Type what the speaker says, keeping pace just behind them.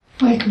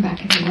Welcome back,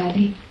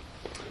 everybody.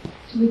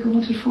 Do we go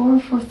until 4 or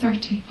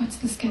 4:30? What's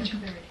the schedule?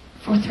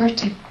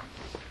 4:30.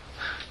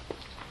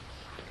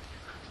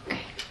 Okay.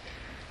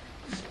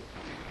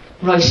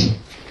 Right.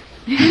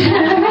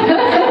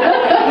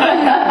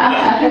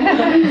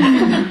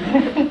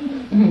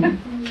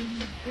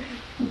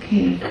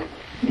 Okay.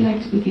 Who'd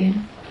like to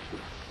begin?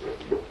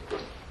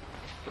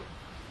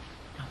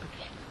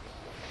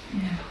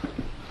 Yeah.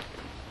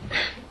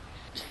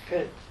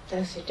 For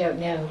those who don't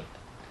know,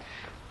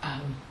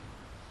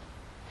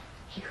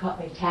 he caught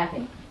me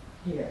tapping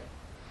here.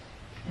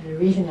 And the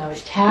reason I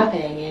was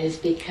tapping is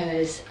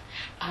because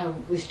I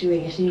was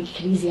doing a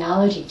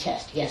kinesiology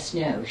test. Yes,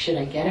 no, should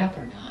I get up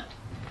or not?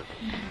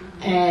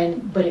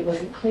 But it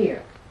wasn't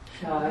clear.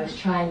 So I was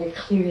trying to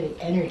clear the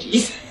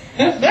energies.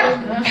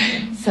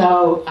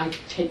 So I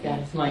take that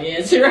as my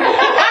answer.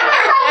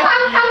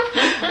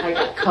 I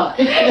got caught.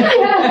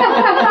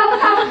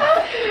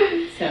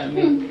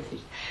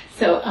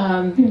 So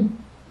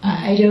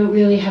I don't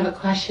really have a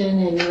question,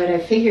 and what I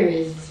figure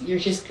is you're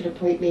just going to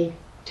point me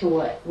to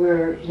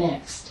where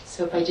next.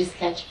 So if I just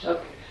catch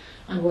up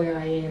on where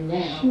I am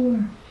now.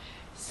 Sure.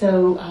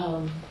 So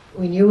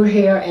when you were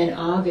here in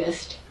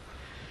August,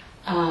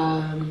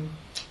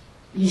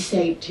 you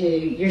say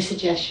your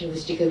suggestion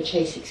was to go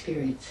chase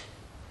experience.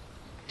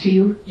 To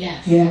you?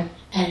 Yes. Yeah.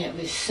 And it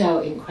was so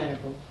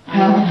incredible.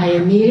 I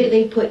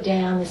immediately put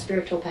down the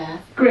spiritual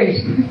path.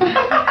 Great.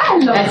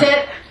 That's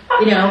it.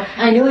 You know,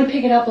 I knew I'd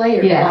pick it up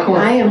later. Yeah, but of course.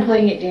 I am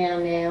putting it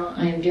down now.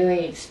 I am doing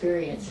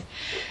experience.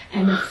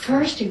 And the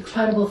first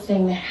incredible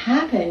thing that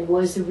happened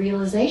was the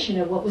realization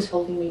of what was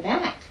holding me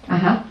back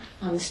on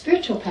the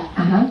spiritual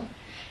path.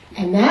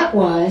 And that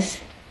was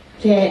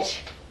that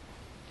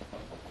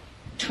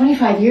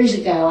 25 years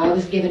ago I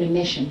was given a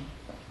mission.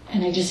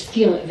 And I just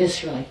feel it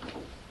viscerally.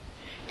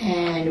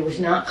 And it was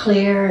not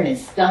clear, and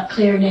it's not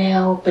clear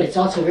now, but it's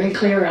also very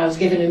clear I was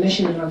given a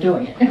mission and I'm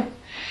doing it.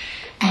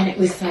 And it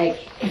was like,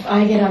 if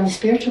I get on the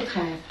spiritual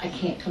path, I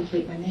can't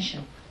complete my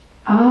mission.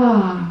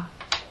 Ah.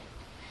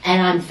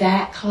 And I'm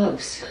that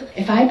close.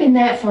 If I'd been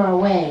that far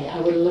away, I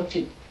would have looked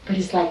at, but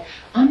it's like,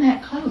 I'm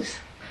that close.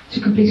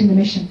 To completing the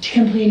mission. To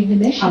completing the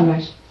mission. All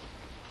right.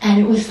 And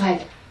it was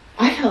like,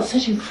 I felt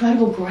such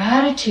incredible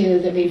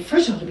gratitude. I mean,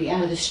 first of all, to be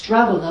out of the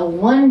struggle. No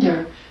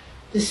wonder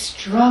the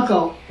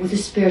struggle with the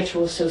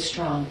spiritual was so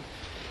strong.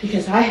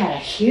 Because I had a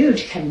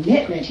huge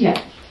commitment.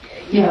 Yeah.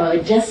 You know, a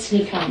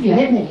destiny kind of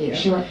commitment here.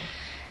 Sure.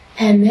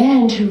 And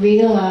then to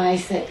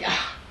realize that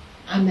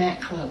I'm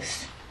that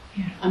close.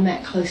 Yeah. I'm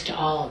that close to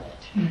all of it.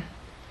 Yeah.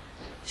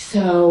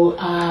 So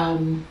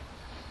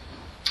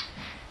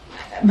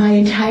my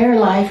entire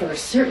life, or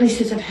certainly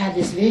since I've had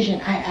this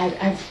vision,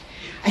 I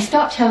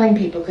stopped telling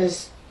people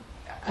because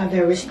of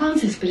their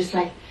responses, but it's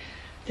like,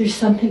 there's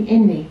something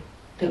in me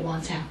that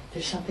wants out.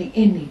 There's something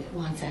in me that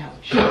wants out.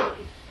 Sure.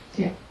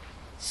 Yeah.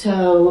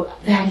 So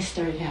that has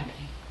started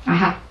happening.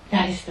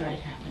 That has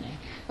started happening.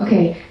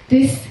 Okay,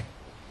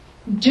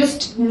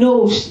 just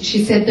note,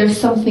 she said, there's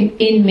something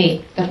in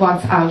me that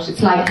wants out.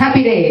 It's like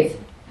Happy Days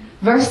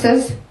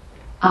versus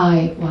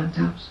I want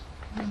out.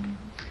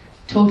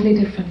 Totally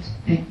different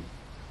thing.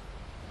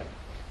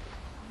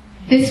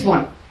 This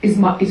one is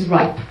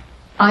ripe.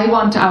 I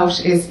want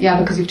out is,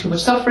 because you have too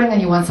much suffering and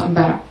you want something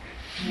better.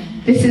 Yeah.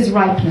 This is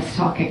ripeness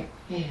talking.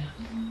 Yeah.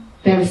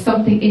 There is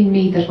something in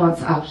me that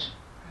wants out.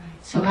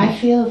 Right. So I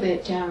feel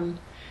that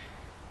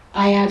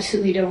I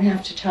absolutely don't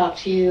have to talk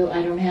to you.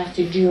 I don't have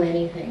to do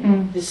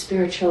anything. The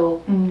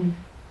spiritual,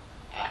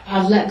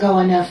 I've let go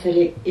enough that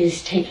it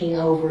is taking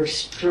over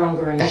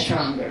stronger and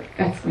stronger.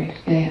 That's great.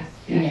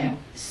 Yeah.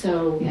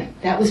 So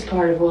that was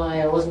part of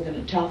why I wasn't going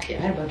to talk to you.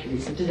 I had a bunch of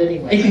reasons, but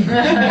anyway.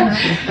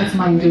 That's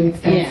mine doing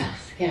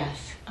extensive.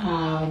 Yes.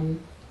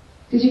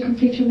 Did you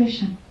complete your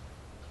mission?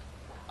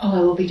 Oh,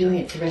 I will be doing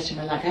it the rest of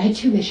my life. I had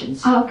 2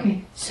 missions. Oh,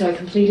 okay. So I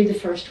completed the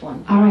first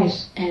one. All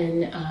right.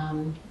 And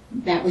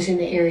that was in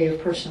the area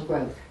of personal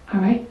growth. All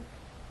right.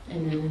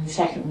 And then the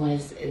second one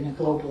is in a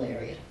global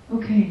area.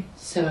 Okay.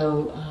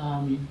 So,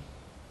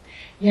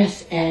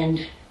 yes,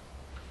 and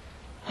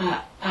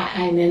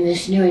I'm in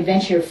this new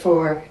adventure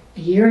for a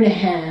year and a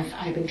half.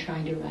 I've been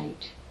trying to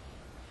write.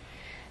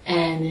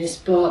 And this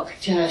book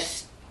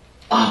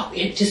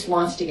it just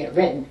wants to get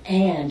written.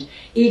 And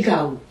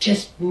ego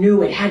just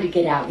knew it had to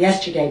get out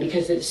yesterday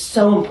because it's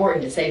so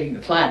important to saving the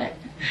planet.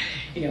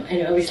 You know, and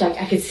it was like,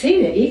 I could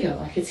see the ego,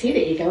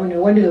 and no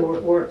wonder the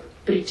work,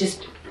 but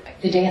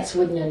the dance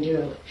wouldn't undo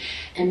it.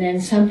 And then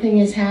something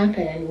has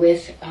happened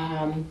with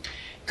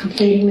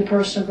completing the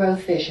personal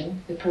growth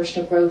vision. The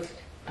personal growth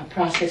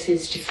process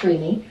is to free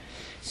me,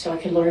 so I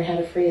can learn how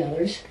to free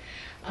others.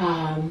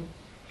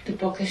 The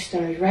book has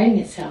started writing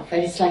itself,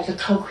 and it's like a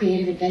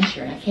co-creative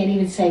adventure. And I can't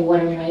even say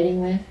what I'm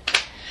writing with,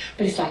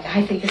 but it's like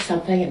I think of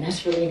something, and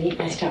that's really neat,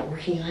 and I start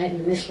working on it, and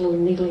then this little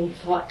niggling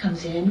thought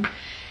comes in.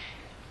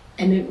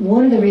 And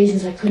one of the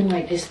reasons I couldn't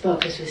write this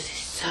book is it was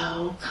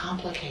so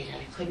complicated.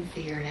 I couldn't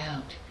figure it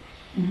out.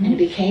 And it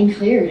became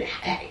clear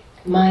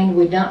mind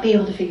would not be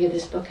able to figure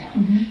this book out.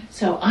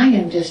 So I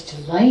am just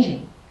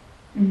delighting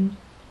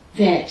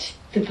that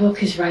the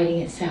book is writing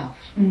itself.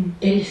 Mm.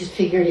 It has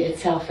figured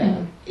itself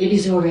out. It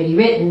is already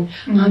written.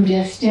 I'm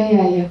just,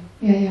 Yeah.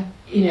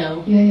 you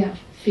know, Yeah.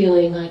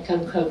 feeling like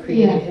I'm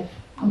co-creative.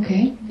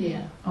 Okay.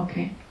 Yeah.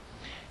 Okay.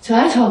 So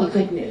that's all the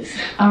good news.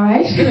 All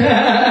right.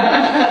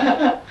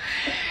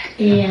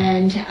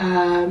 And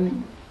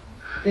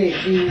the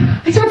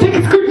I don't think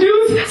it's good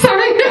news.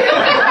 Sorry.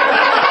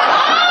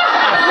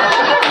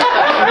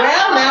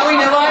 well, now we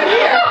know I'm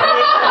here.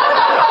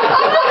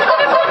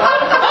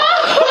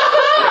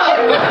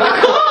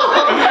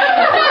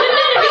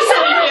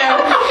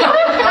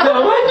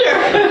 No wonder.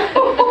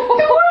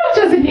 The world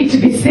doesn't need to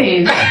be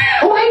saved.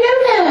 Oh, I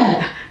know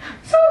that.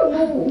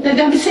 So,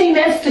 I'm saying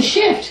that's the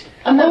shift.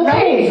 I'm not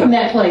writing from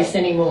that place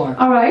anymore.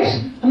 all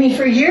right. I mean,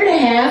 for a year and a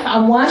half,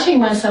 I'm watching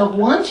myself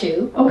want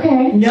to,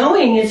 Okay.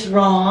 knowing it's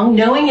wrong,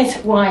 knowing it's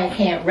why I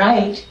can't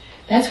write.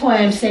 That's why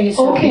I'm saying it's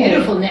so Okay.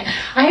 beautiful now.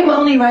 I am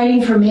only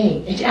writing for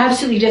me. It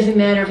absolutely doesn't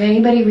matter if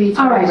anybody reads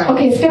All what I right. write.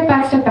 Okay. Step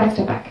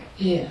back.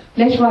 Yeah.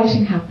 Let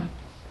writing happen.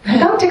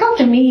 Take out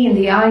the me and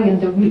the I and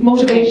the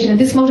motivation, and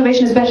this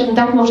motivation is better than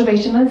that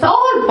motivation, and it's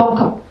all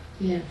bunkum.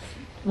 Yes.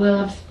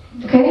 Well,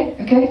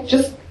 Okay?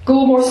 Just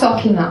go more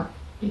subtle now.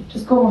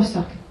 Just go more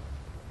subtle.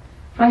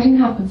 Writing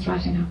happens.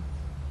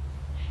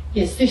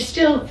 yes, there's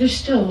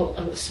still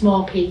a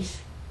small piece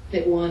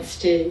that wants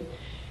to,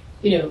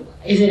 you know,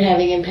 is it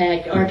having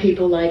impact? Are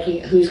people liking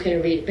it? Who's going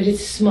to read it? But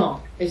it's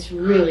small. It's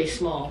really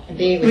small. I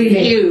think it was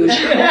Really? huge.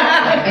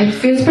 It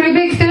feels pretty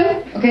big still,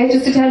 okay,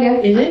 just to tell you.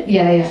 Is it?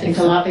 Yeah, I think It's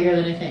a so. lot bigger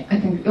than I think. I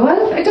think,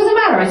 well, it doesn't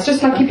matter. It's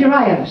just like keep your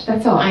eye on it.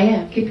 That's all. I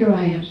am. Keep your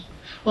eye on it.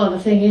 Well, the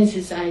thing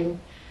is I'm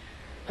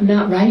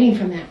not writing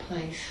from that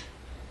place.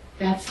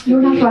 That's the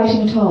You're not real-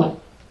 writing at all,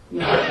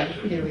 Okay,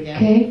 there we go.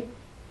 okay?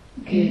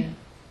 Yeah.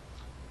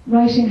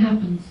 Writing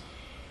happens.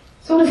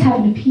 So does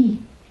having a pee.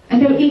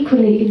 And they're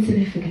equally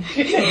insignificant.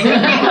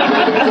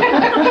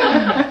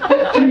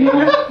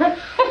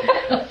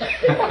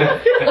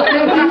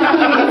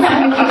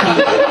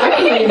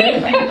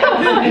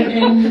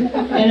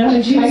 And I'm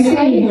enjoying the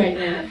writing right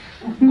now.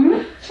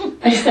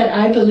 I said,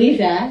 I believe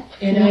that,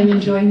 and I'm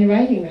enjoying the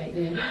writing right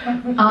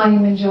now.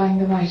 I'm enjoying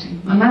the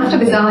writing. I'm after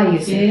this eye, you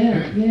see.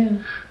 Yeah.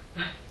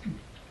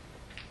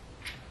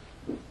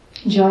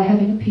 Enjoy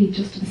having a pee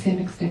just to the same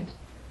extent.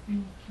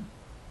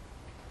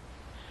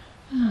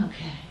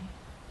 Okay.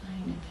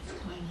 I know what's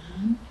going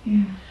on.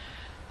 Yeah.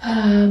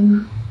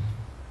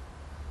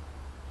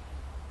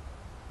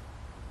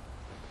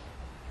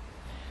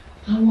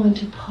 I want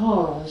to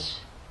pause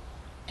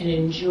and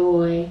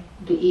enjoy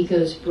the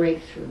ego's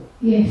breakthrough,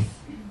 Yes.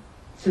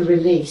 the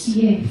release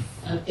Yes.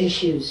 of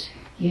issues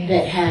Yes.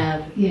 that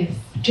have Yes.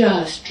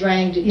 just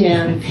dragged it Yes,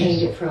 down and yes,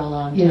 pained yes. it for a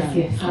long Yes, time.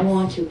 yes, I yes.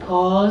 want to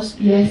pause,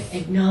 Yes.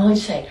 acknowledge,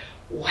 say,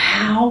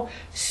 wow,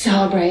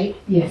 celebrate,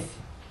 Yes.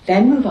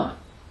 then move on.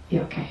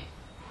 Yeah, okay.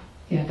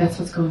 Yeah, that's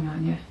what's going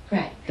on, yeah.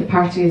 Right. The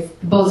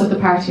buzz of the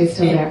party is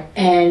still there.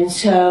 And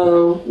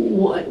so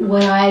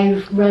what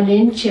I've run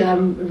into,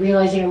 I'm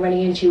realizing I'm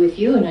running into with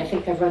you, and I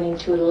think I've run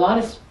into with a lot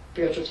of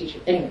spiritual teachers,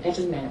 anyway, that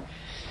doesn't matter,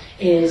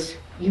 is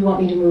you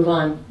want me to move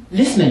on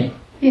this minute,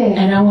 Yeah.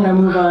 and I want to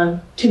move on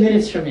 2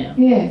 minutes from now.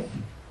 Yes.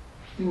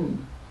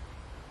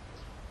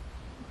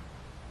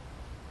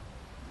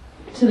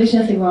 So there's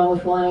nothing wrong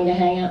with wanting to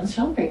hang out and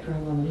celebrate for a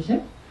moment, is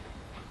there?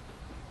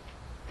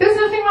 There's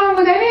nothing wrong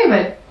with any of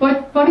it.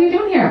 What are you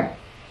doing here?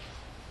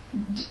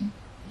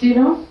 Do you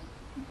know?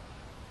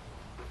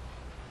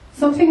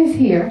 Something is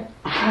here.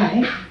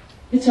 Right.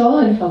 It's all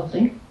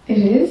unfolding It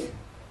is.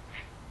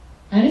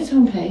 at its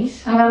own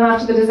pace. And I'm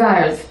after the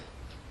desires.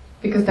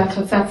 Because that's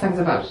what satsang's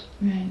about.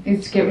 Right.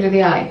 Is to get rid of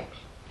the I.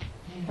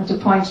 Or to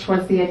point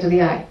towards the end of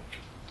the I.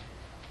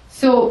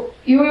 So,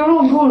 you're your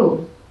own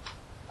guru.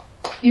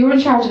 You're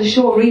in charge of the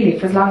show, really,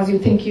 for as long as you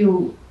think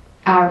you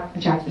are in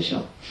charge of the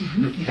show.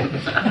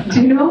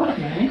 Do you know?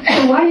 Right.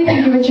 So why do you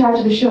think you're in charge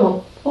of the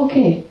show?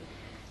 Okay.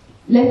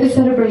 Let the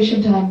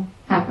celebration time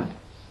happen.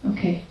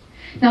 Okay.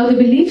 Now the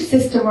belief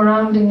system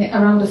around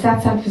the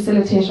satsang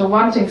facilitator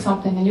wanting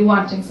something and you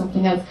wanting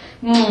something else,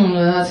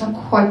 that's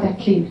not quite that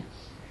clean.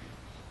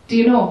 Do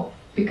you know?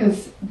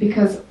 Because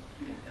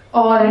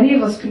all any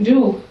of us can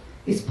do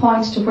is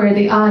point to where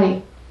the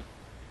eye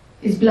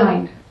is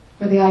blind,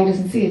 where the eye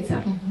doesn't see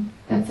itself. Mm-hmm.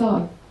 That's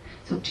all.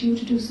 It's up to you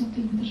to do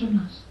something with it or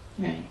not.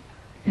 Right.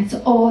 That's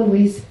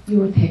always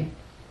your thing.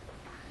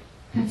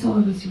 That's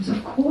always yours.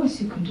 Of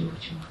course you can do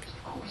what you want.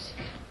 Of course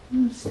you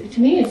can.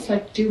 To me, it's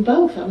like do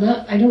both.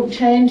 I don't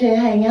tend to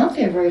hang out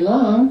there very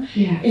long.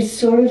 Yeah. It's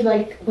sort of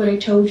like what I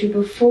told you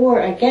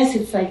before. I guess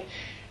it's like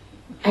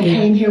I Yeah.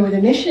 came here with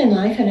a mission in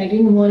life and I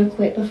didn't want to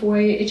quit before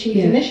I achieved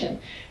Yeah. the mission.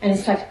 And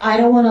it's like I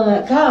don't want to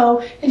let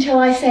go until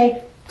I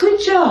say, good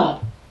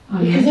job.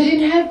 Because I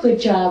didn't have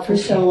good job for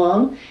so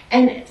long.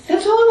 And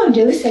that's all I want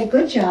to do is say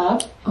good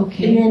job.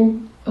 Okay.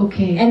 And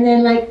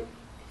then like,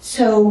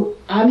 so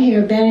I'm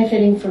here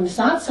benefiting from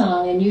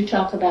satsang and you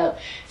talk about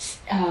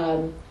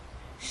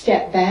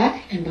step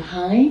back and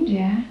behind.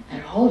 Yeah.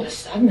 And all of a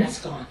sudden that's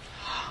gone,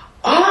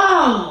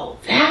 oh,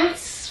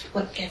 that's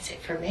what gets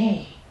it for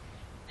me.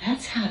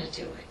 That's how to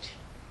do it.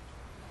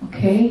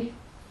 Okay.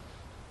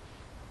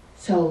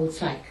 So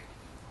it's like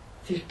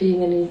there's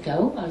being an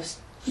ego. I was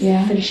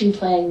Yeah. finishing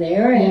playing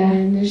there, and Yeah.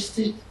 then there's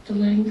the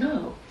letting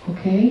go.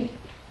 Okay.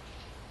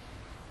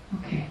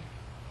 Okay.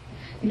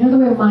 You know the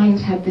way mind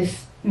had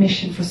this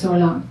mission for so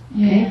long,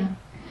 okay?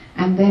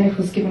 And then it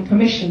was given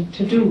permission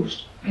to do it,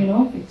 you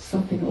know? It's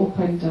something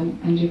opened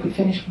and you could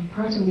finish one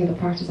part and the other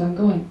part is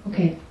ongoing.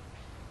 Okay.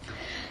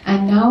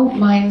 And now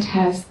mind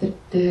has the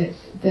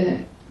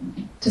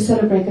to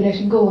celebrate the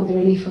letting go and the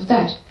relief of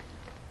that.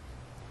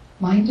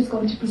 Mind is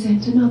going to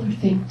present another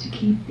thing to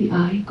keep the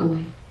eye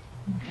going.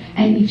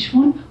 And each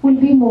one will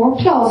be more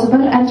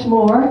plausible and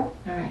more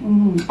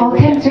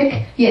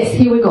authentic. Yes,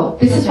 here we go.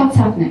 This is what's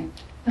happening.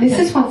 This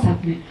is what's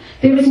happening.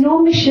 There is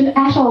no mission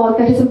at all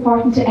that is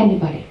important to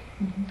anybody.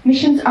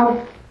 Missions are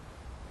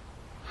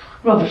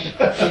rubbish.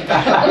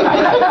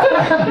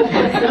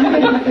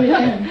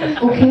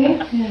 Okay?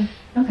 Yeah.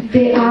 Okay.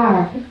 They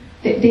are.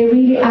 They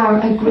really are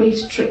a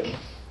great trick.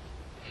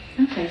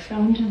 Okay, so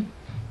I'm done.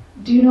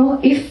 Do you know,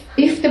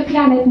 if the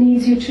planet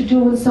needs you to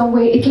do in some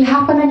way, it'll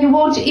happen and you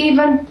won't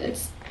even,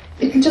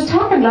 it'll just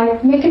happen,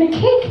 like making a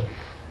cake.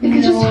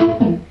 It'll just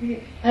happen.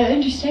 I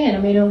understand. I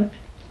mean,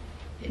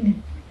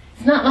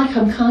 it's not like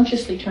I'm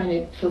consciously trying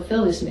to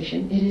fulfill this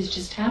mission. It is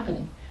just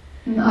happening.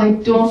 I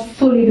don't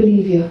fully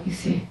believe you, you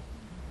see.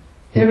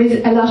 There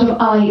is a lot of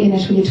I in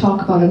it when you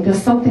talk about it.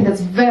 There's something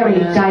that's very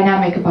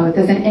dynamic about it.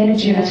 There's an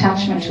energy and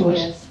attachment to it.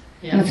 Yes.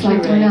 Yeah, And it's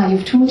like, you're right. now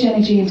you've too much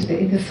energy into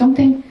it. There's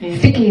something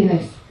sticky in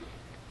this.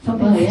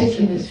 Something yes,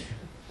 sticky it in is. this.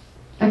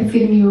 Like it's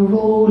giving you a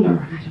role, or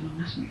I don't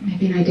know,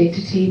 maybe an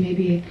identity,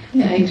 maybe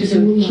It was a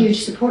do, or-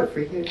 huge support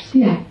for years.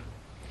 Yeah.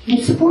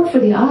 It's support for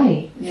the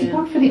eye. It's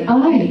support for the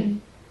eye.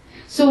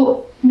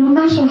 So no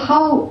matter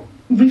how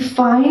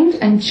refined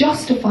and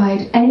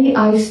justified any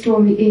eye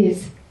story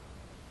is,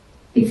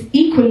 it's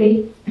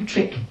equally a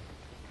trick.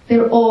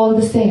 They're all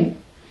the same.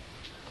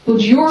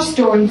 But your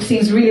story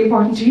seems really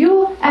important to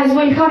you, as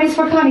will Connie's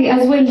for Connie,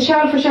 as will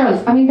Cheryl for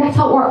Cheryl's. I mean, that's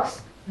how it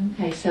works.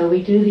 Okay, so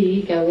we do the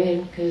ego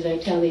in because I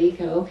tell the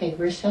ego, okay,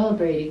 we're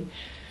celebrating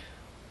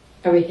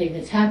everything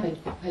that's happened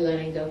by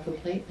letting go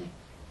completely.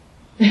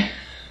 Then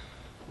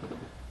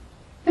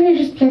you're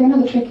just playing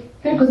another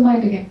trick. There goes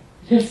mind again.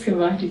 Just go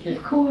right again.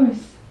 Of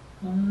course.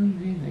 Oh,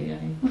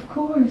 really? Of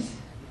course.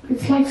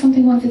 It's like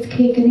something wants its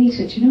cake and eat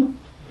it, you know?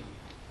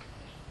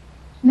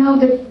 Now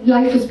that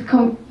life has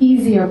become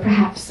easier,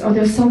 perhaps, or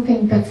there's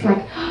something that's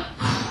like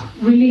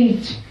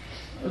relieved.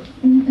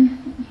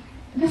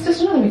 That's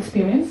just another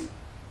experience.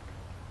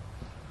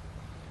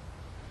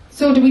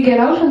 So do we get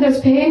out when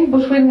there's pain,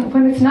 but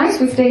when it's nice,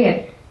 we stay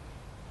in?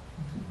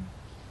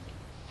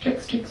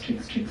 Tricks, tricks,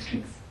 tricks, tricks,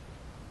 tricks.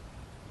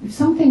 If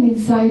something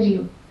inside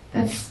you,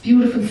 that's a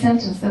beautiful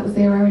sentence that was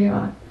there earlier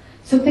on,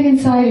 something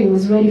inside you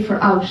is ready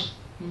for out,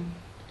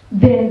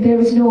 then there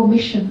is no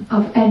mission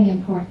of any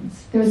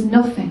importance. There is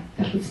nothing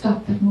that will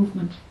stop that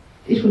movement.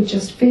 It will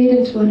just fade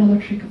into another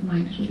trick of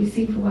mind. It will be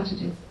seen for what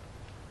it is.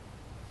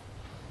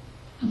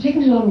 I'm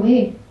taking it all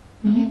away.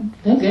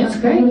 That's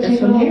great.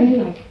 That's what I'm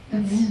hearing.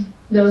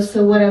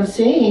 So what I'm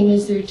saying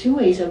is there are two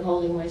ways I'm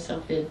holding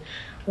myself in.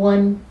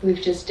 One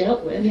we've just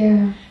dealt with,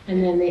 Yeah.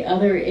 and then the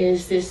other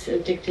is this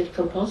addictive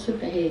compulsive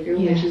behavior,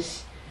 Yeah. which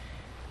is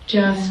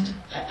just,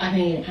 I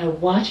mean, I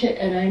watch it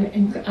and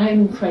I'm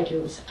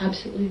incredulous,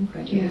 absolutely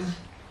incredulous.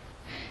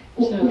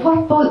 Yeah. So-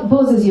 What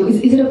buzzes you?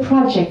 Is it a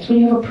project? When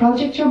you have a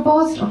project, you're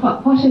buzzed, or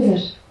what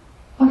is it?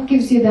 What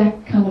gives you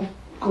that kind of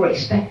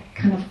grit, that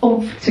kind of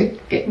oomph to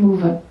get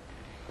moving?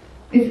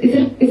 Is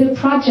it a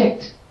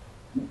project?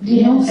 Do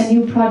you know Yes. a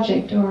new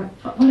project, or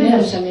what is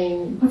Yes, it? I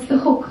mean, What's the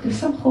hook? There's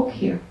some hook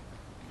here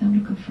I'm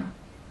looking for.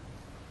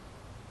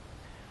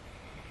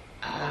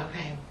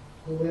 okay,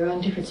 well, we're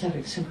on different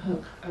subjects, some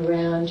hook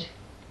around,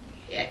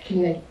 can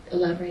you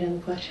elaborate on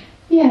the question?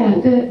 Yeah,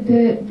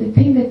 the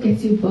thing that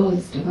gets you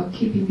buzzed about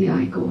keeping the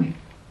eye going.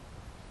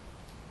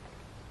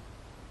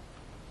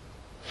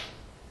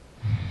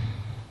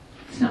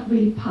 It's not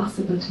really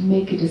possible to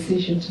make a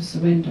decision to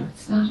surrender.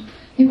 It's not.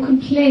 You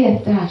can play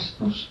at that,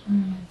 but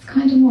it's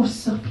kind of more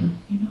subtle,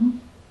 you know?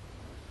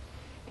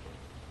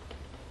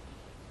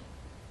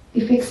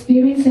 If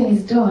experiencing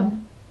is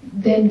done,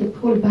 then the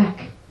pull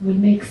back will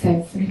make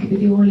sense and it will be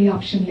the only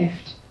option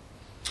left.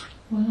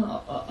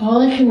 Well,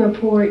 all I can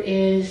report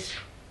is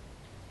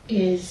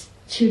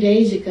 2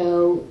 days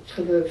ago,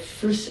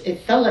 it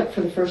felt like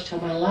for the first time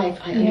in my life,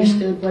 I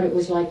understood what it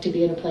was like to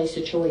be in a place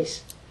of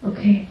choice.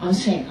 Okay. I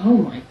was saying, oh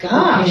my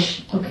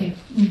gosh, Okay.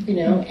 you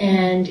know,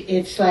 and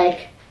it's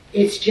like,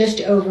 it's just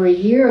over a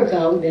year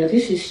ago, now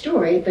this is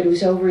story, but it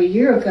was over a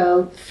year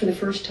ago, for the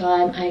first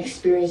time I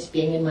experienced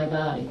being in my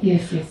body.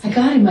 Yes, yes. I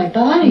got in my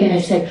body and I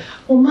said,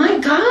 well my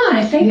God,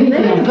 I think I'm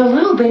living a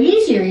little bit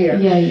easier here.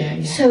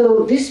 Yeah.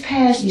 So this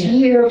past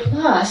year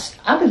plus,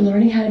 I've been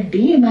learning how to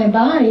be in my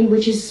body,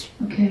 which is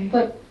Okay.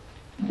 what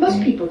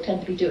most people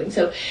tend to be doing.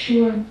 So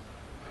Sure.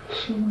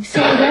 so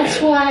that's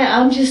why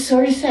I'm just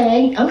sort of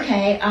saying,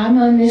 okay, I'm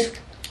on this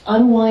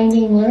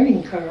unwinding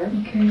learning curve.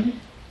 Okay.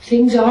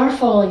 Things are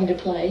falling into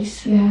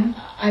place. Yeah.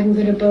 I'm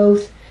going to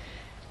both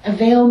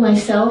avail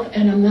myself,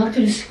 and I'm not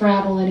going to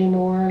scrabble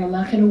anymore, and I'm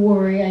not going to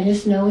worry. I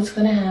just know it's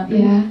going to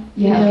happen. Yeah.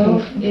 Yeah. You know,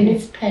 Okay. in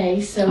its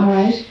pace. So All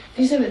right.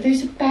 there's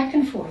a back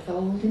and forth,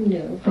 old and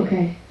new.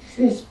 Okay.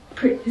 This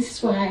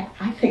is why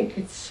I think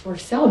it's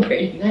worth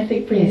celebrating. I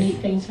think pretty Yes. neat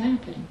things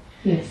happen.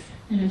 Yes.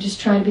 And I'm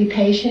just trying to be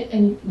patient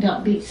and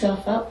not beat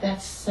self up.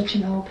 That's such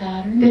an old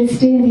pattern. Then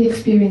stay in the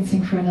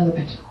experiencing for another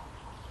bit.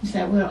 Is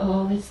that what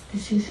all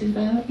this is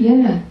about?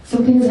 Yeah.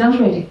 Something is not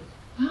ready.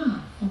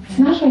 Ah, It's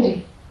okay. not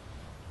ready.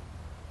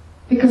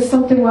 Because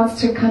something wants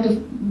to kind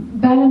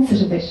of balance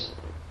it a bit.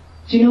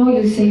 Do you know,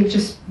 you say you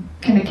just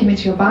kind of came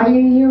into your body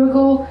a year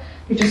ago,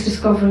 you're just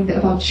discovering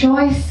about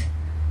choice.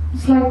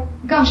 It's like,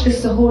 gosh, this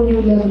is a whole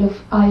new level of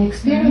I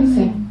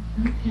experiencing.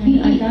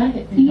 Okay, I got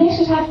it. now. Let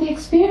it have the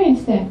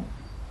experience then.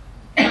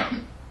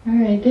 All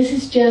right, this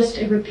is just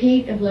a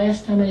repeat of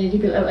last time I did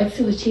it. I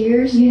feel the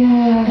tears.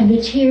 Yeah. And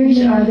the tears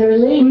Yeah. are the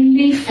relief.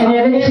 Relief. And of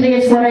evidently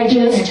it's what I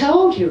just it.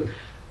 told you.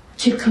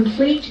 To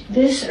complete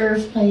this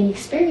earth plane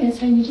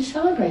experience, I need to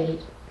celebrate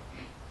it.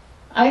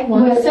 I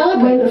want Well, to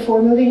celebrate well-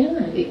 before moving on.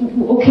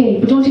 Okay,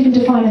 but don't even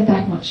define it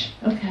that much.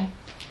 Okay.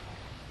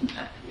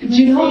 Do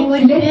you know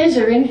what it is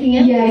or anything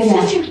else? Yeah, it's yeah.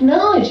 just to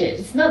acknowledge it.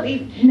 It's not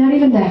even... Not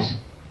even that.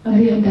 Not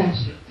Okay. even that.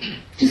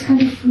 Just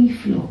kind of free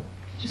flow.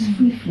 Just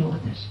free flow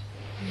with it.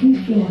 Free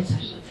flow with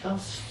it. It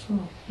feels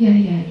full. Yeah.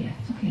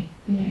 It's okay.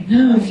 Yeah.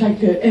 No, it's like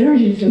the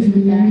energy is just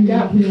backed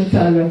up. It's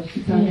all right.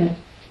 It's all Yeah. right.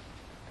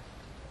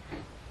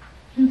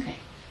 Okay.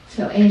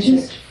 So, and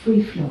Just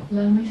free flow.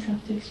 allow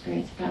myself to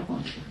experience if I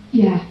want to.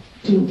 Yeah.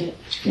 Do it.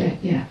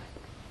 Yeah.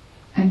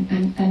 And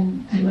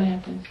See what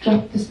happens.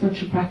 drop the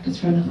spiritual practice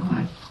for another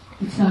while.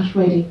 It's not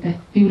ready. That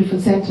beautiful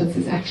sentence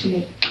is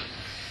actually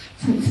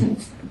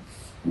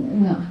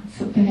no,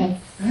 something else.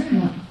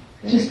 No.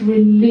 Just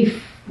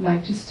relief,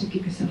 like just to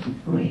give yourself a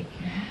break.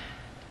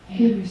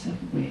 Give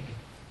yourself a break.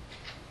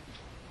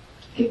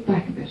 Kick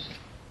back a bit.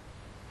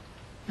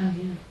 Oh,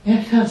 yeah.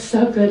 It felt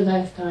so good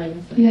last time.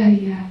 It's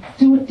like, Yeah.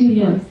 Do it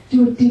deeper. Yes.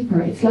 Do it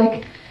deeper. It's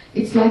like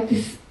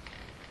this.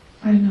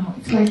 I don't know.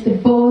 It's like the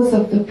buzz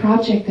of the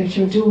project that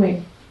you're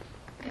doing.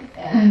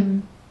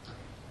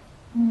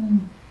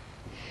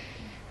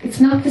 It's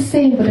not the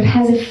same, but it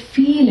has a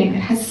feeling.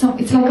 It has some.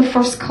 It's like a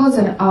first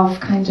cousin of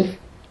kind of.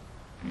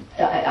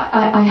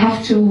 I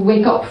have to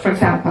wake up, for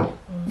example.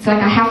 It's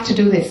like I have to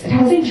do this. It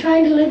I've has. been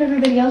trying to live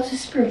everybody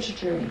else's spiritual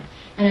journey.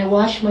 And I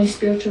watch my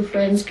spiritual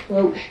friends,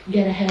 quote,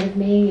 get ahead of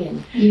me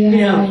and, Yeah, you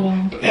know, I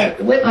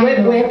know. whip, I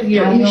know.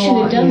 you I know, you know,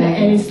 should have done yeah, that.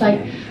 And yeah, it's like,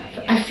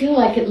 yeah. I feel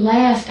like at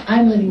last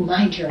I'm living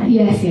my journey.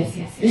 Yes.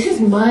 This is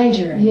my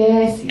journey.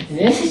 Yes. And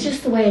this is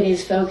just the way it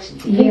is, folks. You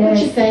think what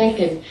you Yes. think,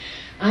 and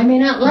I may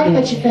not like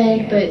what you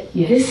think, but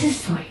Yes. this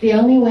is Fine. the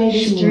only way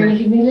this Sure. journey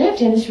can be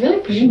lived, and it's really a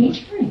pretty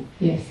neat journey.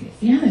 Yes.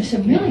 Yeah, there's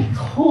some really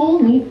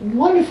cool, neat,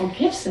 wonderful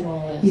gifts in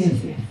all this.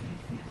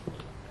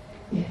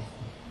 Yes.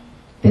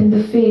 Then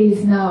the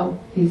phase now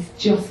is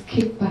just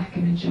kick back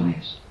and enjoy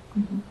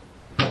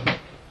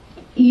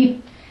it.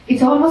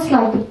 It's almost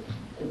like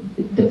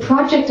the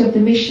project of the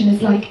mission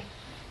is like,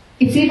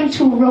 it's even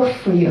too rough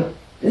for you.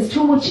 There's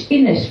too much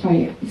in it for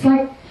you. It's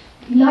like,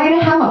 lie in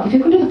a hammock. If you're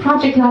going to do the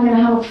project lying in a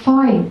hammock,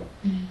 fine.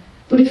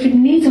 But if it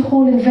needs a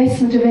whole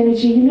investment of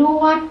energy, you know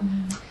what?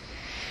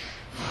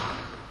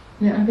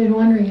 Now, I've been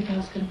wondering if I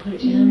was going to put it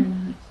down or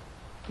not.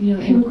 You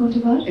If you were know, going to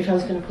what? if I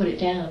was going to put it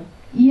down.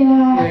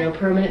 Yeah. You know,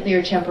 permanently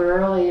or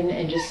temporarily,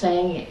 and just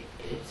saying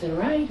it's all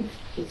right.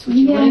 It's what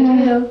you want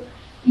to do.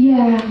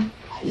 Yeah. Just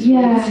wait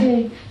and Yeah.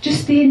 see.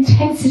 Just the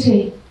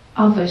intensity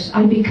of it.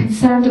 I'd be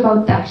concerned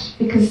about that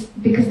because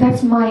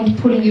that's mind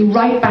pulling you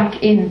right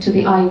back into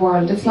the I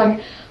world. It's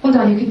like, hold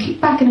on, you can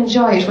kick back and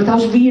enjoy it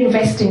without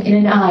reinvesting in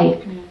an I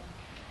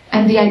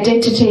and the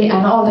identity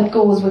and all that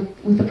goes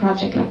with the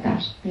project like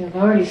that. Yeah, I've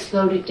already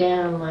slowed it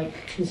down like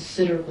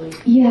considerably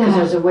because I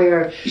Yeah. was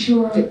aware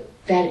Sure.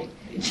 that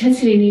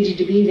intensity needed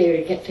to be there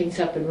to get things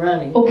up and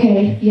running.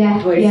 Okay. Yeah.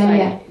 But it's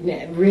Yeah.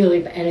 like, really,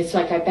 and it's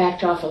like I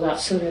backed off a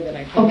lot sooner than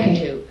I planned Okay.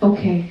 to.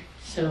 Okay.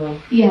 So,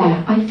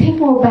 Yeah. I think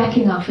we're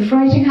backing off. If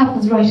writing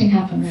happens, writing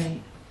happens.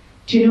 right.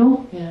 Do you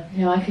know? Yeah,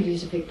 no, I could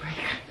use a big break.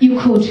 You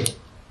could.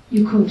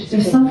 There's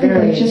been something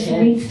very that just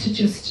intense. needs to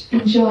just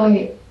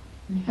enjoy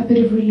a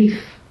bit of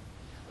relief.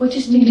 Well, it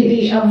just need to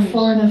be up Sure.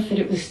 far enough that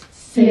it was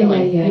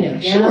sailing. You know,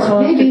 down Sure,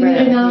 off the maybe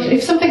ground. not. Yeah.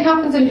 If something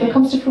happens and if it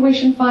comes to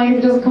fruition, fine. If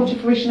it doesn't come to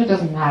fruition, it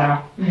doesn't matter.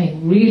 I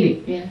mean,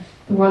 really, Yeah.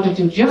 the world would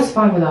do just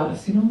fine without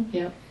us, you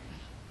know?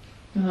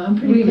 No, I'm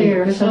pretty Really, clear.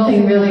 If there's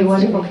something nothing really else to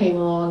wonderful do. came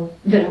along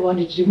that I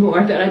wanted to do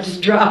more, that I'd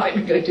just drop it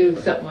and go do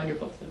something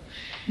wonderful. So.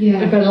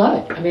 Yeah. But I love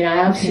it. I mean, I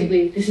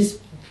absolutely, this is,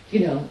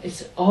 you know,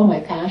 it's all my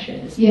passion.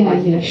 Is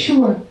Yeah,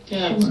 sure.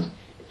 Yeah. Sure.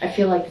 I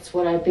feel like it's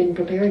what I've been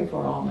preparing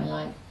for all my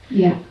life.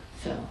 Yeah,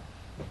 So,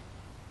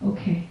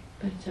 okay.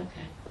 but it's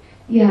okay.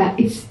 Yeah,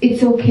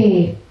 it's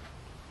okay.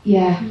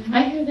 Yeah,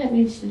 I hear that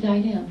needs to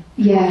die down.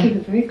 yeah. Keep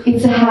it very clear.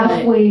 It's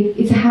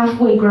a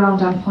halfway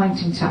ground I'm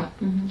pointing to.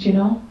 Mhm. Do you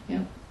know? Yeah.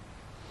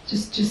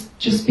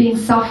 Just being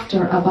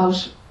softer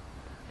about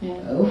Yeah.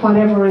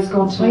 whatever is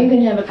going to. So I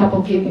even have a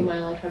couple happen for people you. in my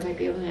life I might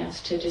be able to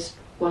ask to just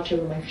watch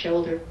over my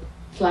shoulder.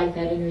 It's like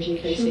that energy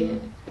if I see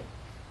it.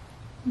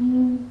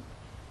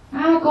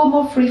 Go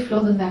more free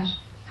flow than that.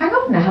 Hang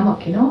up in a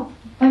hammock, you know?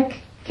 Like,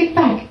 kick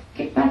back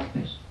a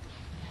bit.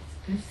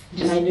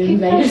 Just my new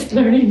latest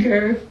learning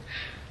curve.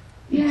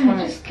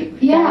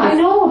 Yeah, I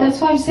know,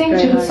 that's why I'm saying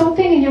to you,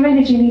 something in your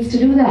energy needs to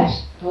do that.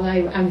 Well,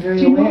 I'm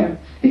very aware.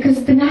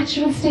 Because the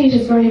natural state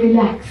is very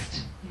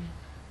relaxed.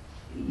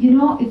 You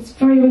know, it's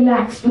very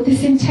relaxed, but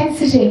this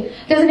intensity,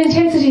 there's an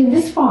intensity in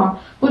this form,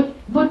 but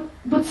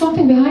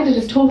something behind it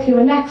is totally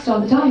relaxed all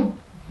the time.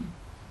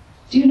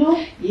 Do you know?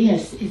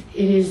 Yes, it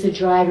is the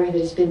driver that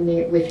has been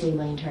there with me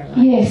my entire life.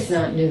 Yes. It's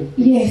not new.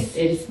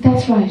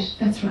 That's right.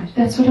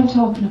 That's what I'm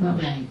talking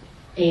about. Right.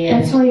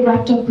 And that's why you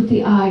wrapped up with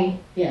the I.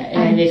 Yeah,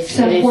 and it's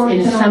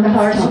some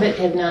parts of it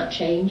have not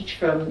changed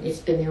from, it's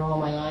been there all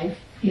my life.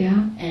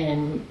 Yeah.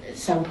 And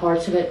some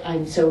parts of it,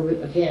 I'm so,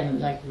 again,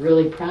 like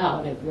really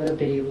proud of what I've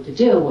been able to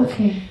do with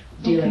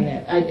dealing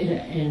that.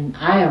 And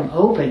I am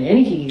open.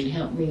 Anything you can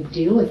help me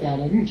deal with that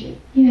energy.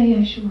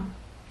 Yeah, sure.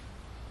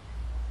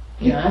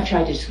 You know, I've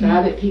tried to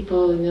describe it,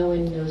 people, no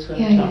one knows what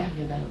I'm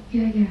talking about.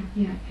 Yeah.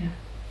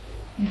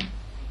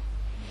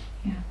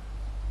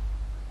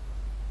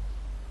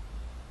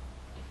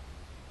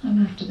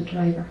 I'm after the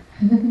driver.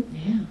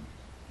 Yeah.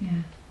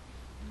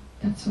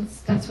 That's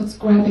what's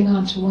grabbing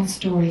onto one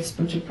story,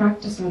 spiritual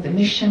practice or the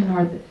mission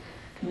or the...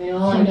 I mean,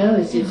 all I know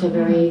is it's a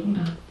very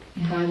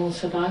primal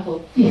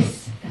survival.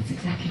 Yes, that's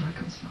exactly where it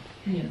comes from.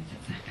 Yeah. That's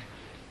exactly.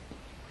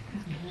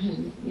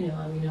 You know,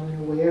 I mean,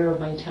 I'm aware of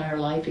my entire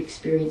life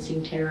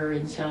experiencing terror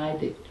inside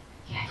that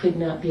could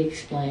not be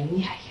explained.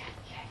 Yeah.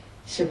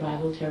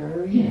 Survival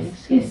terror.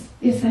 Yes, I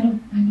know.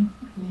 I know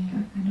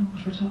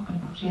what we're talking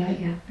about.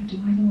 Yeah, I do.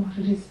 I know what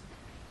it is.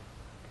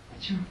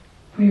 But sure,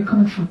 where you're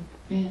coming from.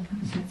 Yeah. I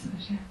have a sense of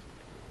it, yeah.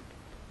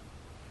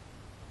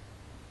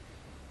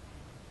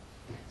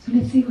 So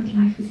let's see what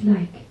life is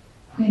like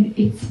when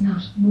it's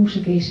not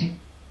motivating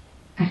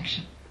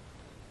action.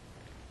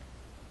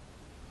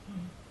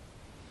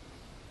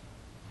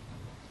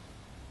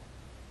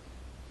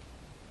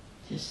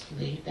 Just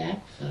laid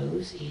back,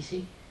 flows,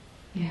 easy.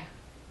 Yeah.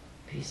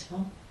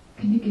 Peaceful.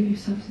 Can you give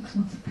yourself 6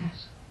 months of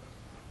that?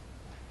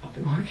 I've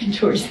been working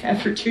towards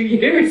that for 2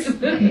 years.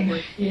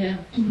 Okay. Yeah.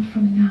 Do it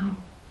from now.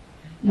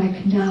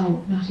 Like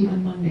now, not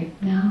even Monday.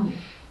 Now.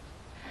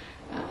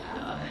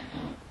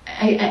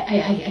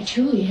 I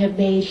truly have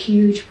made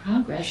huge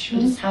progress. Sure.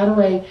 But it's how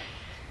do I...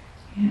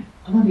 Yeah.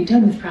 I want to be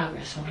done with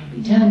progress. I want to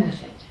be done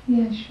with it.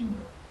 Yeah,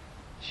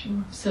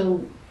 sure.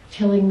 So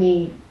telling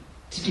me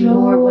to do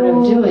more what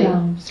I'm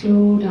doing.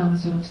 Slow down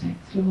is what I'm saying.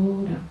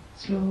 Slow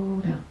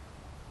down.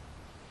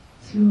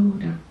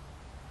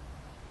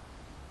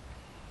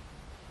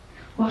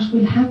 What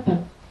will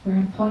happen, where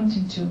I'm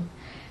pointing to,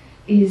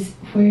 is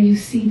where you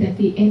see that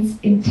the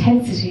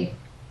intensity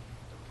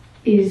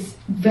is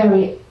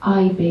very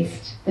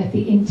I-based, that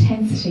the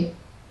intensity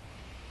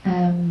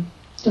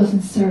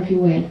doesn't serve you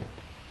well.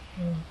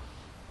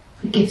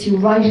 It gets you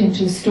right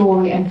into a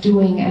story and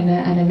doing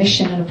and a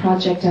mission and a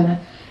project and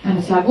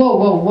it's like, whoa,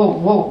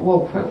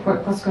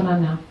 what's going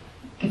on now?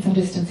 Get some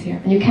distance here.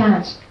 And you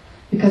can't,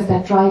 because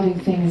that driving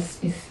thing has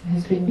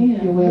been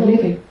your way of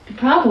living. The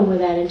problem with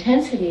that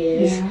intensity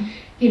is,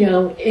 you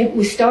know, it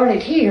was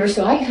started here,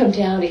 so I come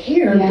down to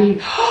here and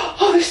be,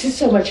 oh, this is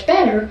so much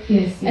better.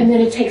 Yes. And then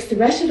it takes the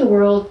rest of the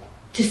world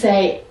to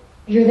say,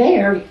 you're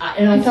there,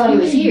 and I thought he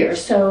was here,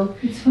 so...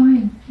 It's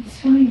fine.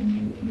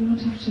 You don't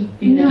have to...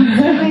 No, it's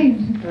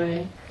fine.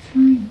 Right.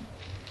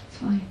 It's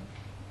fine.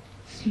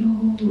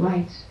 Slow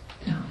right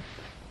down.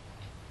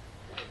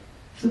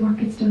 If the work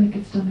gets done, it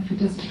gets done. If it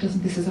doesn't, it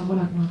doesn't. This is a whole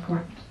lot more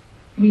important.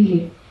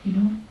 Really, you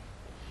know?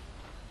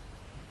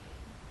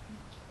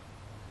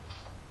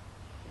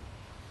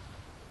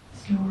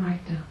 Slow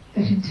right down.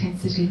 That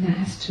intensity now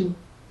has to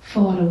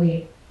fall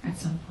away at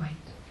some point.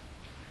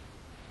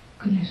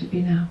 Couldn't let it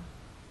be now.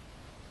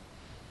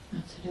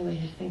 That's a new way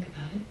to think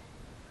about it.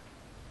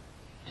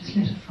 Just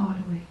let it fall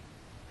away.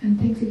 And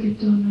things will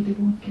get done or they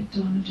won't get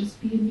done, and just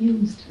be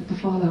amused at the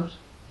fallout.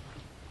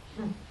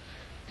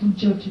 Don't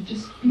judge it,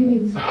 just be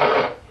amused.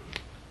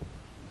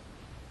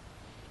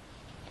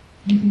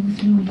 Living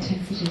with no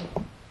intensity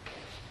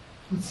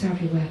would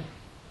serve you well.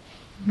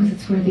 Because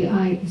it's where the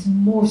I is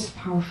most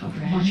powerful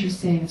from what you're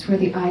saying. It's where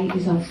the I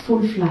is on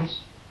full flight.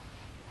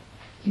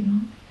 You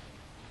know?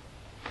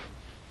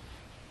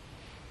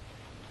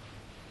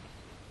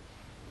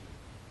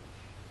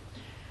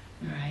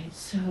 Alright,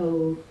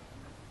 so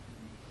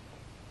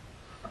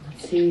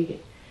let's see.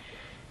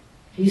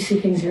 You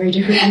see things very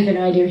differently than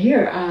I do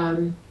here.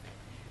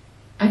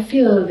 I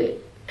feel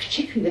that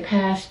particularly the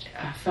past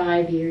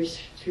 5 years,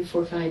 3,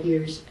 4, 5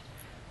 years,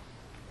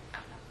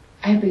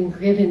 I've been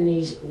given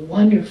these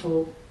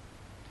wonderful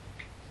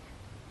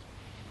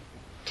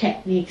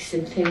techniques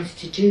and things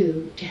to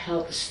do to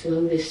help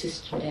slow this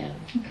system down.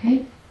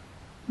 Okay.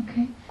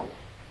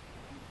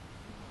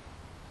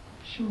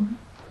 Sure.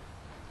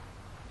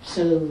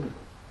 So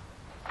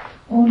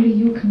only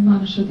you can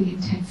monitor the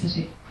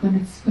intensity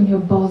when you're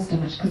buzzed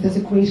on it, because there's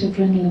a great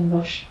adrenaline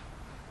rush,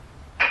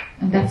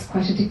 and that's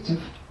quite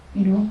addictive,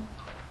 you know.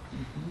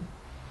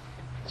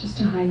 Just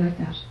to highlight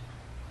that.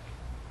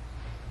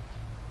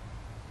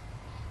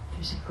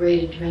 There's a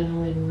great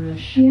adrenaline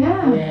rush.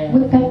 Yeah,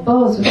 with that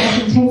buzz, with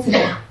that intensity.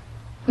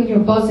 When you're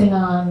buzzing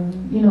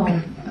on, you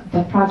know,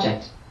 that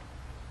project.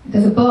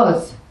 There's a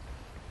buzz.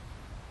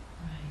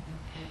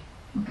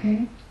 Right,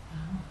 Okay?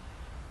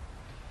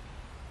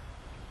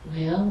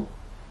 Well,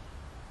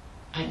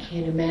 I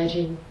can't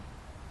imagine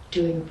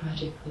doing a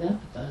project without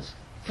the buzz.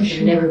 For sure.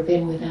 I've never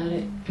been without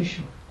it. For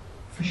sure.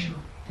 For sure.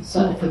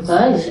 But the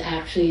buzz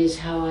actually is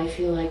how I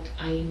feel like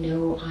I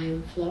know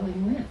I'm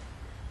flowing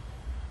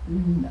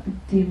with.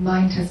 The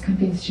mind has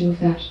convinced you of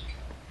that.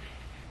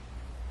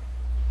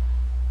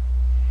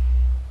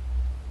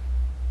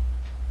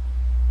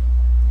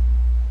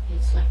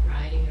 It's like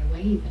riding a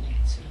wave and I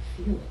can sort of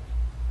feel it.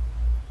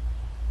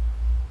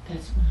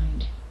 That's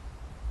mind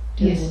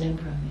doing Yes. a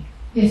number on me.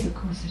 Yes, of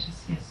course it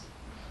is, yes.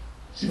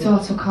 So It's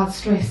also called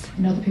stress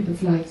in other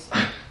people's lives.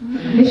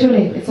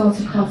 Literally, it's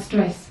also called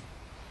stress.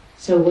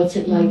 So what's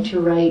it like to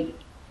write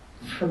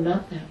from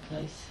not that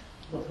place?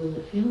 What will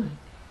it feel like?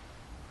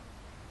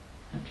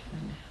 I have to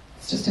find out.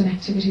 It's just an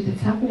activity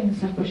that's happening.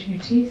 It's like brushing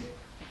your teeth.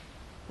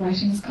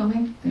 Writing is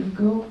coming. There we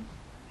go.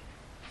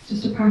 It's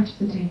just a part of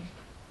the day.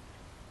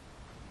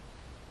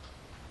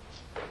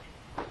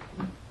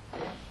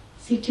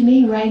 See, to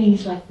me, writing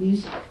is like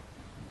music.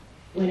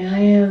 When I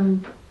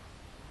am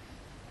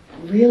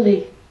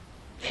really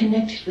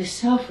connected with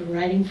self and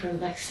writing for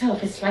like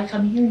self, it's like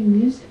I'm hearing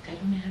music. I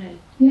don't know how to...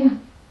 Yeah.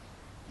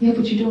 Yeah,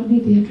 but you don't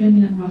need the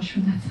adrenaline rush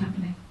when that's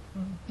happening.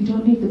 You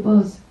don't need the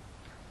buzz.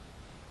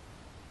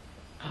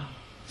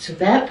 So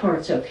that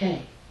part's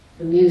okay.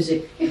 The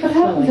music. If it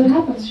happens, it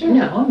happens, sure.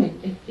 No, I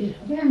mean,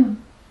 Yeah.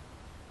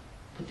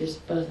 but there's a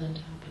buzz on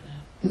top of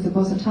that. There's a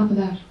buzz on top of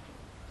that.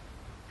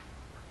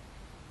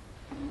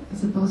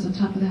 There's a buzz on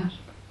top of that,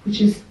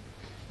 which is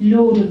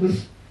loaded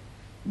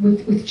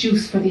with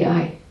juice for the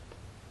eye.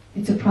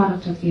 It's a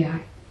product of the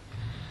eye.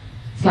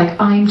 It's like,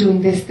 I'm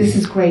doing this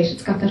is great.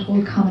 It's got that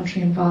whole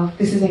commentary involved.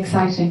 This is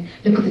exciting.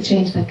 Look at the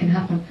change that can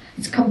happen.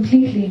 It's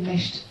completely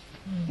enmeshed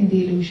in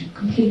the illusion.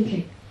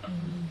 Completely.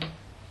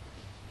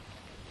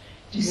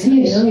 Do you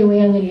see The it? only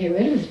way I'm going to get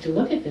rid of it is to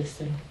look at this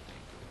thing.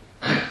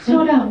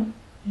 Slow down.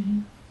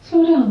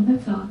 Slow down,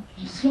 that's all.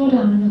 Just slow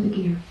down another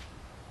gear.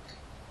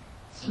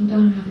 Slow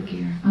down another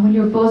gear. And when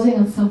you're buzzing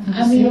on something,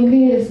 just say,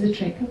 okay, this is a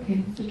trick. Okay,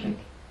 this is a trick.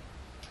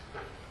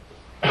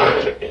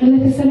 And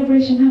let the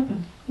celebration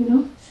happen, you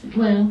know?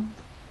 Well,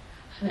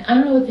 I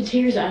don't know what the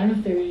tears are. I don't know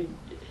if they're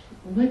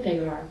what they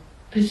are.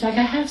 But it's like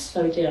I have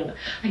slowed down.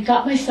 I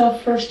got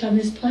myself first on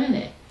this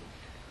planet.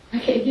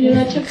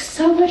 I took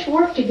so much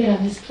work to get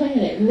on this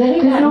planet, and then I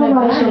There's got no my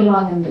right or body.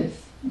 wrong in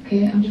this.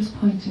 Okay, I'm just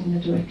pointing in a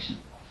direction.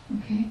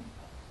 Okay?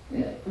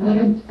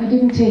 I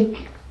didn't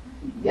take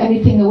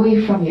anything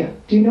away from you.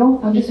 Do you know?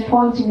 I'm just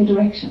pointing a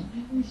direction.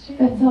 I understand.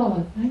 That's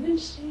all. I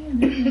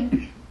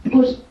understand.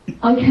 But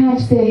I can't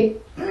say,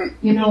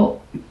 you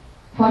know,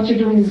 what you're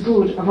doing is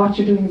good or what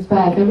you're doing is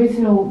bad. There is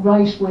no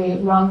right way,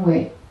 wrong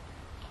way.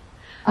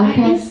 I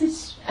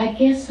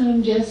guess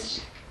I'm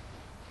just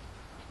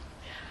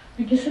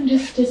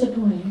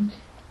disappointed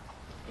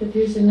that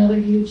there's another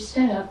huge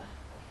step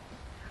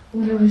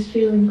when I was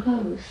feeling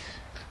close.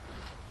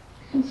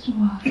 Just a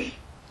while.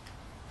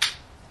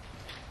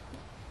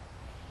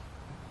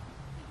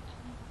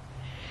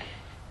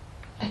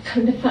 I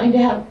come to find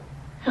out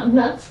I'm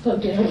not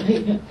slowed down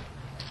right now.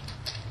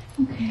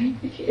 Okay.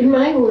 In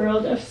my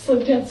world, I've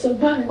slowed down so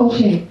much.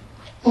 Okay.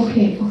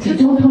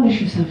 Don't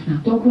punish yourself now.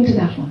 Don't go into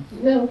that one.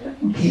 No.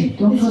 Okay,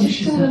 don't it's punish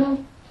just yourself.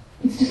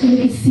 It's just a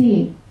little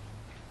seeing.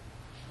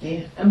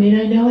 Yeah. I mean,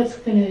 I know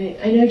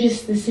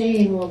just the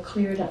saying will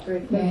clear it up very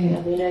quickly. Yeah.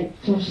 I mean,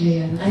 Totally,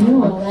 yeah. I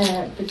know all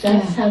that, but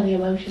that's Yeah. how the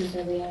emotions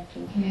are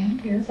reacting.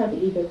 Yeah. That's how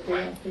the ego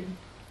reacted.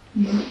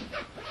 Yeah.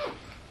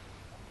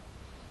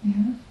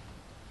 Yeah.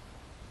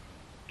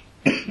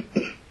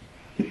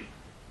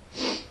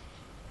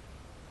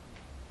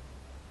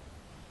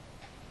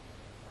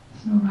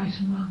 There's no right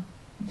and wrong.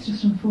 It's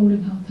just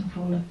unfolding how it's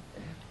unfolding.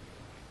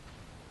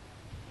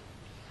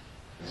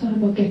 It's not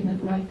about getting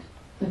it right.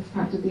 That's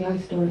part of the I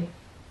story.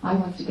 I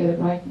wants to get it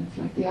right, and it's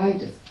like the I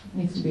just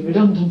needs to be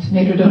redundant,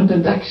 made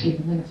redundant actually,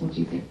 and then it's much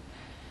easier.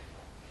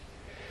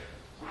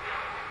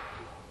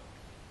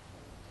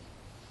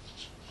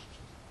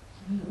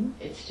 Well,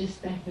 it's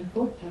just back and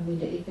forth. I'm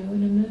into ego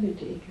and I'm not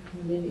into ego.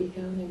 I'm into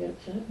ego and I get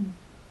upset and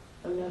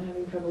I'm not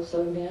having trouble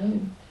slowing down.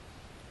 And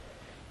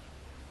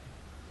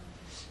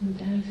smooth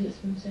down as it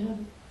smooths out.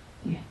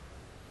 Yeah.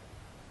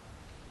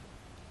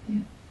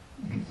 Yeah.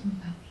 I can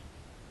smooth out.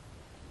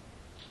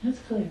 That's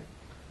clear.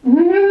 I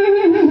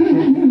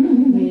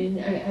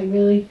mean, I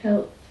really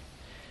felt,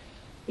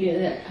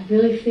 I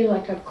really feel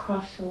like I've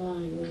crossed the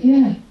line.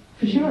 Yeah,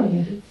 for sure,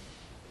 yeah.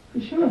 For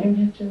I sure. don't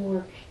have to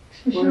work,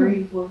 For sure.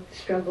 worry, work,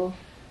 struggle.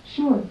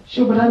 Sure,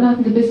 but I'm not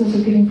in the business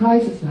of giving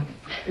prizes, like.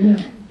 No.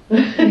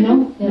 You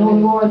know? No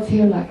awards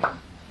here, like.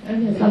 I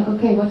know It's that. like,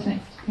 okay, what's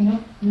next? You know?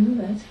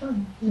 No, that's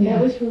fine. Yeah.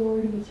 That was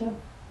reward of itself.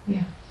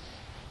 Yeah.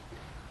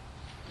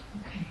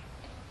 Okay.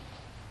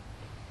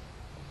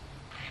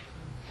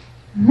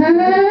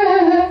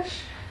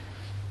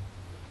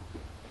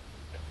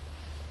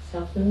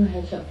 I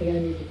had something I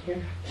needed to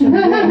hear.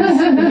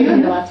 Something gave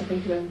me a lot to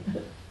think about.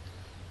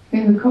 I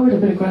mean, we covered a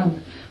bit of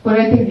ground, but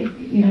I think,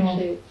 you know...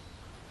 Actually,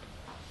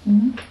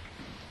 Mhm.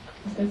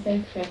 I was going to say,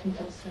 actually, I think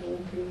I'll settle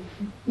in pretty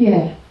easy.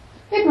 Yeah.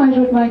 It might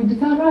or it mightn't.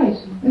 It's all right.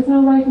 There's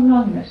no right and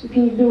wrong in it.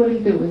 It'll do what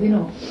it'll do, you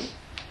know.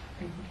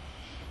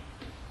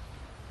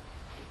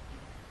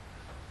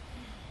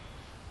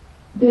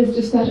 There's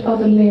just that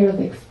other layer of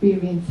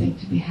experiencing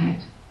to be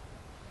had.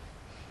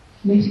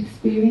 Let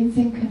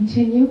experiencing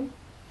continue,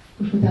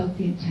 but without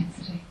the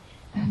intensity.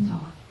 That's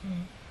all.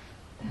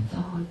 That's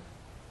all.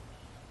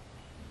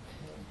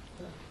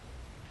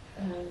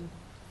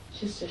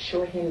 Just a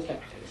shorthand is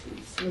like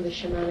some of the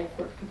shamanic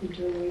work I've been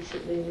doing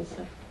recently, and it's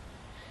like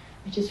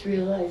I just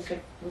realized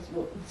like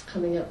what's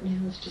coming up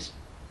now is just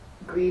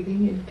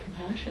grieving and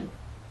compassion.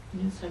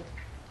 And it's like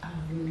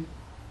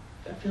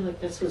I feel like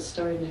that's what's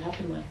starting to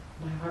happen.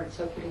 My heart's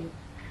opening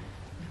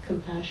with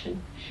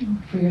compassion. Sure.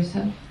 For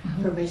yourself.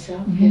 For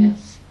myself, Mm-hmm.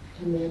 yes.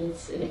 And then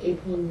it's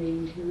enabling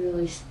me to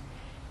really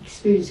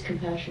experience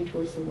compassion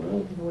towards the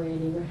world in a way I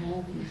never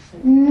have. And it's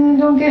like,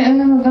 Don't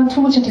go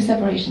too much into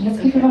separation. Let's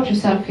keep it about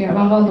yourself here,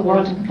 about all the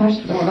world and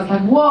compassion for the world. That's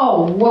like,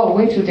 whoa,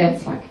 way too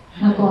dense, like.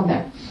 Not going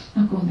there.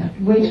 Not going there.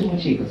 Way too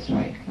much ego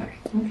story. Like,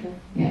 okay.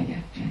 yeah.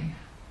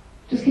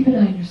 Just keep an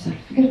eye on yourself.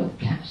 Forget about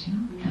the planet, you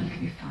know? The planet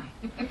can be fine.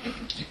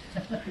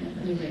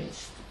 Anyway,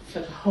 it's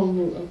like a whole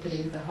new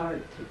opening of the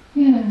heart.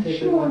 Yeah, They've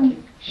been sure.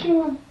 watching.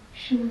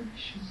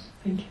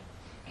 Thank you.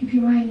 Keep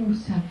your eye on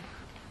yourself.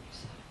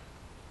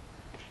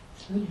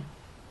 Slow down.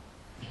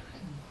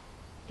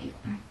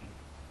 Kick back.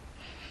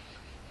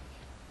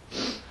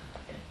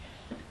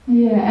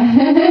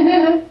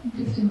 Yeah.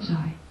 Just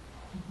enjoy.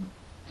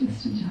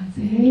 Just enjoy.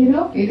 Say, hey, you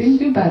know, you didn't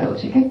do bad, old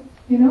chicken.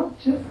 You know,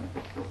 just chill.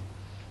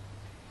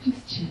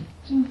 Just chill.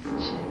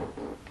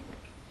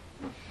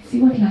 See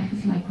what life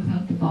is like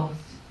without the boss.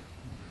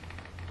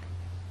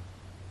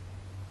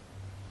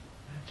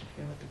 I have to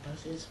figure out what the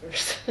buzz is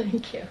first.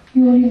 Thank you.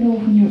 You only know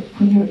when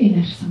you're in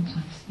it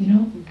sometimes, you know?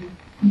 Mm-hmm.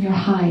 When you're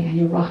high and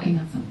you're rocking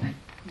on something.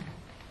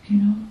 You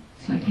know?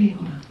 It's like, hey,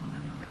 hold on.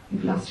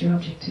 You've lost your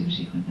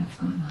objectivity when that's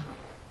going on.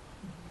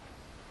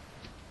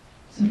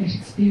 So let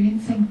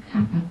experiencing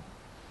happen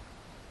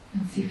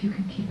and see if you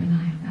can keep an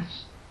eye on that.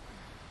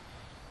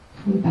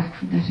 Pull back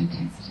from that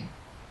intensity.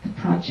 The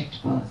project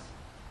buzz.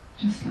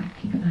 Just like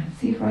keep an eye and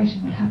see if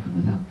writing will happen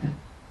without them.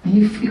 And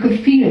you could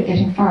feel it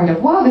getting fired up.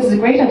 Wow, this is a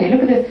great idea.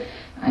 Look at this.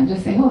 And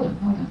just say, hold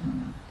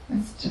on.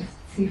 Let's just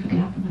see if it'll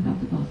happen without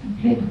the buzz and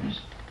play with it.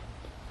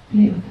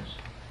 Play with it.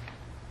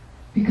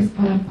 Because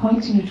what I'm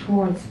pointing you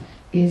towards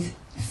is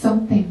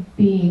something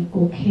being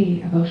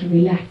okay about a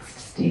relaxed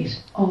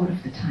state all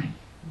of the time.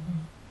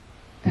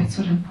 That's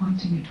what I'm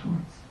pointing you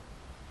towards.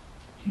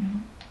 You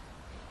know?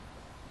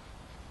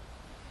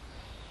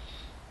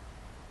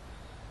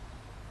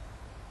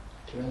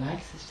 To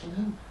relax is to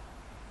love.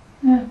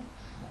 Yeah.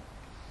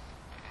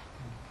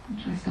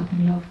 Try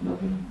stopping love will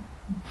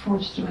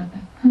forge through that.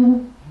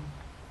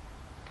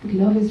 But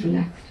love is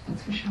relaxed,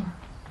 that's for sure.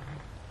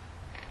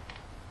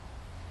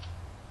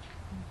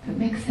 That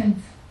makes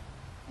sense.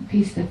 A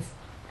piece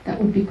that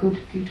would be good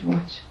for you to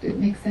watch. Does it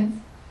make sense?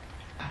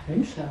 I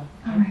think so.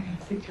 All right. I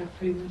think I've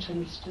pretty much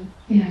understood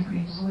Yeah,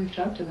 great. all we've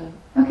talked about.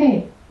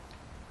 Okay.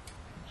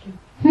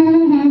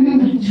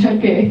 Thank you.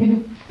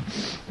 Okay.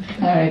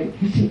 All right.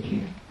 Take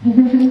care.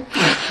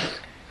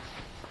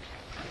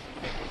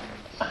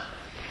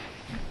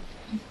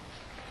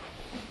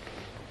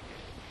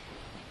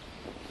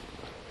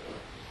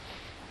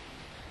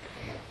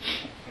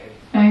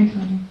 Hi,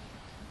 Tony.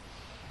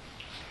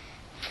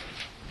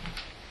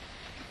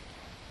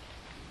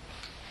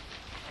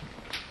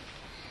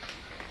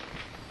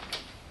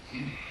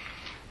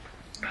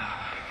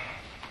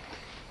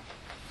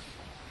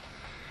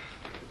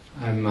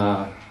 I'm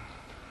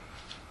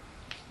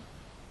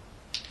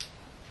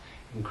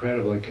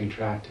incredibly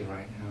contracted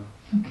right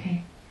now.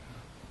 Okay.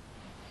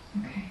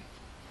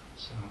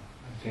 So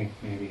I think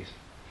maybe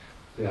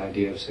the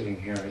idea of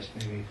sitting here is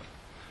maybe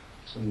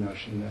some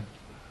notion that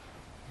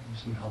maybe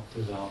some help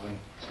dissolving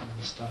some of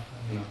the stuff.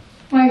 I don't know.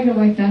 Why do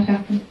like that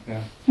happen?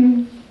 Yeah.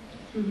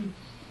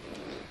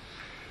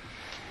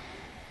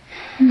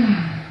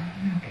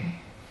 Okay.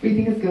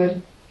 Breathing is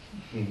good.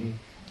 Mm-hmm.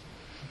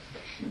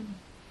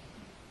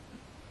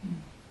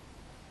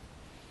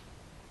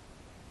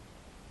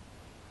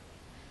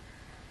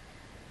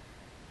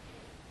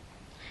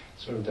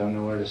 Sort of don't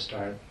know where to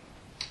start.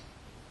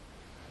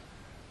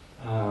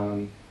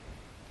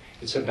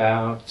 It's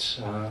about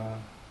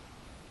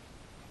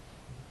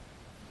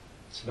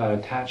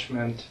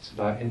attachment. It's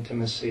about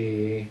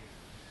intimacy,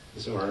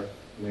 or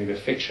maybe a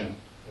fiction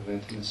of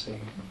intimacy.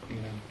 You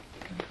know,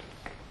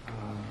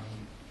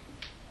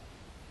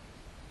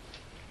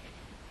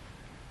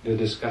 the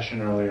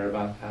discussion earlier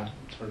about that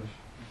sort of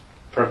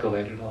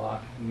percolated a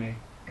lot in me.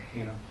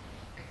 You know,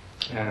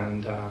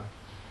 and.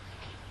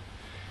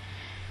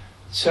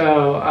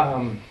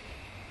 So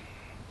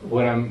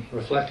what I'm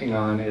reflecting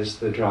on is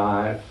the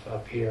drive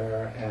up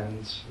here,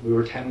 and we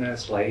were 10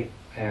 minutes late,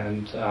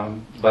 and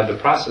but the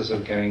process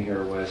of getting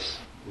here was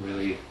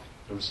really,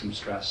 there was some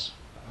stress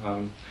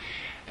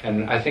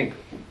And I think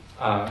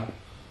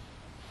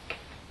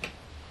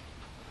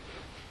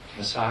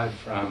aside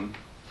from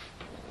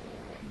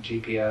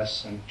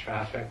GPS and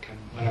traffic and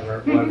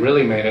whatever, what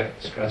really made it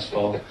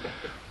stressful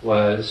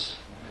was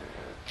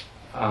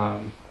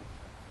I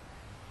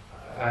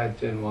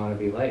didn't want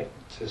to be late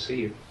to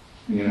see you,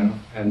 you know,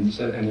 and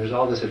there's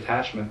all this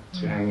attachment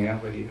to hanging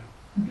out with you,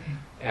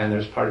 and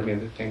there's part of me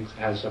that thinks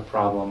has a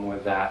problem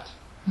with that,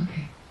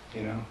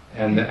 you know,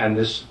 and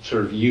this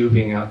sort of you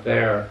being out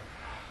there,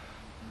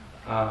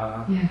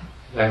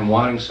 and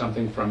wanting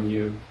something from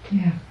you,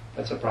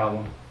 that's a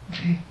problem.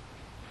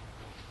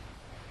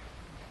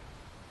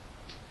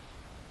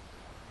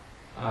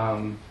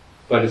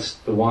 But it's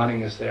the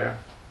wanting is there,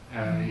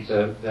 and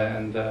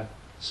the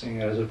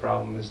seeing it as a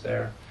problem is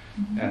there,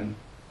 and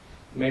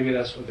maybe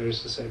that's what there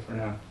is to say for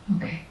now.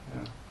 Okay.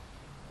 Yeah.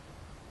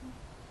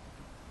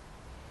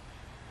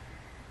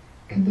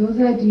 Can those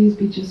ideas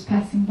be just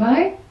passing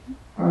by,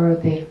 or are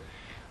they?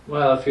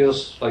 Well, it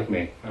feels like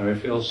me. I mean,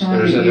 it feels Oh,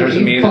 there's a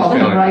you've me that's fallen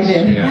feeling right this.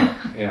 in.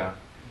 Yeah.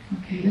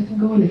 Okay, let them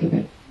go a little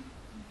bit.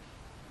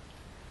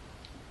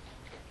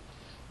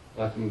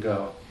 Let them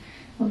go.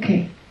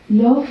 Okay,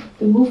 love,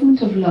 the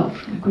movement of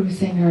love, like we were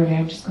saying earlier,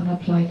 I'm just going to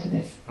apply to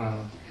this.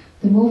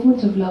 The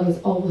movement of love is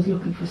always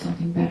looking for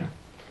something better.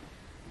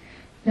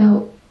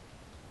 Now,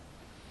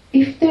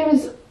 if there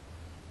is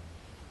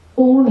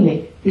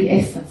only the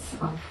essence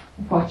of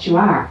what you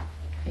are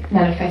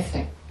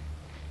manifesting,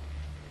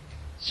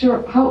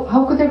 sure,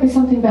 how could there be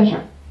something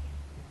better?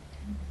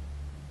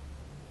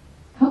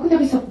 How could there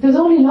be something? There's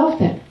only love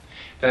then.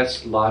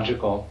 That's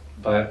logical,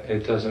 but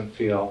it doesn't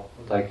feel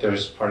like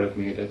there's part of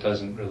me that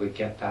doesn't really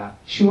get that.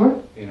 Sure?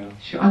 You know.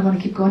 Sure, I'm going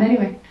to keep going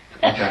anyway.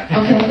 Okay.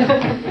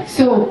 Okay.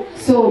 So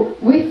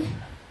with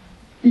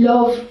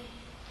love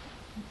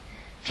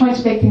trying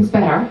to make things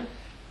better,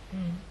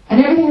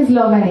 and everything is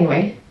love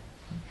anyway,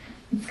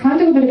 it's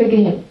kind of a bit of a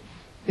game,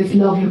 this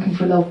love looking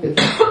for love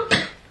business.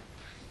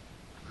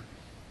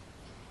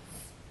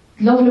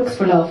 Love looks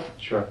for love.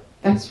 Sure.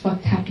 That's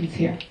what happens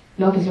here.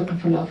 Love is looking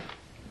for love.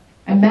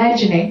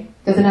 Imagining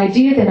there's an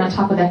idea then on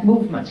top of that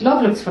movement.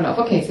 Love looks for love.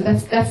 Okay, so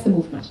that's the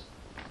movement.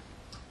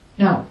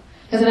 Now,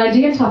 there's an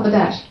idea on top of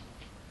that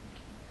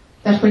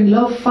when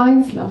love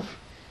finds love,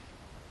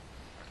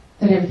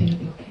 that everything will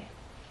be okay.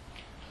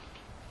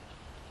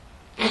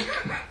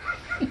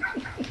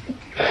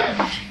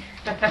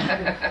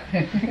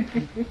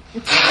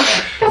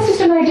 That's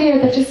just an idea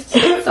that just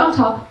sits on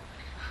top,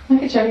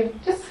 like a cherry,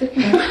 just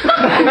sitting there.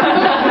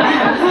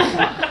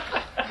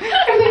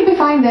 Everything will be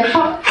fine then.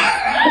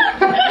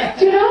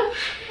 Do you know?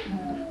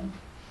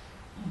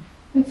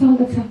 That's all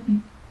that's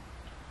happening.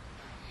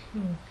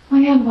 I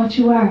am what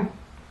you are.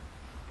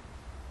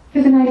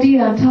 There's an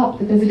idea on top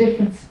that there's a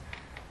difference.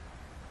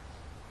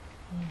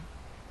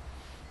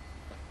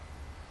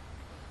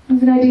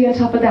 There's an idea on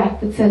top of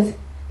that says,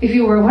 if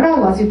you were what I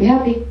was, you'd be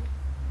happy.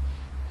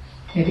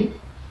 Maybe.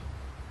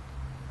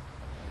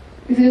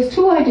 You see, there's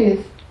two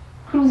ideas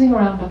cruising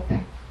around up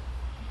there.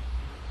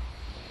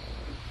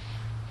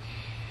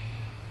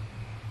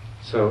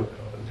 So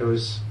there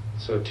was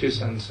 2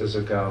 sentences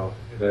ago,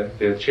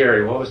 the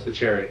cherry. What was the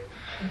cherry?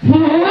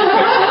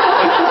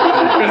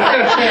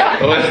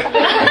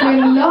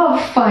 When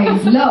love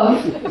finds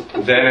love,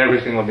 then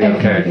everything will be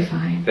everything okay. will be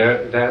fine.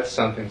 That's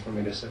something for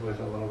me to sit with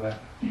a little bit.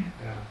 Yeah.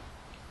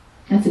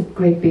 That's a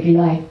great big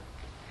lie.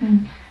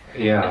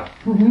 Yeah.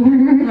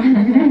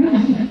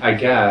 I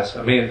guess.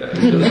 I mean,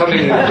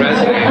 something that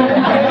resonated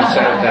when you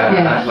said that.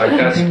 Yeah. Like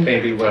that's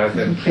maybe what I've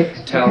been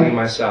telling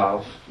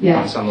myself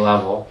on some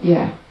level.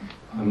 Yeah.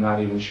 I'm not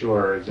even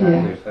sure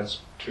exactly if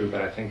that's true,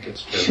 but I think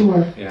it's true.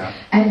 Sure. Yeah.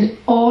 And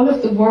all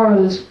of the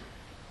world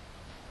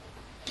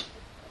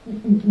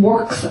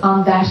works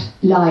on that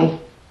lie.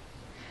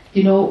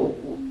 You know,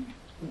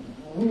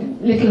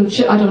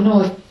 I don't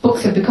know if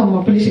books have become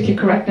more politically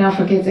correct now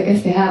for kids, I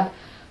guess they have.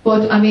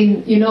 But I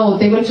mean, you know,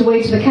 they went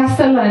away to the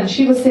castle and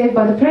she was saved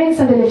by the prince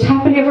and they lived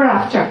happily ever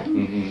after.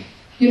 Mm-hmm.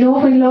 You know,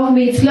 when love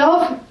meets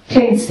love,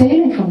 plain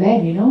sailing from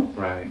then, you know.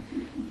 Right.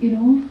 You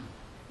know.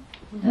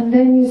 And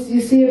then you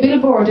see a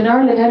billboard in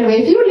Ireland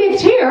anyway. If you lived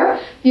here,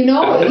 you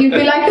know, you'd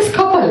be like this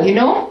couple, you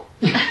know.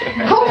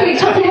 Totally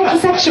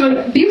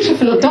heterosexual,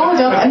 beautiful, dolled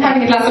up and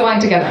having a glass of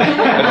wine together.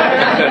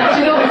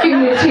 You know, if you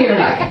lived here,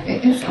 like,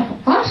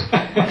 what?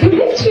 If you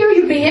lived here,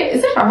 you'd be in,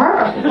 is it for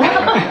her?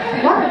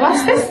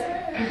 What's this?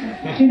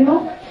 Do you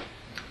know?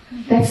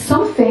 That's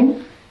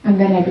something, and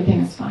then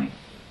everything is fine.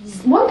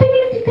 One thing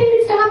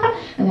needs to happen,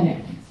 and then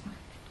everything is fine.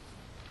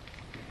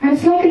 And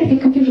it's like a little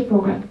computer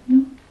program, you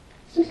know?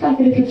 It's just like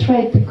a little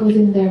thread that goes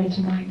in there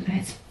into mind. And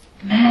it's,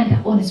 man,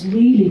 that one is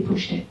really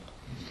pushed in.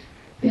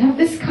 You have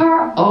this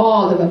car,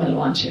 all the women will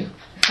want you.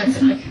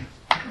 It's like,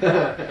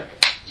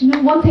 you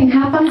know, one thing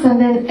happens and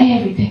then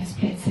everything is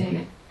plain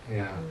sailing.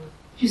 Yeah.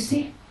 You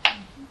see?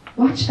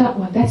 Watch that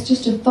one. That's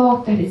just a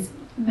thought that is,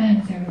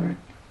 man, it's everywhere.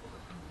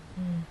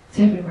 It's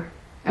everywhere.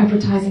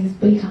 Advertising is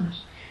built on it.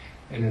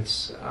 And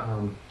it's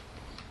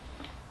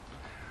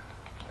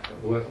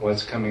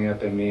what's coming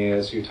up in me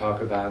as you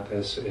talk about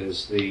this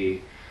is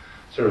the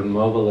sort of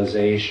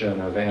mobilization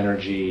of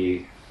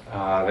energy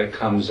that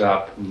comes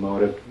up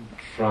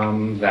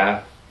from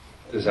that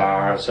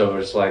desire. So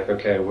it's like,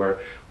 okay, we're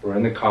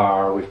in the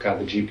car, we've got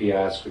the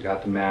GPS, we've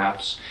got the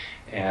maps,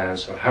 and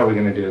so how are we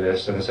going to do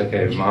this? And it's like,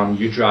 okay, Mom,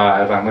 you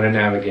drive, I'm going to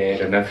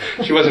navigate. And then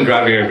she wasn't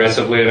driving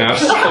aggressively enough,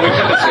 so we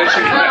had to switch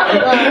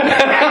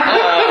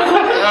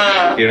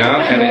you know,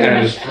 and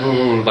it's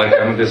like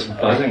I'm just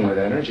buzzing with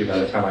energy by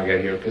the time I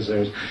get here because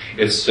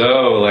it's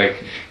so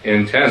like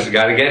intense. I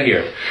got to get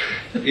here,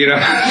 you know.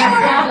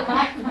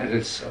 And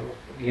it's so,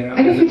 you know.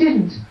 And if you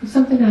didn't, if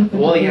something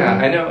happened. Well, yeah,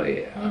 I know.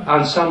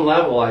 On some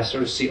level, I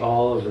sort of see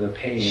all of the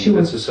pain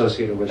that's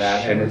associated with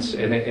that, and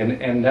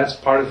and that's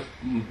part of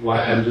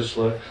why I'm just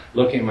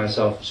looking at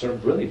myself, sort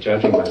of really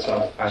judging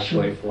myself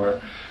actually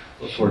for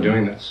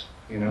doing this,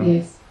 you know.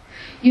 Yes.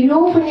 You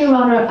know when you're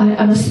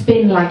on a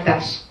spin like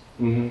that.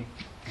 Mm-hmm.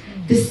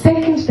 The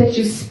second that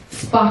you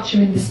spot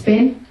you're in the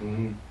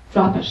spin,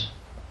 drop it.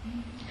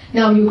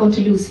 Now you're going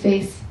to lose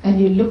face and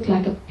you look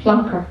like a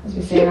plonker, as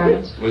we say in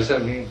Ireland. What does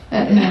that mean?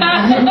 A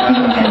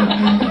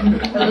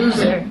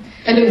loser.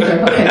 A loser,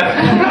 okay.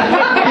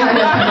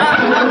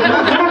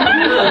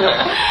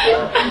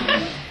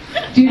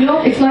 Do you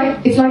know, it's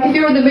like if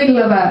you're in the middle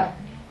of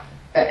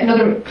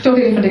another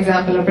totally different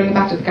example, I'll bring it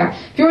back to the car.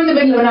 If you're in the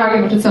middle of an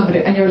argument with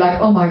somebody and you're like,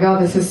 oh my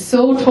God, this is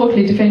so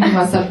totally defending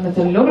myself and it's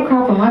a load of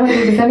crap and why do I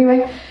do this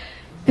anyway?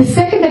 The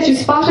second that you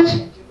spot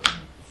it,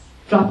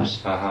 drop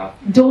it.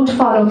 Don't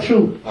follow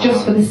through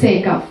just for the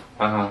sake of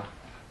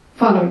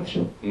following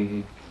through.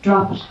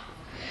 Drop it.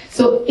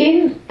 So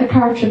in a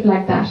car trip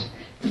like that,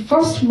 the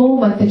first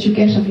moment that you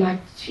get of like,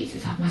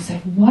 Jesus, I have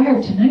myself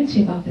wired to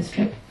 90 about this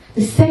trip.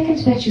 The second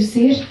that you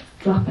see it,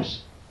 drop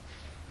it.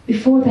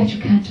 Before that, you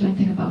can't do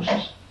anything about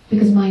it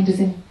because mind is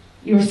in.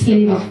 You're a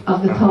slave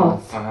of the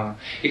thoughts.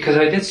 Because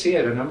I did see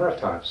it a number of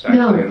times. Actually,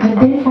 no, and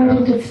then why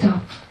didn't it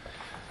stop?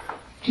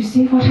 Do you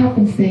see what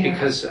happens there?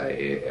 Because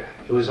it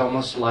was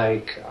almost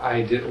like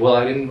I didn't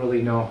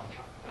really know.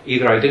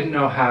 Either I didn't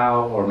know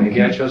how, or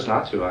maybe I chose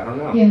not to. I don't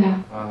know.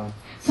 Yeah.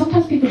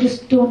 Sometimes people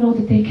just don't know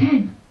that they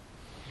can.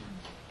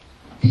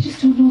 They just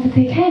don't know that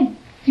they can.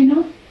 You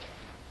know?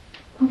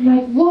 I'm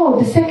like, whoa!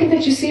 The second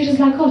that you see it, is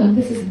like, hold on,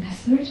 this isn't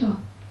necessary at all.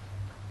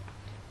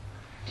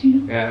 Do you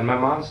know? Yeah, and my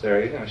mom's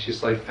there. You know,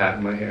 she's like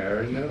patting my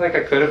hair, and like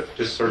I could have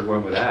just sort of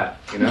went with that.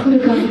 You know. Could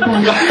have gone with that.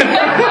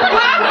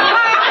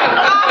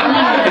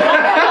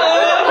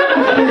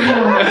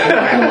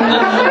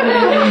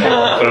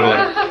 But I'm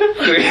like,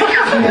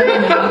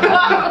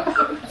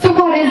 so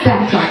what is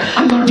that like?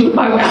 I'm going to do it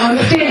my way. I'm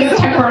going to stay in this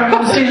temper. I'm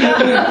going to stay in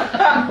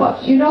this.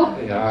 What, you know?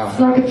 Yeah. It's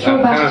like a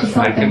throwback to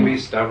something. I can be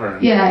stubborn.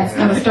 Yeah, it's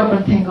got a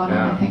stubborn thing on it,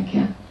 I think,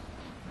 yeah.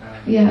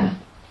 Yeah.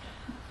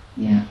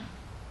 Yeah.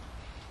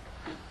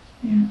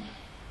 Yeah.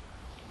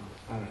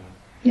 I don't know.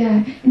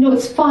 Yeah. No,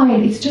 it's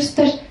fine. It's just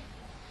that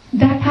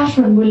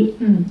pattern will...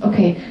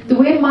 okay. The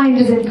way mind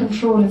is in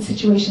control in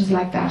situations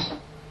like that,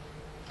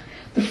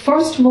 the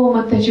first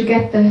moment that you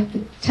get the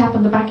tap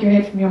on the back of your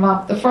head from your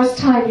mom, the first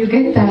time you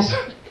get that,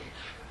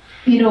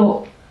 you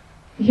know,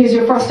 here's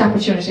your first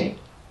opportunity.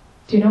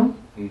 Do you know?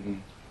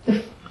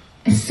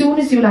 As soon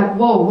as you're like,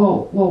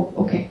 whoa,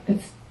 okay,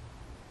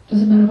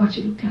 doesn't matter what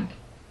you look like.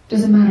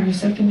 Doesn't matter, your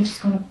self-image is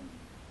going to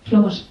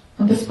plummet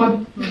on this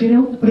point, you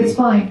know? But it's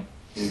fine.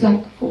 It's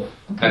like, okay.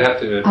 I'd have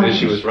to admit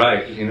she was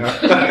right, you know?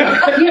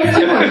 Yes,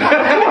 you were. Of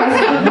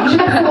course.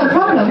 That's the whole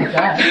problem. Is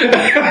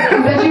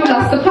that you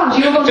lost the plot.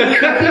 You were going to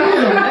get the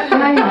other.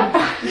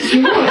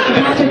 You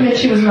have to admit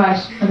she was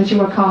right, and that you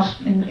were caught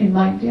in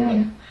mind.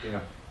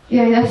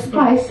 Yeah, that's the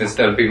price.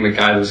 Instead of being the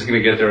guy that was going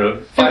to get there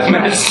 5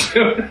 minutes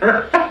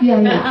sooner.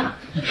 Yeah.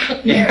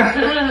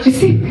 Do you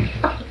see?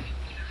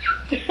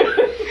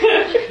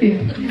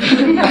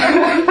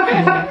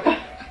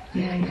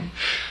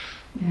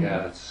 Yeah,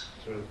 that's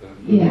sort of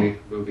the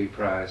movie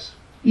prize.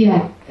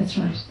 Yeah, that's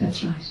right.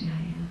 Yeah.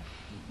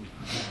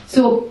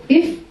 So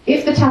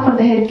if the tap on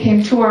the head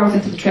came 2 hours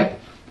into the trip,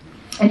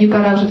 and you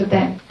got out of it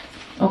then,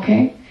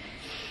 okay,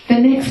 the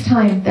next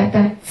time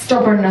that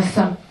stubbornness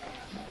and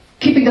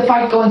keeping the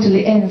fight going till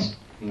the end,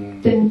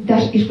 then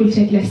that it will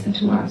take less than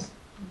 2 hours.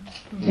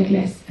 Take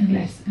less and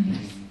less and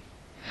less.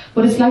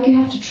 But it's like you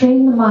have to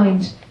train the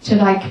mind to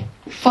like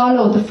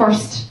follow the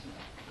first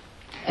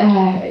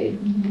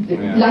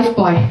life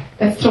buoy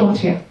that's thrown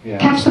to you. Yeah.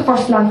 Catch the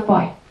first life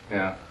buoy.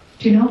 Yeah.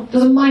 Do you know?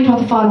 Doesn't mind what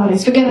the fallout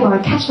is. Forget about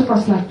it. Catch the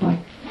first life buoy.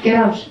 Get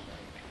out.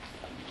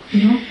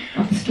 You know,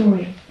 of the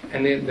story.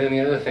 And then the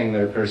other thing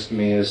that occurs to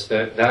me is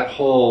that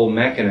whole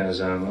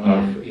mechanism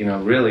of, you know,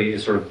 really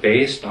is sort of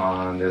based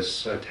on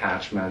this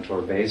attachment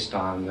or based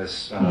on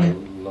this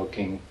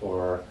looking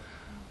for,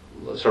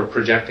 sort of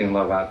projecting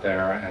love out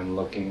there and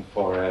looking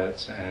for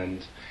it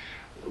and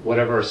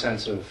whatever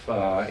sense of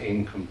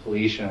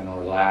incompletion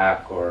or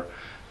lack or,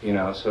 you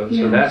know, so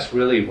that's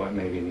really what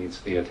maybe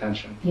needs the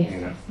attention, you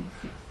know.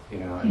 You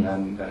know, and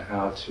then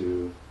how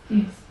to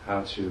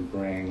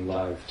bring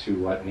love to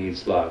what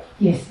needs love.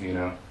 Yes. You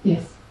know.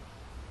 Yes.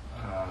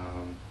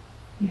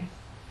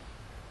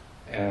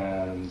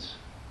 And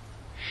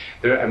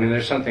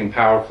there's something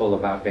powerful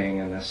about being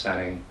in this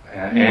setting,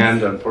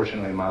 and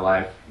unfortunately in my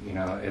life,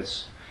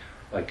 it's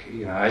like,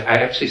 I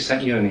actually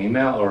sent you an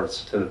email, or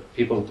it's to the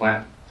people who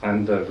planned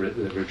the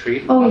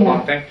retreat,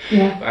 long thing.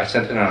 Yeah. I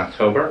sent it in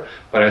October,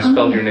 but I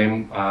spelled your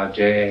name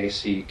Jack,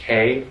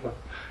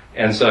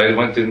 and so it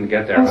didn't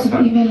get there. So the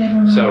email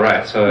never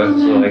arrived. So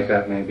like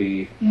that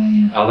maybe.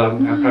 Although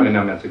I'm probably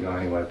not meant to go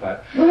anyway,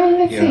 but. Well,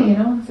 let's see.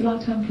 It's a long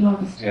time till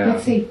August. Yeah.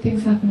 Let's see.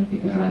 Things happen in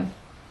people's lives.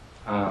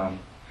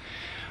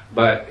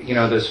 But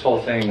this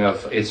whole thing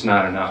of it's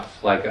not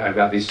enough. Like I've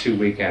got these 2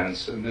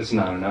 weekends, and it's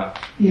not enough.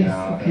 Yes.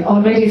 Okay.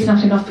 Already, it's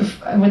not enough.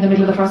 We're in the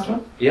middle of the first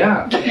one.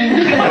 Yeah.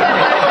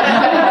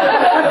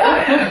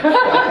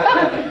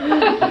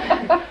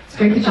 It's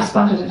great that you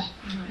spotted it.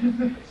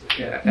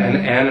 Yeah.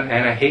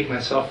 And I hate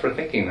myself for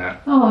thinking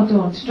that. Oh,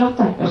 don't drop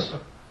that bit.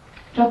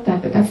 Drop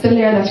that bit. That's the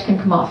layer that can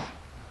come off.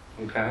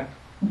 Okay.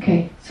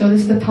 Okay. So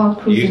this is the thought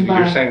cruising by.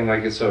 You're saying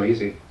like it's so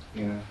easy,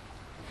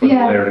 for the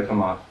layer to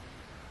come off.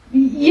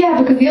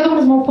 Yeah, because the other one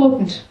is more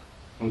potent.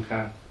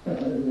 Okay.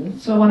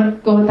 So I want to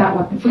go with that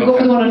one. If we go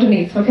for the one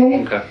underneath,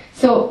 okay? Okay.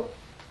 So,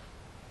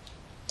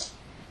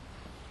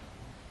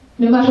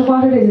 no matter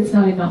what it is, it's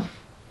not enough.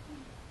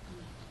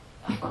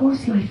 Of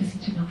course life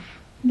isn't enough.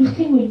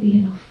 Nothing will be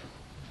enough.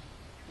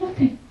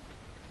 Nothing.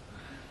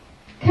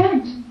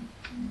 Can't.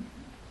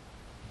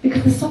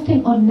 Because there's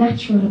something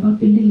unnatural about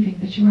believing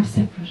that you are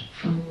separate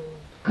from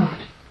God.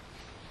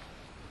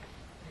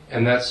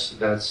 And that's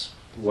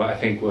what I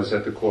think was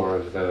at the core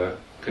of the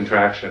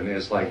contraction,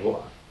 is like,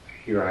 well,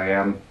 here I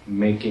am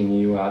making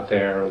you out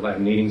there, like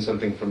needing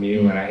something from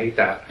you, and I hate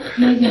that.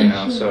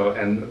 Sure. So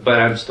but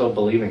I'm still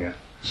believing it.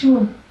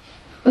 Sure.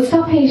 But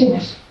stop hating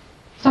it.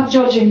 Stop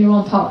judging your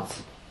own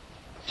thoughts.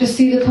 Just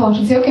see the thought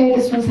and say, okay,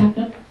 this one's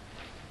happening.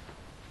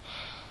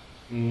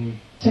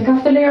 Take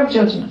off the layer of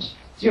judgment.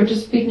 You're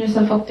just beating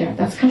yourself up there.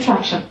 That's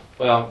contraction.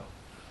 Well,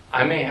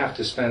 I may have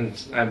to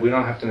we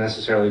don't have to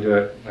necessarily do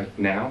it like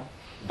now,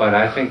 but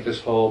I think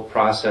this whole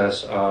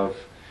process of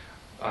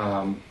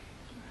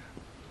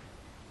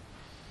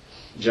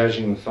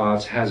judging the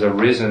thoughts has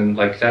arisen,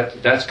 like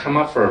that's come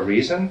up for a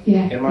reason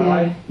in my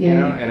life,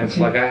 and it's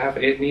like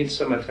it needs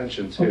some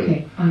attention too.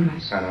 Okay, all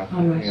right.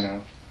 All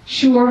right.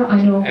 Sure,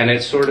 I know. And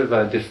it's sort of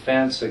a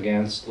defense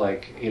against,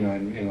 like,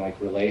 in like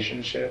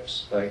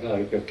relationships, like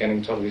of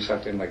getting totally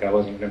sucked in, like I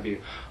wasn't going to be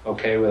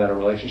okay without a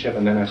relationship,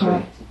 and then I sort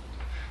of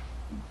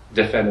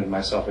defended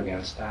myself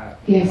against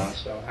that.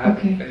 Yes. So I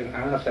don't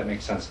know if that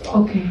makes sense at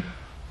all. Okay.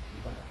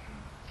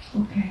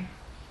 Okay.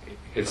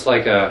 It's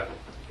like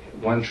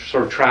one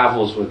sort of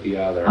travels with the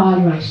other. All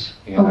right.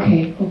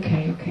 Okay.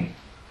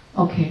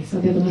 Okay.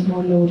 So the other was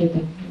more loaded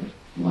than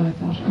what I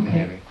thought.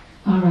 Okay. Maybe.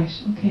 All right.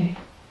 Okay.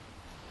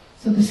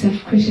 So the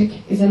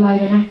self-critic is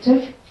alive and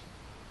active?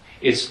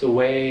 It's the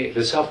way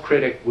the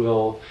self-critic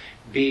will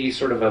be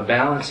sort of a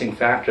balancing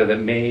factor that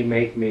may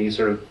make me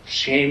sort of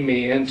shame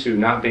me into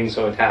not being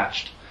so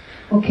attached.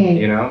 Okay.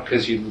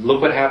 Because look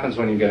what happens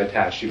when you get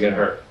attached. You get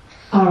hurt.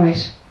 All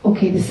right.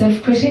 Okay, the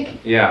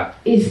self-critic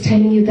is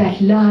telling you that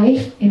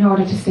lie in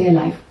order to stay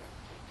alive.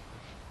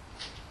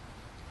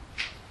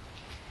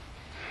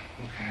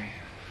 Okay.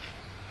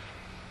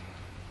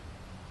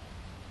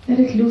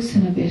 Let it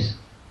loosen a bit.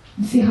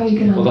 And see how you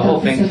get on. Well, the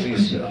whole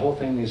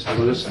thing needs to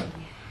loosen.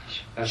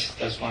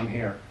 That's why I'm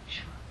here.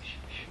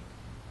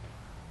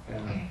 Yeah.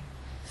 Okay.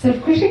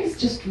 Self-critic is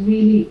just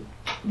really,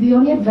 the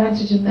only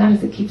advantage in that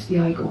is it keeps the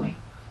eye going.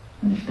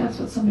 And if that's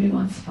what somebody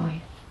wants,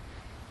 fine.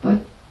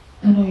 But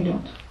I know you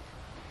don't.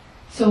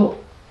 So,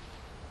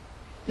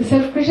 the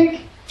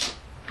self-critic,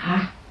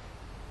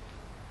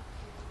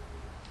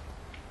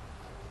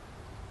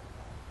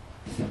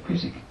 the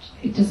self-critic,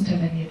 it doesn't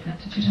have any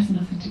advantage. It has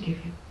nothing to give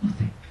you.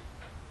 Nothing.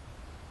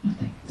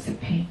 Nothing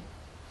except pain.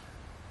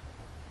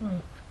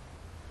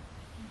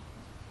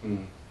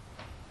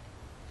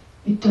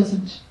 It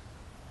doesn't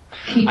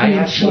keep you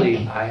in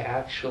check. I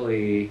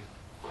actually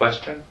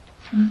question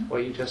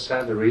what you just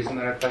said. The reason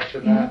that I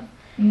question that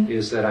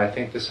is that I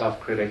think the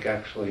self-critic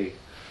actually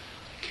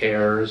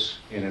cares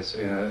in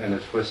a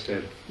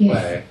twisted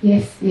way.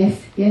 Yes.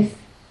 Yes.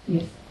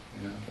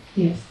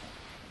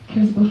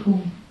 Cares about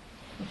whom?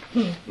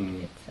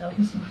 Itself.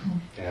 Cares about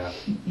whom?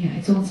 Yeah.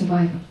 Its own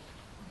survival.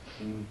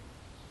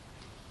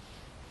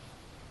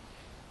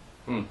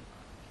 Do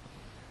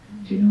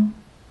you know?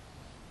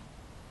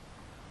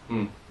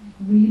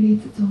 Really,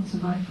 it's its own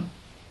survival.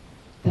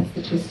 That's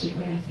the twisted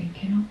way, I think,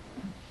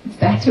 It's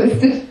that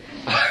twisted.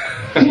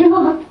 Do you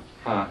know?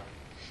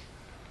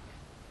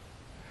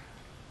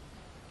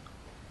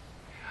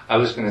 I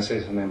was going to say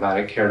something about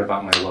it cared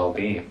about my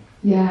well-being.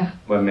 Yeah.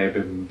 Well,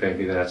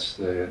 maybe that's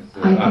the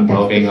I think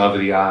well-being of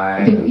the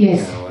eye.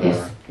 Yes,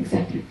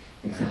 exactly,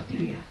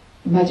 yeah.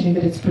 Imagining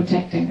that it's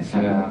protecting. It's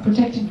like, well,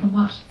 protecting from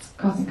what? It's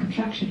causing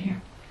contraction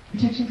here.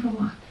 Protecting from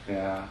what?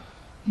 Yeah.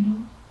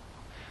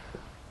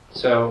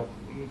 So,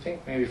 I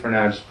think maybe for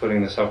now just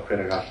putting the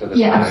self-critic off to the side.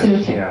 Yeah,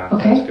 absolutely. Yeah,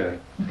 okay. That's good.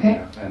 Okay.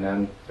 Yeah. And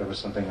then there was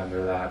something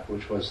under that,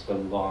 which was the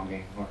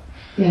longing, or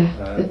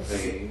the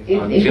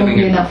feeling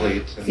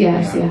incomplete.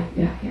 Yes,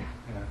 yeah.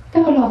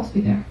 That will always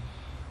be there.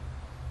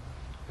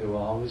 It will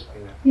always be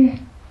there. Yeah.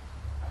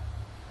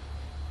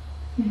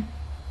 Yeah.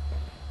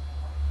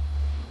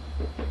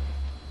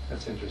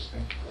 That's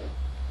interesting.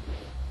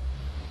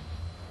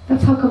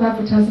 That's how come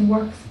advertising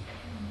works.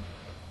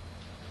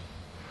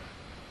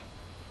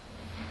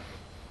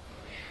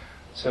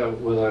 So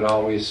will it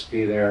always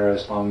be there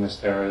as long as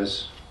there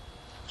is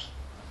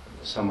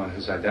someone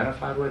who's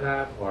identified with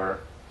that, or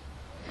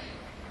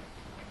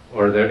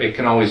there, it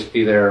can always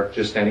be there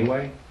just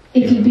anyway?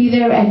 It'll be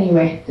there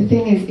anyway. The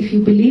thing is, if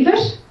you believe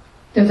it,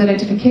 there's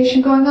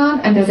identification going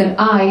on, and there's an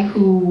I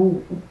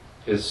who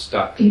Is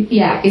stuck.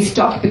 is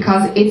stuck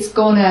because it's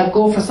gonna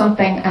go for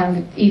something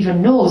and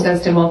even knows there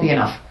still won't be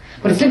enough.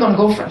 But it's still gonna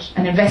go for it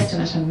and invest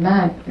in it, and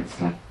man, it's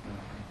like,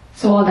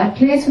 so all that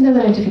plays when there's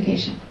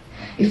identification.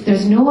 If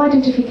there's no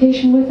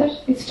identification with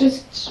it, it's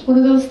just one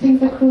of those things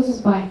that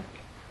cruises by.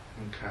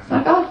 Okay. It's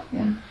like, oh,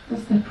 yeah,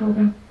 that's that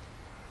program.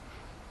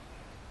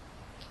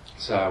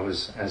 So I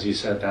was, as you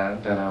said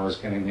that, then I was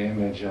getting the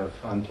image of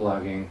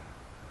unplugging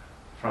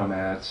from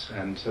it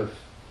and to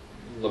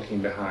looking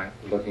behind,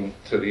 looking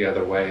to the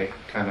other way,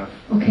 kind of.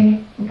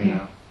 Okay, You okay.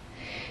 know.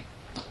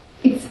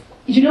 It's,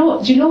 do you know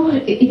what,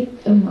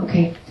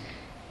 okay.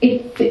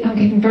 I'm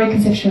getting very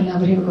conceptual now,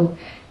 but here we go.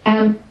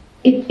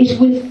 It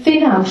will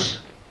thin out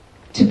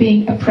to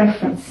being a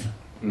preference.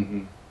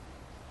 Mm-hmm.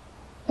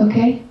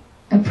 Okay?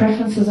 And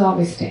preferences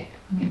always stay.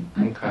 I mean,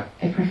 Okay.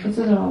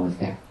 preferences are always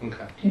there.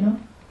 Okay. Do you know?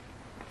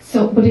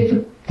 So, but it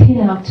would thin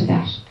out to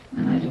that.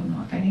 And I don't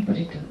know if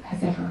anybody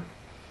has ever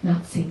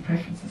not seen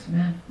preferences for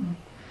man.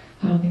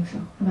 I don't think so.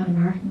 A man and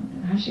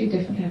Martin actually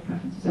definitely have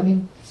preferences. I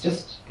mean, it's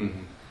just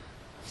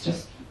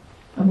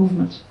a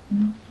movement. You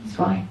know? It's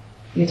fine.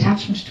 The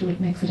attachment to it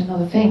makes it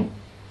another thing.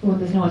 But when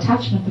there's no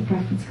attachment, the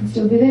preference can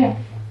still be there.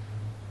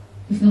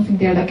 There's nothing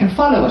there that can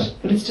follow it,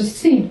 but it's just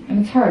seen and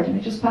it's heard and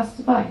it just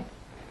passes by.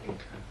 Okay.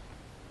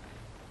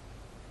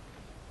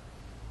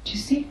 Do you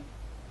see?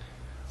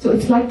 So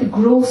it's like the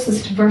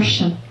grossest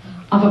version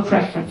of a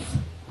preference.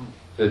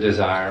 The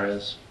desire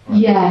is.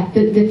 Yeah,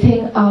 the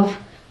thing of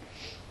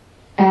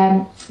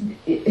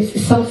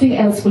something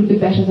else will be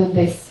better than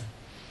this.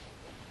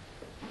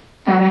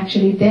 And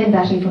actually then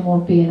that even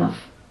won't be enough.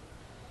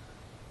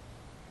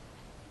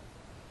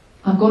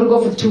 I'm going to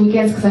go for the 2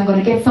 weekends because I'm going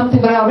to get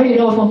something, but I already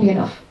know it won't be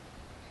enough.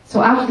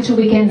 So after the 2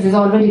 weekends is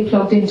already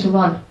plugged in to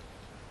run.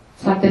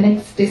 It's like the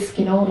next disc,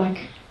 you know, like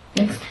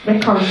next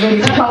record is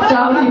ready to pop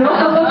down, you know.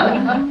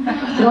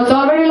 You know, it's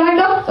already lined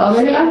up. It's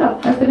already lined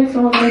up. That's the next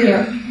one over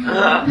here.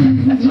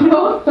 You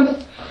know?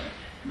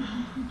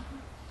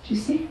 Do you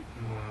see?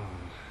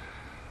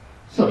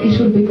 So it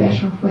will be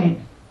better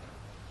when.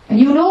 And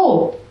you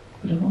know,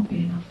 but it won't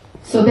be enough.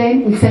 So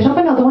then we set up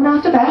another one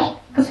after that,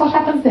 because what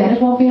happens then?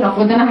 It won't be enough.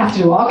 Well, then I have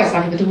to do August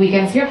after the 2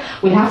 weekends here.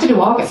 We'll have to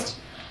do August.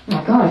 Oh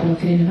my God, I don't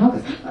fit in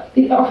August.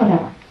 Or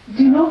whatever.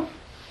 Do you know? Do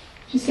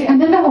you see? And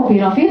then that won't be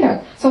enough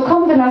either. So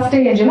come the last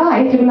day in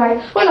July, you'll be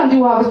like, well, I'll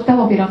do August, but that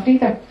won't be enough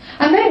either.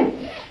 And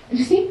then, do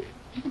you see?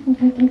 Do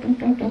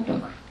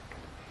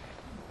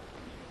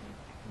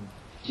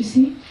you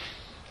see?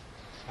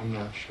 I'm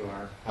not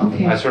sure.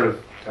 Okay. I sort of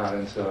got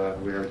into a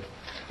weird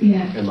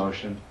Yeah.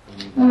 emotion.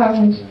 Oh, right.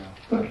 You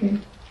know. Okay.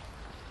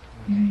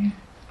 Yeah.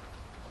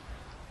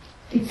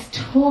 It's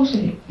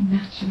totally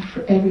natural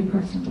for every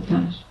person on the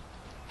planet.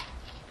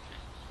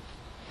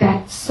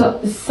 That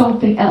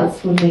something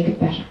else will make it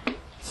better.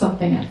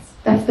 Something else.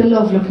 That's the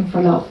love looking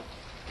for love.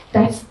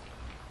 That's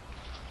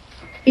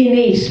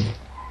innate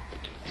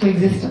to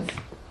existence.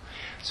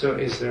 So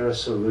is there a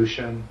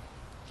solution?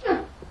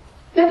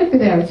 Let it be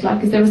there. It's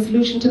like, is there a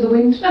solution to the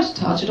wind? Not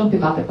at all. You don't be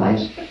bothered by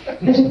it.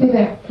 Let it be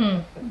there.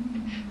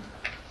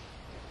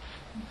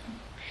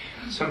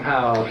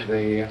 Somehow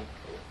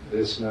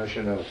this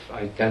notion of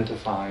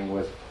identifying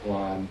with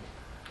one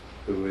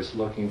who is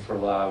looking for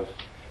love,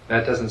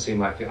 that doesn't seem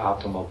like the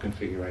optimal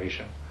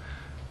configuration,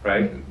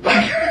 right?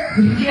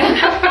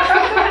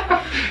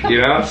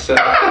 You know, so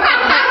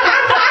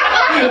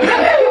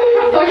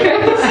Okay.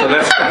 so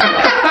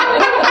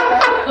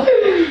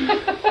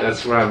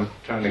that's where I'm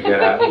trying to get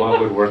at. What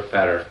would work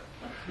better?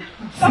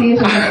 See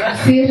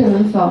it as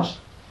a thought.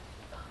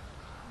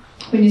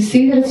 When you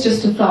see that it's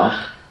just a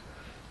thought,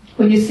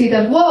 when you see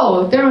that,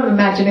 whoa, there I'm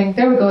imagining,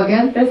 there we go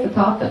again, there's the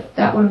thought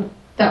that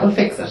will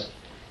fix it.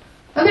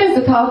 And there's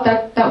the thought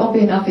that won't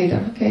be enough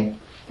either. Okay,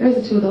 there's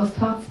the two of those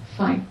thoughts,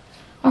 fine.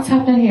 What's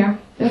happening here?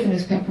 There's a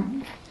newspaper.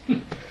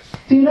 Do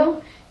you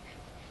know?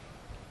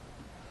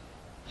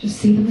 Just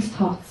see them as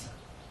thoughts.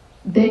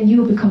 Then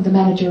you become the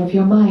manager of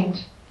your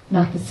mind,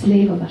 not the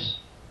slave of it.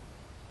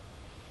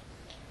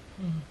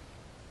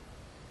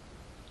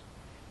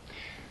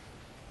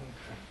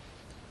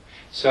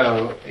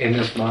 So in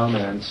this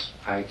moment,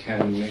 I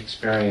can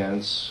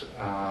experience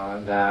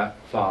that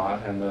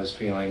thought and those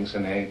feelings,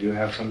 and they do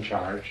have some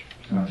charge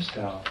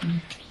still.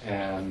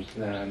 And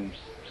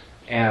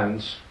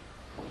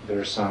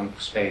there's some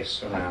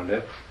space around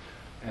it,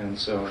 and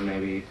so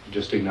maybe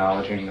just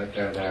acknowledging that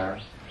they're there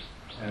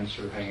and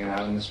sort of hanging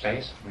out in the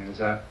space. I mean, is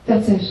that?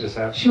 That's it. Is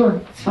that?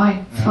 Sure, it's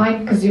fine. It's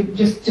fine because you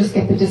just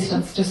get the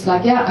distance. Just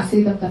like, yeah, I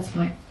see them. That's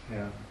fine.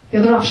 Yeah. The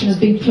other option is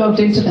being plugged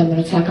into them, and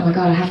it's like, oh my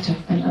God, I have to,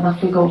 and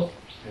off we go.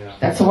 Yeah.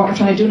 That's what we're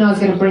trying to do now, is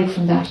get a break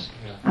from that.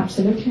 Yeah.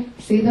 Absolutely.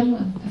 See them,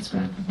 and that's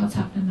great. And what's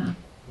happening now?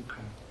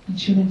 Okay. And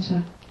tune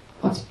into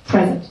what's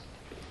present.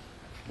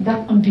 And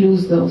that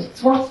unglues those.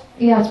 It's worth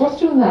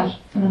doing that,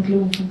 and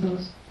ungluing from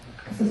those.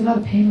 Because there's a lot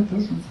of pain with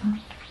those ones, huh?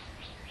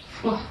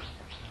 Oh.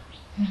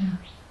 Yeah.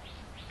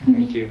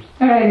 Thank you.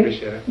 All right.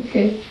 Appreciate it.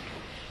 Okay.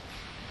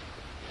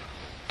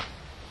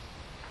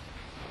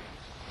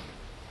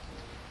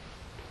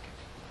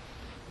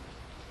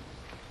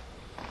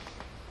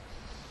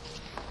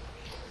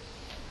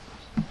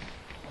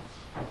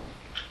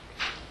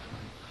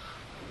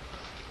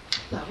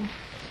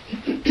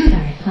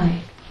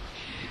 Hi.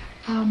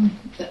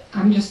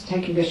 I'm just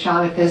taking a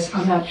shot at this.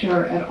 I'm not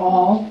sure at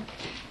all.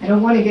 I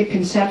don't want to get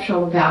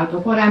conceptual about it,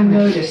 but what I'm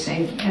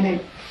noticing, and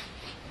it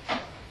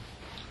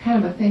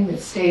kind of a thing that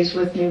stays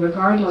with me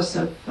regardless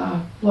of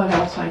what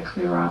else I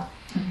clear up.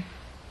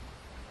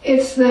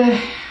 It's I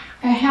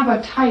have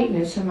a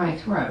tightness in my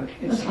throat.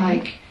 It's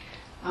like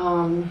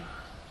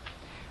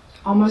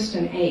almost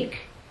an ache.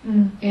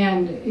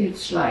 And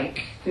it's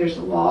like there's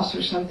a loss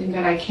or something,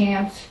 but I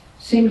can't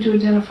seem to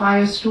identify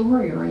a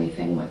story or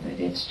anything with it.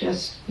 It's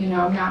just, I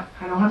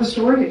don't have a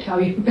story to tell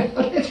you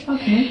about it.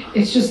 Okay.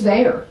 It's just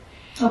there.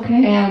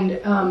 Okay.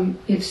 And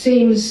it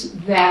seems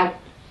that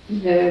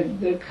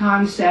the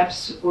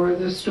concepts or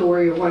the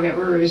story or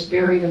whatever is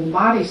buried in the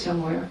body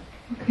somewhere.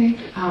 Okay.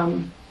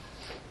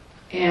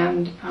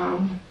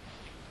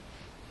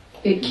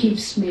 It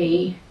keeps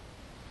me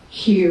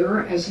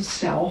here as a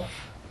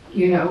self,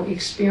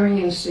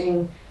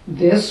 experiencing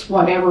this,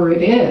 whatever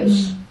it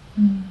is,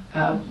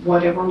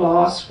 whatever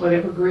loss,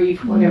 whatever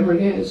grief, whatever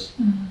it is.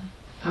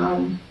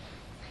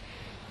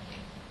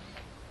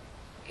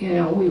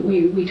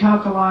 We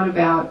talk a lot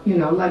about,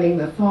 letting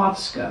the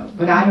thoughts go,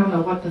 but I don't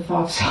know what the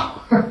thoughts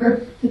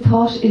are. The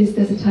thought is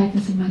there's a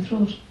tightness in my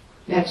throat.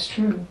 That's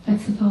true.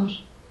 That's the thought.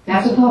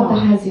 That's the a thought thought.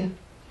 that has you.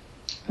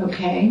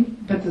 Okay,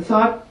 but the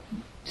thought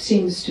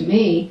seems to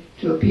me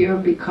to appear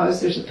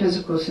because there's a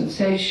physical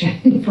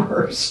sensation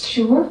first.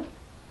 Sure.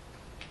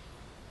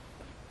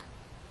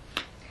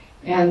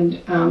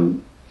 And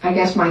I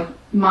guess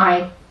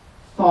my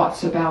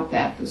thoughts about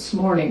that this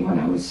morning when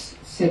I was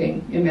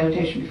sitting in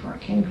meditation before I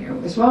came here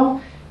was,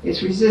 well,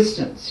 it's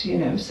resistance,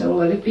 so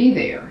let it be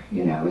there.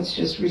 It's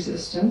just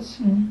resistance.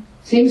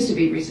 Seems to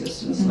be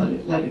resistance,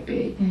 let it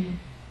be.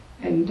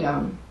 And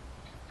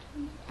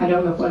I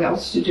don't know what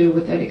else to do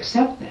with it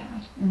except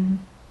that.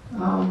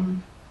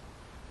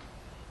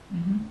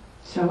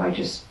 So I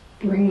just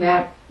bring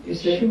that.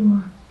 Is it?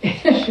 Sure.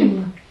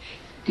 Sure.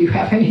 Do you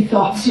have any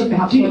thoughts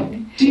about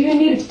what? Do you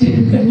need to do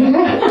Any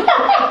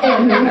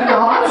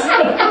thoughts?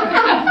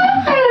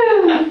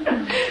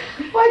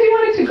 Why do you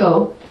want it to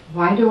go?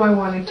 Why do I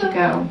want it to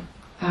go?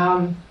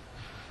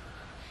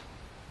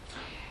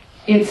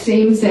 It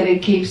seems that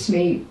it keeps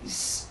me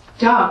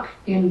stuck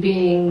in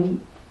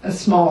being a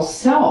small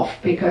self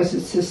because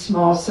it's a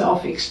small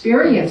self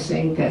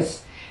experiencing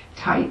this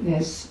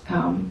tightness,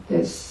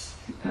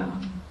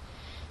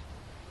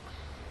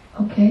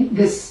 Okay.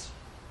 this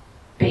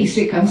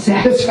basic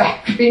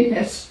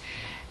unsatisfactoriness.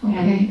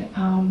 Okay.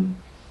 And,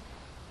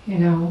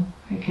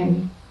 I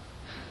can...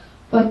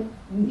 But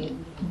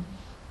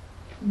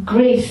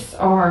grace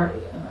or,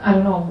 I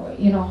don't know,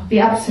 the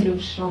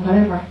absolute or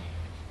whatever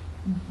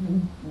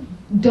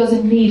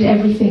doesn't need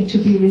everything to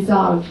be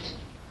resolved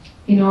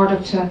in order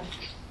to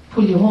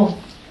pull you home.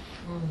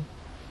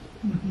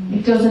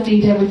 It doesn't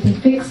need everything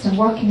fixed and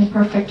working in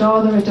perfect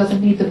order. It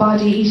doesn't need the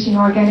body eating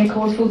organic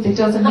whole foods. It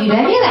doesn't need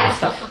any of that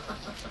stuff.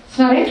 It's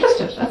not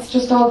interested. That's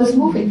just all this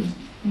moving.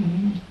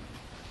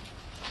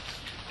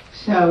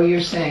 So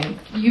you're saying...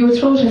 Your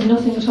throat has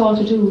nothing at all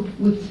to do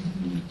with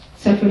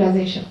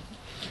self-realization.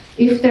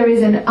 If there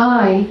is an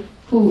I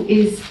who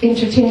is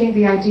entertaining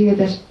the idea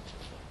that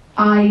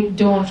I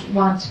don't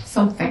want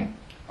something,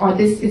 or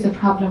this is a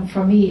problem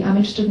for me, I'm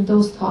interested in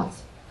those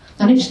thoughts.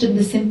 I'm interested in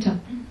the symptom.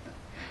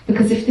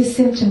 Because if this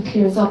symptom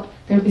clears up,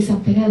 there'll be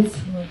something else.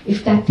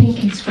 If that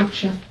thinking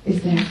structure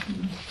is there.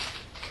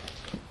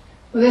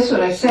 Well, that's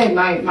what I say.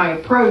 My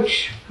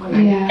approach, when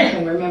I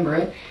can remember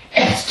it,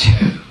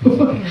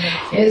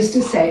 is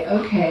to say,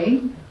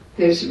 okay,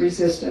 there's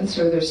resistance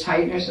or there's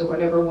tightness or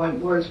whatever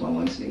words one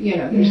wants to,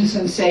 there's a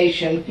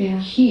sensation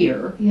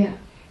here,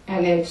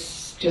 and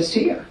it's just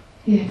here.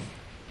 Yes.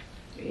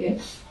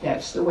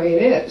 That's the way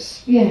it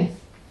is. Yes.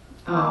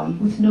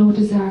 With no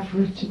desire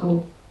for it to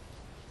go.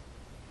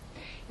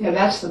 Yeah,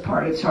 that's the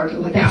part it's hard to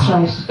let That's go.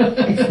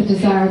 right. It's the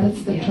desire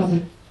that's the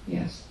trouble.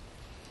 Yes.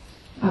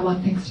 I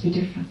want things to be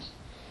different.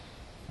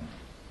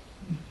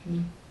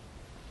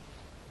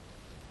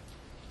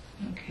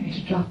 Okay.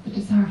 To drop the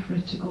desire for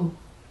it to go.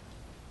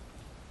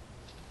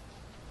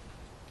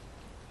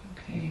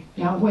 Okay.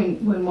 Now,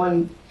 when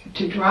one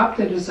to drop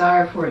the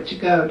desire for it to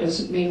go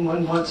doesn't mean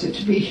one wants it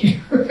to be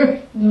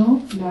here.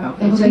 No. No.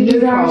 There It's will a be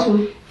desire neutral.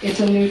 to. It's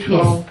a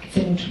neutral. Yes, it's a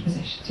neutral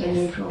position. It's a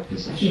neutral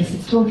position. Yes,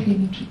 it's totally a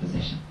neutral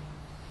position.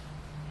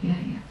 Yeah.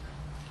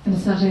 And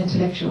it's not an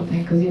intellectual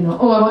thing because, I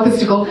want this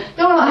to go.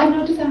 No, I have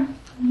no desire.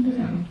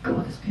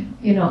 Go this pin.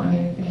 You know, I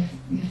mean,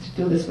 you have to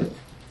do this with.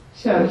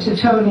 So to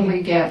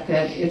totally get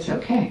that it's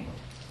okay.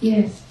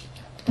 Yes,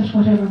 that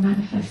whatever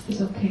manifests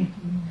is okay.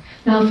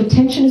 Now, if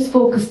attention is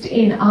focused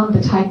in on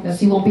the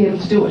tightness, you won't be able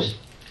to do it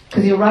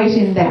because you're right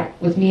in there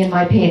with me and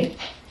my pain.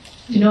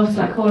 Do you know? It's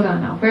like, hold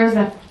on now. Where's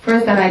that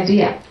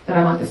idea that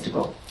I want this to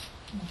go?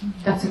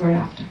 That's what we're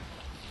after.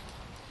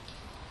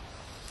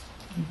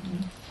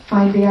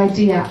 Find the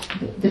idea,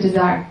 the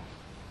desire.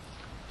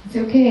 It's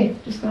okay.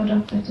 Just gonna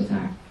drop that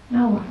desire.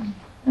 Now what?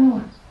 Now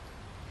what?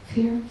 It's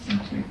here. It's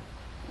not here.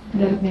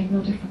 And let it make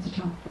no difference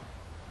at all.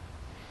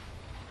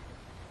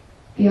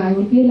 The eye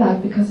will be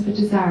alive because of a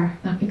desire,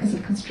 not because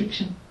of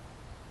constriction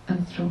and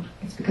the throat.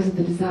 It's because of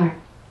the desire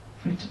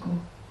for it to go.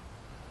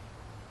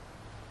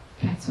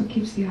 That's what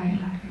keeps the eye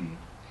alive.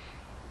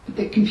 But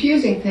the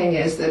confusing thing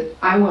is that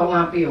I will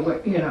not be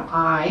aware,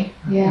 I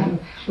Yeah.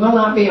 will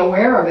not be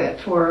aware of it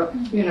for,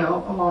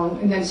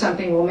 and then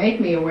something will make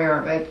me aware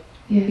of it,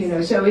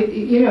 Yes. so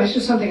it's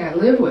just something I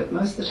live with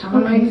most of the time.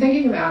 I'm not even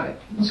thinking about it.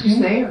 It's just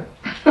there.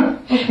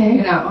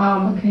 Okay.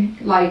 Okay.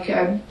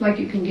 Like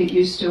you can get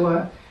used to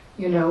a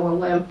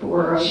limp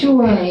or a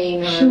Sure,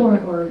 pain or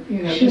sure,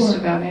 just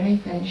about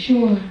anything.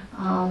 Sure.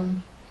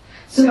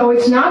 So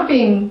it's not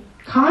being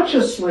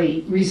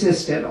consciously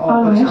resisted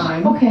all the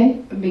time Okay.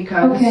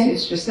 because Okay.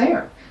 it's just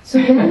there. So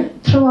then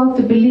throw out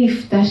the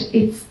belief that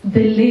it's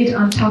the lid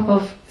on top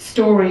of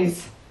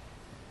stories.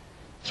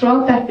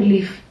 Throw out that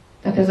belief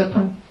that there's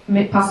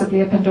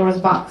possibly a Pandora's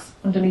box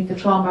underneath the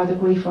trauma or the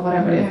grief or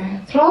whatever it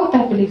Yeah. is. Throw out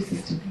that belief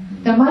system.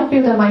 There might be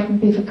or there mightn't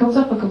be. If it comes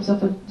up, it comes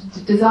up.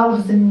 It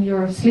dissolves in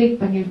your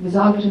sleep and you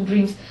resolve it in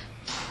dreams.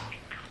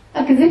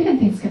 Like a zillion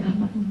things can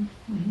happen.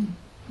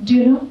 Do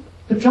you know?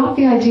 But drop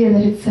the idea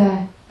that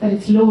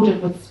it's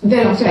loaded with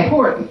That it's something.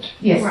 important.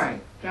 Yes. Right.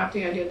 Drop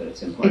the idea that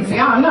it's important. Exactly.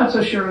 Yeah, I'm not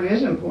so sure it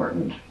is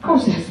important. Of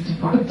course it isn't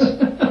important.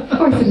 Of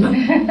course it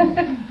isn't.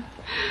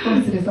 Of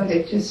course it But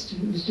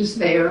isn't. it was just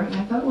there, and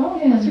I thought, well,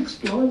 Yeah. let's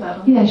explore that a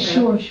little Yeah, bit.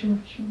 sure.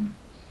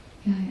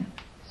 Yeah.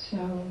 So,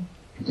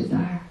 The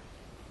desire.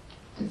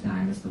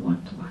 Desire is the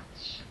one to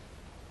watch.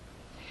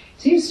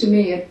 seems to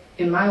me,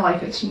 in my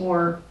life, it's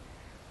more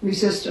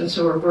resistance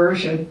or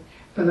aversion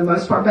for the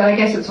most part. But I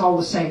guess it's all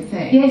the same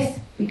thing. Yes.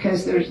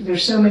 Because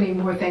there's so many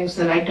more things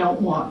that I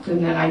don't want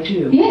than that I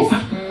do. Yes,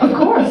 of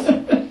course.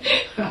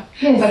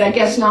 Yes. But I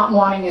guess not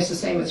wanting is the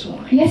same as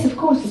wanting. Yes, of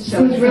course. It's the So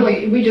same it's thing.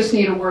 really, we just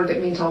need a word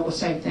that means all the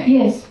same thing.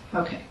 Yes,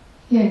 Okay.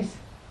 yes.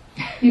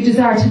 You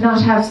desire to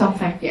not have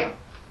something. Yeah.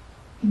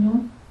 You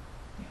know?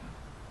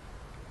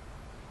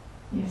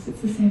 Yes,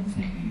 it's the same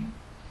thing.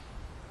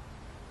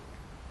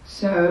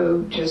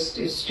 So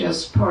it's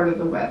just part of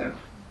the weather.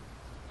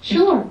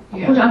 Sure.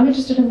 Yeah. But I'm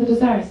interested in the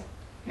desires.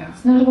 Yeah.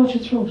 It's not about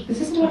your throat. This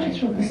isn't about your Right,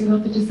 throat. This is right.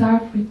 about the desire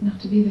for it not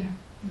to be there.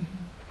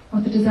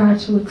 Or the desire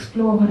to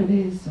explore what it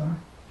is. Or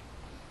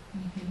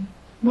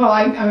Well,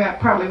 I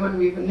probably wouldn't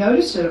have even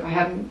noticed it if I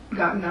hadn't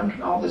gotten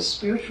into all this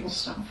spiritual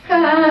stuff.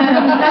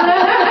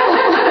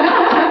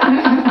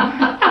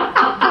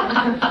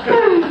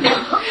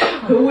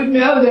 Who would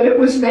know that it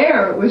was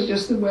there? It was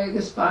just the way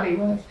this body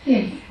was.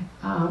 Yes.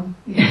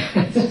 Yeah.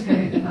 It's just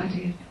very good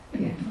idea.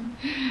 Yes.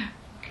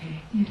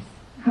 Okay. Yes.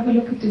 Have a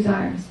look at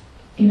desires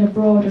in a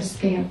broader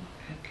scale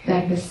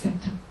than this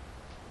symptom.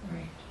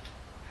 Right.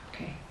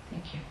 Okay.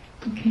 Thank you.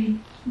 Okay.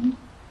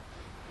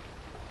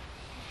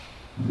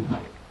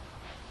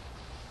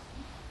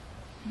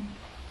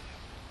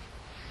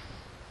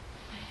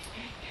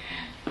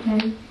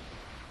 Okay.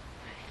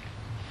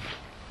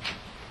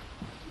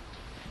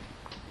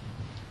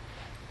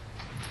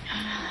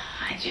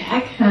 Hi,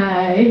 Jack.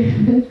 Hi.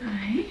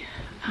 Hi.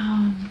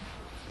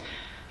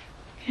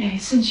 Okay,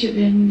 since you've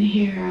been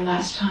here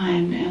last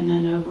time and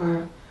then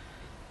over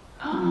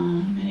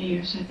many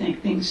years, I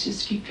think things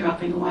just keep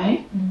dropping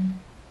away.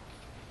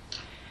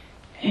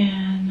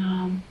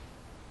 And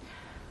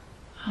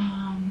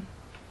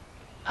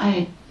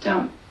I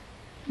don't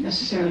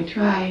necessarily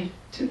try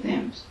to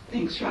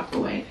things drop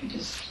away. They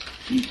just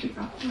need to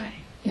drop away.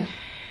 Yeah.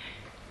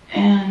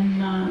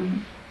 And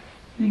I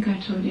think I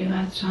told you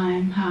last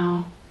time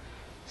how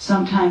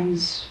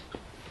sometimes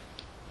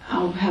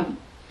I'll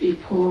be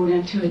pulled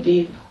into a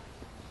deep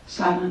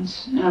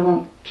silence, and I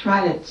won't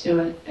try to do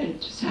it.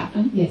 It just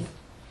happens. Yes.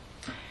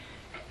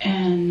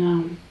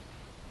 And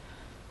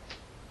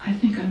I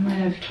think I might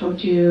have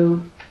told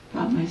you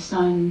about my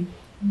son,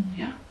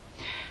 yeah,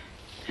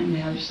 and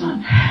my other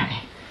son,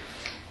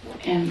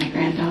 and my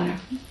granddaughter.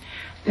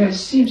 There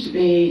seems to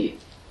be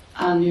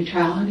a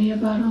neutrality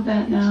about all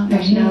that now.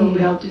 There's no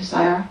real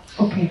desire.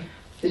 Okay.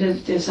 The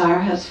desire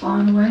has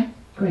fallen away.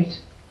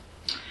 Great.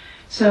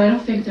 So I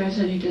don't think there's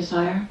any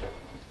desire.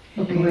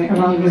 Okay. anywhere-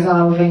 Around anywhere.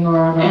 resolving or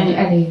around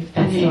any that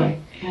Any- story.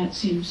 Yeah, it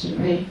seems to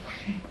be.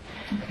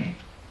 Okay.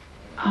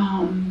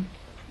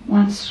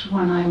 Once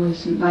when I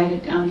was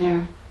invited down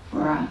there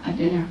for a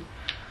dinner,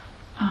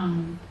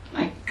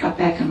 I got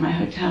back in my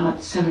hotel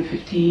at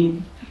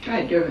 7:15 after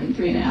I'd driven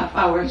 3.5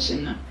 hours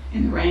in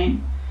the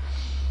rain.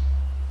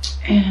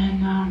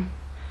 And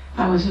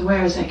I was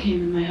aware as I came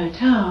in my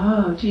hotel,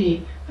 oh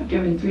gee, I've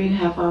driven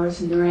 3.5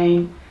 hours in the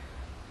rain.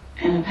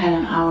 and I've had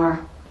an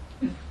hour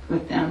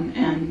with them,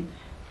 and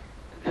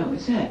that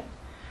was it.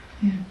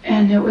 Yeah.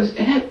 And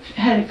it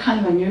had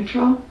kind of a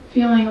neutral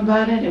feeling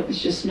about it. It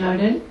was just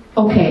noted.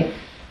 Okay.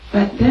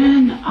 But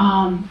then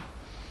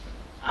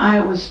I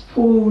was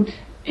pulled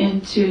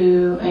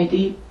into a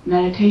deep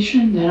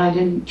meditation that I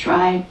didn't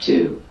try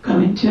to go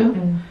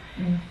into.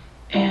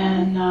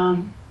 And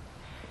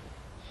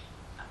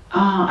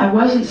I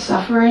wasn't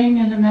suffering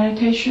in the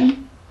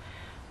meditation,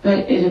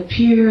 but it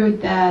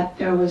appeared that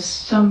there was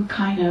some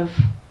kind of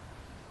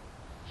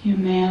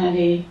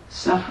humanity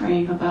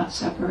suffering about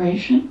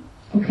separation.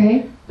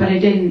 Okay. But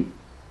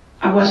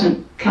I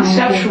wasn't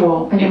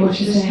conceptual. I know It what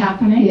was you're just saying.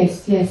 happening.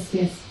 Yes, yes,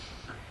 yes.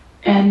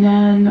 And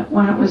then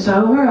when it was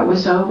over, it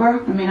was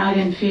over. I mean, I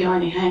didn't feel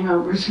any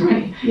hangovers or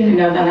any, Yeah.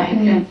 that I had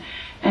been,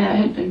 and it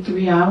had been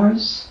 3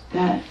 hours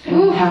that it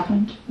had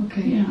happened.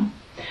 Okay.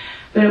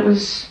 But it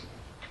was,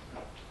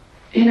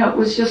 it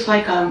was just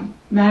like a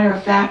matter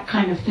of fact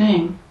kind of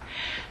thing.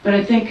 But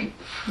I think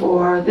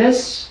for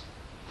this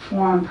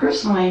form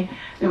personally,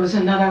 there was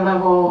another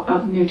level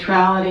of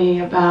neutrality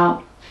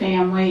about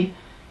family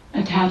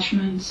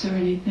attachments or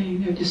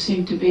anything. There just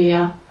seemed to be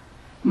a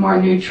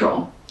more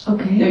neutral.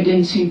 Okay. There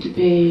didn't seem to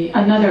be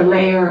another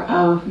layer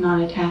of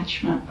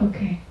non-attachment.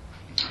 Okay.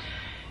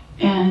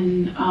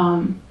 And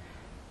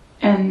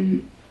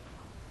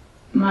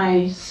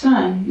my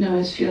son,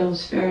 Noah's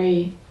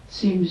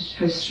seems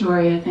her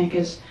story, I think,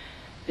 is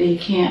that he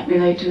can't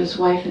relate to his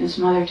wife and his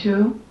mother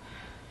too.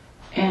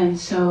 And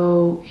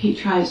so he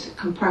tries to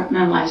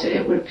compartmentalize it,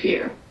 it would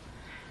appear.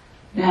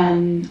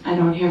 Then I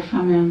don't hear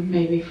from him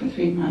maybe for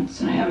 3 months,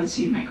 and I haven't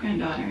seen my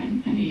granddaughter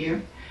in a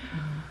year.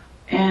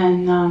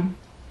 And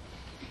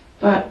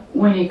but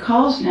when he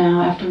calls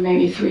now, after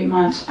maybe 3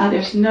 months,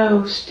 there's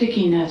no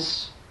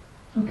stickiness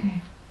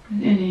Okay.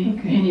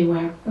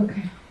 anywhere.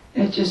 Okay.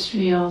 It just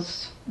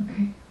feels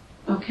Okay.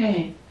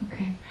 okay.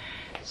 Okay.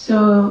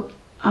 So,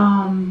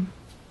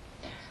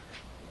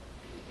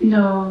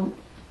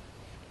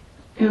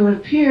 it would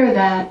appear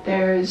that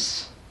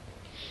there's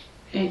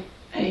a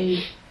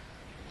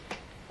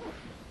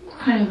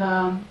kind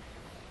of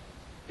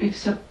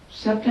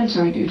acceptance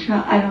or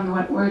neutral, I don't know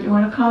what word you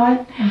want to call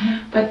it,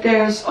 but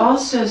there's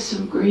also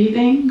some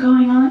grieving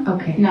going on.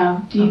 Okay.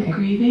 No, deep Okay.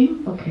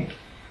 grieving, Okay.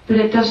 but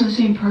it doesn't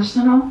seem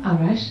personal. All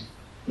right.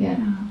 Yeah.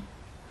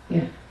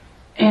 Yeah.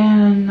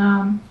 And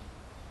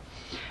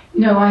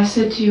I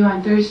said to you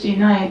on Thursday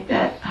night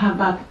that how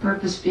about the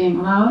purpose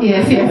being love?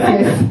 Yes, yes,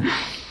 yes.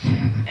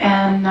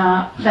 And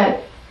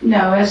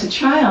as a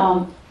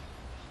child,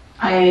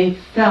 I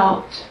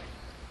felt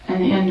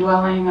an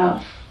indwelling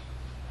of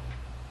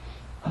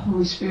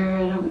Holy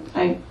Spirit,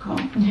 I call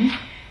it.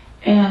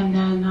 And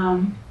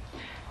then,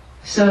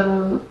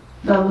 so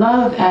the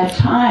love at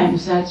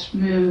times that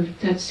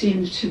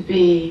seems to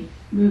be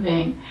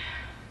moving,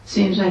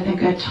 I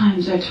think at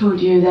times I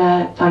told you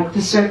that like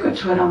the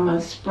circuits would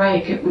almost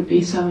break, it would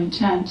be so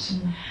intense.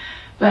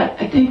 But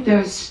I think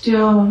there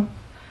still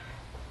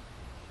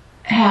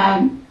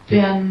had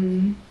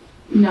been,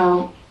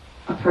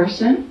 a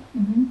person.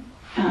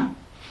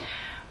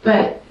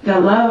 But the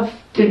love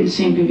didn't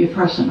seem to be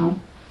personal.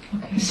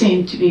 Okay. It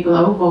seemed to be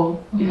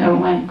global,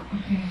 when.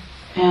 Okay.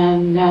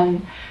 And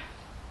then,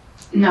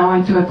 now I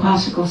went through a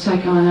classical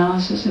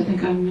psychoanalysis. I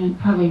think I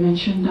probably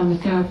mentioned I'm a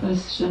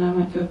therapist, and I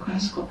went through a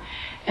classical.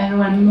 And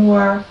when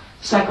more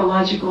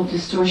psychological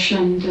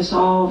distortion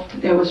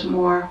dissolved, there was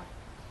more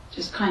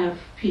just kind of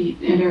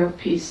inner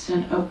peace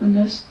and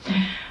openness.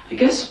 I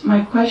guess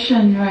my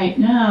question right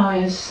now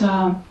is,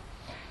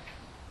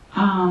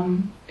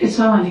 it's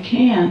all in the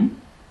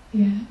can.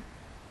 Yeah.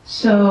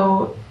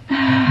 So,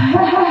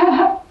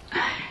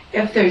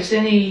 if there's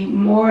any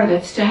more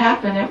that's to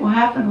happen, it will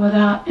happen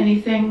without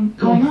anything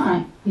going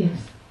on,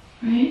 Yes.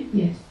 right?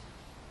 Yes.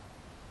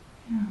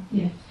 Yeah.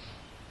 Yes.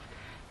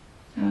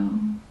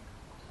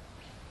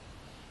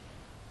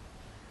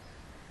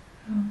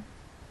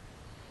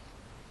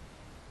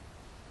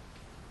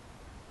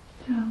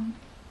 So,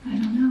 I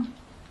don't know.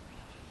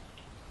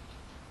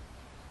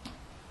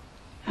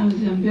 I was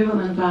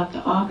ambivalent about the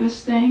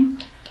August thing,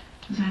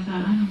 because I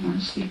thought, I don't want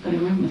to sleep in a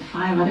room with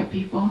 5 other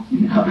people.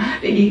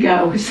 The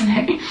ego was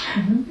saying,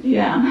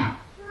 yeah.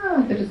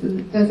 Oh, there's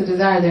a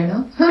desire there,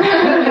 no?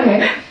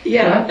 Okay.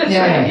 Yeah, that's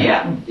right.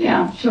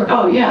 Yeah. Sure.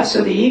 Oh, yeah,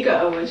 so the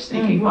ego was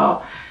thinking,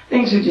 well,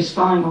 things are just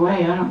falling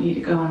away. I don't need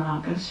to go in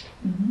August.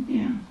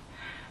 Yeah.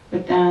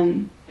 But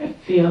then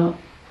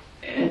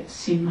it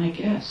seemed like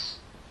yes.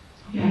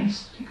 Okay.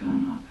 Yes, to go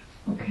in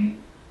August. Okay.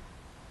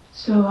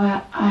 So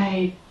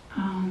I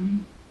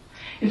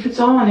if it's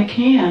all in a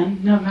can,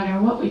 no matter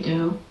what we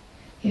do,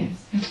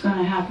 Yes. it's going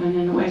to happen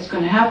in the way it's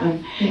going to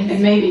happen. Yes.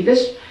 And maybe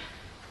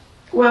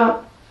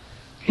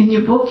in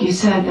your book you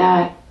said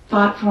that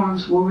thought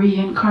forms will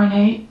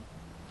reincarnate.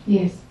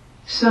 Yes.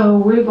 So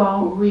we've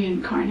all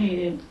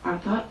reincarnated our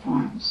thought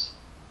forms.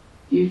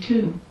 You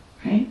too,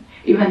 right?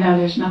 Even though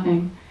it's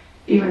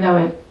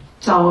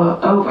all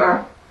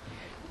over.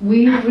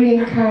 We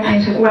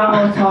reincarnated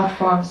all thought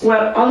forms.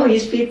 Well, all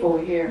these people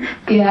here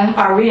Yeah.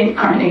 are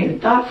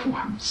reincarnated thought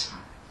forms.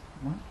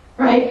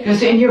 right?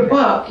 Because in your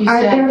book, you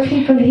Are said, there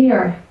people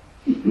here?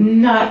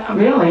 not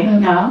really,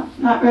 no,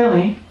 not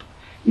really.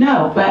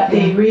 No, but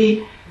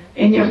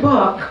in your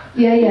book,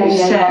 Yeah, you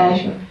said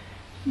sure.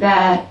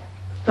 that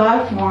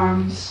thought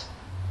forms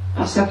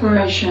of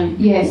separation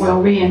Yes.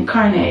 will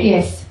reincarnate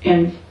Yes,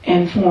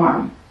 in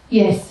form.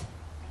 yes,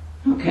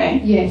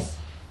 Okay. yes.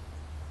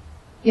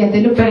 Yeah,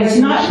 they look. But it's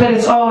not. But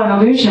it's all an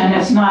illusion.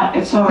 It's not.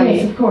 It's already.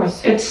 Yes, of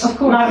course. It's Of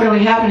course. not really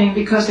happening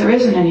because there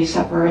isn't any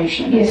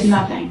separation. It's Yes.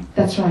 nothing.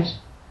 That's right.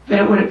 But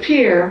it would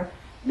appear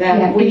that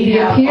Yeah, we in the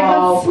have appearance-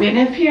 all, in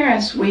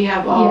appearance, we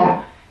have all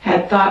Yeah.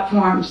 had thought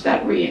forms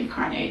that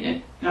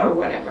reincarnated or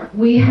whatever.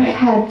 We have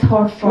had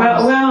thought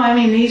forms. Well, I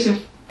mean, these are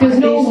There's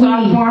no these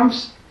thought we. forms.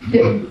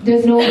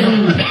 There's no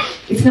we.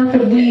 It's not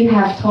that we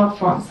have thought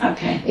forms.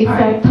 Okay. It's all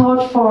that right.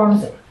 thought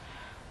forms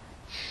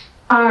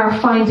are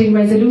finding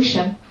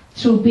resolution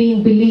through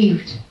being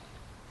believed.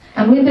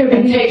 And when they're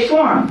And believed, take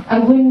form.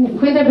 and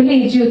when they're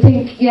believed, you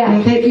think, yeah,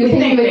 We think you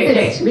think you they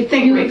exist. exist. We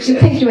think you, we you exist.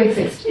 think you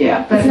exist.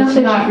 Yeah, but It's it's, not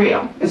that not you-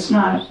 real. It's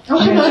not. Oh,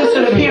 I mean, no, it's just no,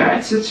 an no, no.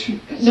 appearance. It's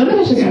None of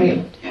it is yeah.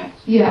 real. Yeah.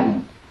 Yeah.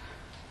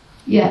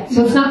 Yeah.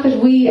 So it's not that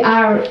we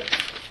are.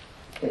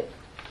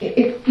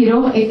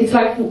 It's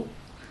like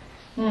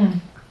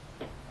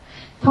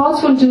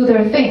thoughts will do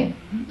their thing,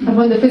 and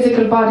when the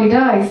physical body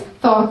dies,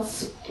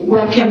 thoughts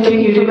Will that can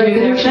continue lead to do their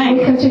resolution thing.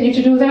 will continue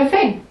to do their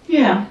thing.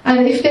 Yeah.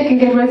 And if they can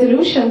get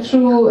resolution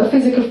through a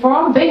physical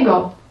form,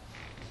 bingo.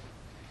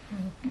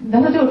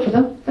 That'll do it for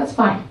them. That's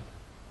fine.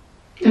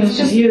 It's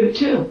just you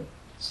too.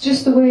 It's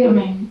just the way. I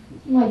mean,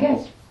 Well, I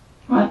guess.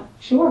 what?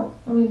 Sure.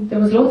 I mean, there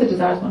was loads of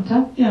desires one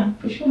time, Yeah.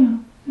 for sure.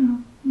 Yeah.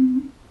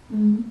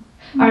 Mm.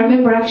 I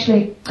remember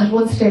actually at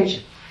one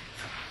stage,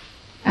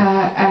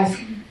 as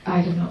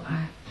I don't know,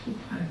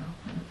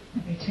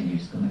 maybe 10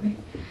 years ago, maybe.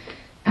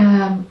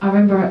 I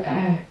remember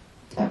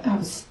I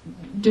was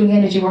doing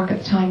energy work at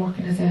the time,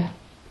 working as a,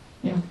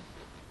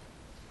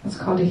 what's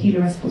called a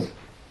healer, I suppose.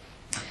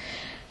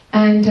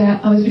 And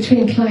I was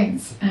between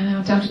clients, and I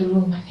went down to the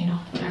room, and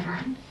whatever,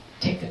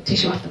 take the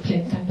tissue off the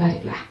plinth and blah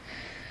blah blah,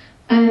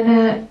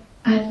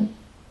 and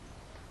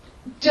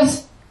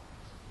just.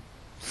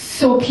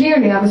 So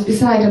clearly I was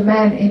beside a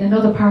man in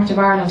another part of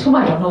Ireland, whom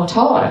I don't know at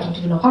all. I don't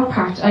even know what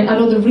part. I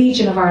know the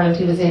region of Ireland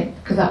he was in,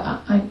 because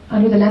I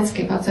knew the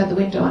landscape outside the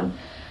window, and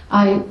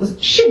I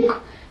was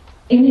shook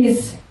in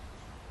his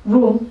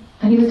room,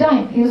 and he was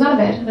dying. He was on a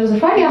bed, and it was a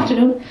Friday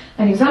afternoon,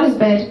 and he was on his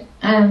bed,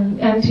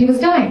 and he was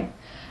dying.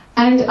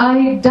 And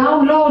I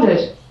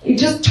downloaded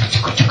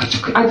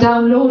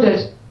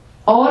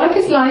all of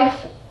his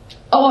life,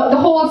 the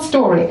whole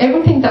story,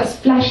 everything that's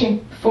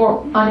flashing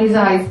on his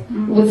eyes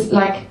was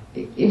like,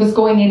 it was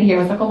going in here.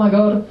 I was like, oh my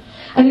God.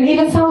 And it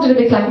even sounded a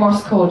bit like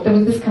Morse code. There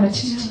was this kind of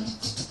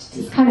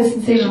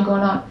sensation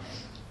going on.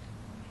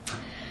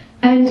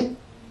 And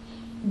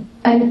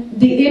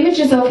the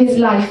images of his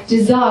life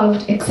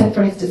dissolved except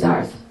for his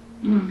desires.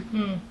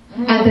 And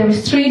there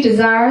was 3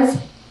 desires,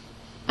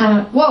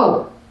 and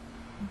whoa,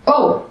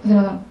 oh, there's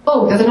another one.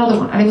 Oh, there's another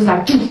one. And it was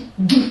like, doof,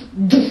 doof,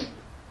 doof.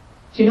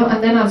 Do you know?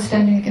 And then I was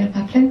standing again at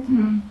my plinth.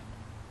 And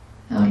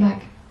I was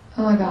like,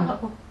 oh my God.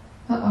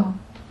 Uh-oh.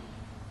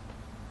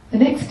 The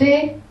next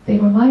day, they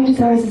were my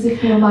desires as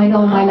if they were mine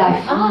all my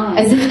life.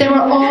 As if they were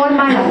all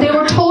my life. They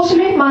were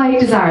totally my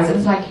desires. It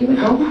was like, here we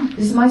go.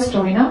 This is my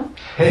story now.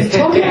 It's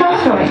totally my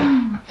story.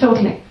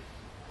 Totally.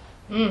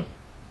 Wow.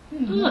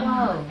 Do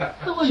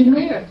you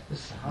know?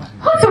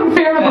 What's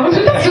unfair about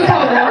it? That's just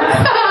how it works.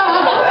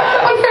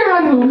 Unfair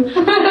on whom?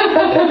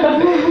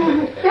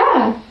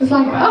 Yeah. It's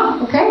like,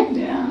 oh, okay.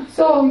 Yeah.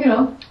 So,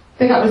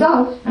 they got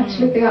resolved.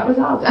 Actually, they got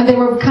resolved. And they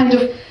were kind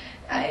of...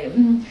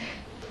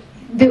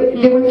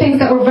 There were things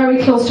that were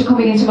very close to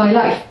coming into my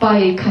life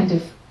by kind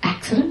of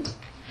accident,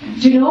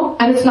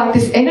 and it's like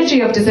this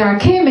energy of desire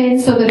came in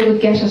so that it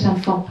would get it,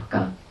 and thump,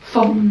 gone,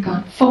 thump,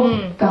 gone,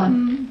 thump,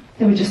 gone.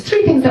 There were just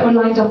 3 things that were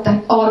lined up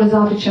that all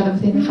resolved each other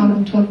within the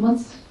following 12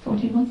 months,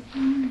 14 months.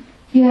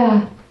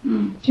 Yeah.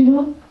 Do you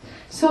know?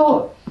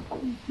 So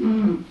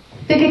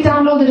they get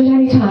downloaded at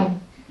any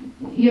time.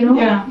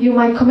 Yeah. You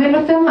might come in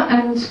with them,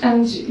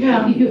 and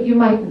Yeah. you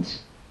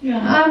mightn't.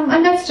 Yeah.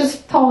 And that's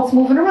just thoughts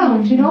moving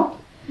around,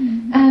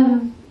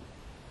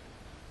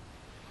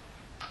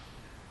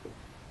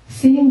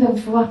 seeing them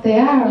for what they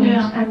are,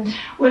 and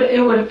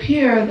It would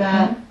appear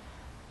that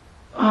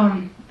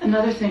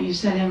another thing you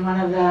said in one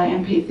of the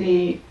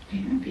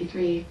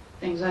MP3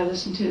 things I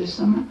listened to this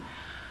summer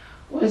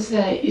was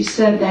that you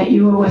said that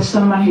you were with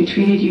someone who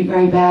treated you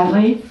very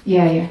badly,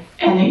 yeah,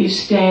 and that you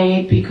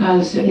stayed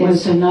because it Yes.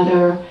 was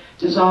another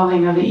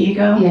dissolving of the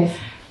ego. yes,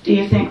 Do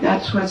you think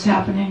that's what's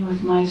happening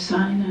with my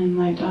son and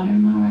my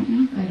daughter-in-law right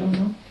now? I don't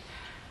know.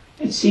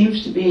 It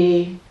seems to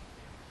be,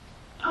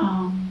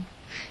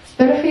 It's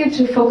better for you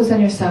to focus on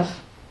yourself,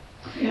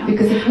 yeah.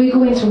 because if we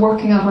go into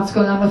working out what's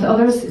going on with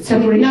others, it's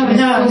separation. No, is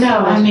so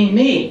separate. I mean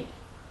me.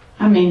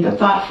 I mean the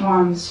thought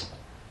forms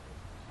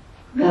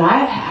that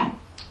I've had.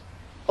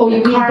 Oh,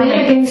 you the mean karmic- them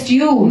against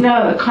you?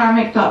 No, the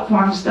karmic thought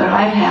forms that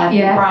I've had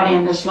Yeah. brought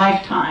in this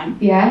lifetime.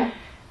 Yeah,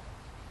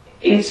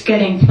 it's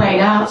getting played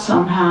out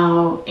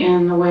somehow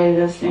in the way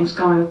this thing's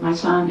going with my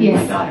son and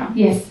my daughter.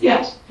 Yes.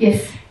 Yes.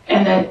 Yes.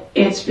 And that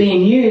it's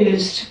being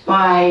used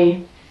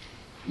by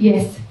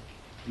Yes.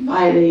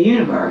 the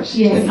universe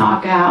Yes. to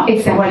knock out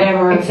Exactly.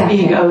 whatever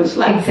Exactly. ego is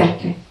left.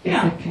 Exactly.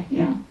 Yeah. Exactly.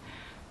 Yeah.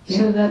 Yeah.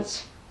 So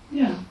that's,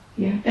 yeah.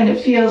 Yeah. And it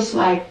feels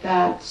like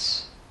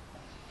that's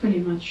pretty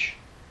much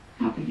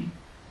happening.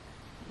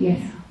 Yes.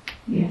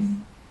 Yes.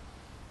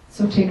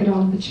 So take it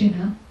all on the chin,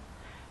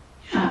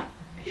 huh?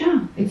 Yeah.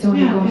 It's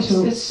only Yeah, going it's- to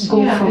it's-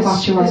 go yeah, for it's-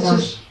 what you are it's not.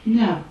 just-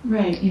 Yeah,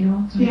 right. You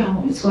know? Yeah,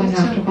 It's going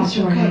after what it's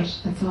you are okay. not.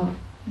 That's all.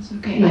 It's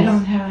okay. Yes. I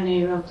don't have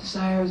any real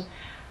desires.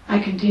 I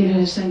continue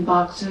to send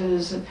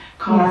boxes and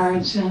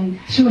cards and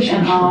Sure, sure,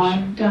 and sure,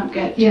 on. sure. Don't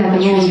get too Yeah, the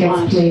much role gets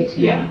response. played,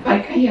 Yeah,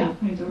 like play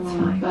the It's role,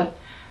 fine. but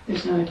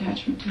there's no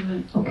attachment to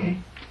it. Okay.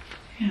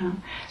 Yeah.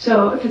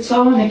 So if it's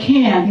all in the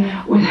can,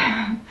 Yeah. with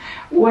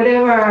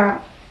whatever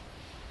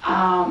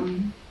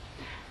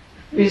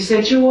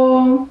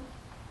residual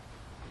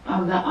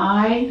of the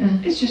I,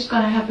 Mm. it's just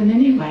going to happen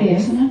anyway,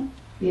 Yes. isn't it?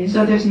 Yes.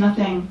 So there's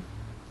nothing.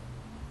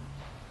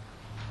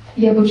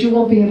 Yeah, but you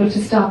won't be able to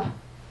stop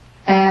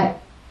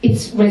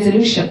its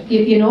resolution.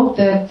 You know,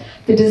 the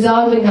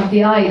dissolving of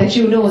the I that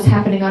you know is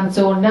happening on its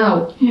own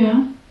now.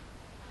 Yeah.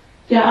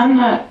 Yeah, I'm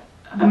not.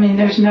 I mean,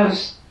 there's no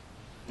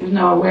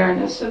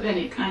awareness of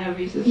any kind of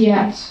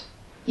resistance.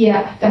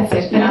 Yeah, that's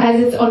it. Yeah. And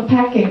as it's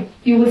unpacking,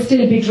 you will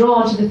still be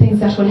drawn to the things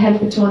that will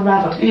help it to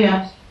unravel.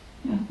 Yeah.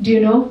 Do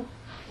you know?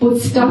 But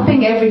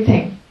stopping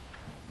everything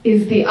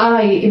is the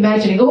I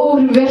imagining, oh,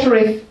 it would be better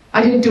if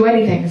I didn't do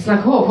anything. It's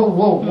like, whoa, whoa,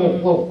 whoa, whoa,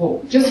 whoa,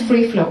 whoa. Just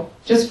free flow.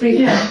 Just free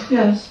flow. Yeah.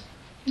 Yes.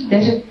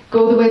 Let it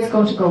go the way it's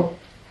going to go.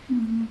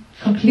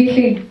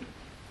 Completely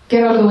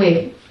get out of the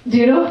way. Do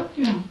you know?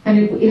 Yeah.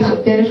 And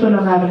then it will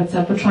unravel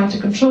itself. But trying to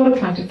control it,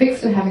 trying to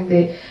fix it, having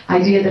the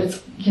idea that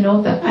it's, you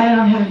know, that. I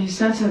don't have any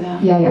sense of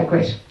that. Yeah,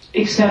 great.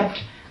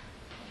 Except,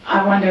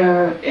 I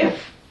wonder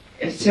if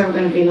it's ever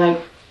going to be like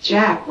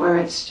Jack, where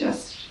it's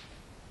just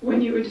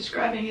when you were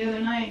describing the other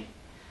night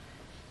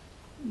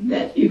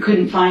that you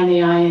couldn't find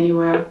the I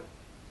anywhere.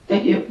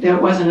 That there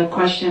wasn't a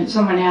question.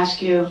 Someone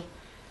asked you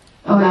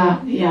Oh,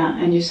 about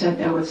and you said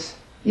there was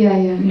Yeah.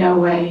 no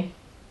way.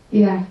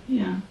 Yeah.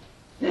 Yeah.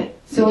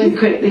 So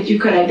that you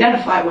could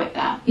identify with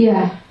that.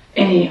 Yeah.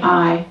 Any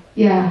I.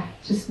 Yeah.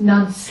 Just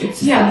nonsense.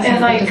 It's Yeah, nonsense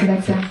and that like- doesn't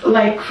make sense.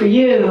 Like for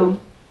you,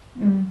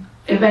 Mm.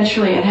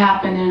 eventually it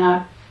happened in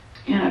a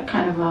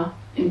kind of a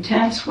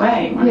intense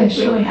way when Yeah, it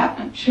sure. really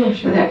happened. Sure, With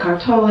sure. Eckhart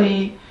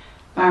Tolle,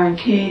 Byron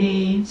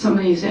Katie, some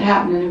of these, it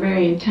happened in a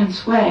very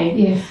intense way.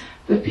 Yes.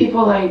 But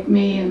people like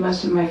me and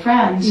most of my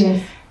friends,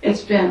 Yes.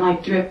 it's been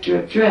like drip,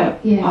 drip, drip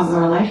Yes.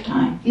 over a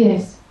lifetime.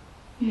 Yes.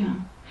 Yeah.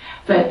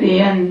 But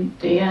the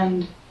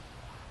end,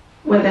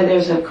 whether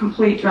there's a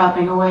complete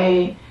dropping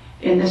away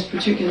in this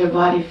particular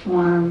body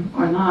form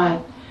or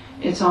not,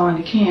 it's all in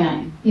a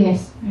can,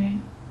 Yes. right?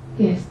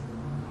 Yes.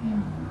 Yeah.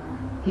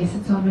 Yes,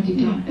 it's already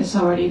Yeah, done. it's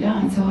already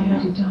done. It's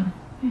already done.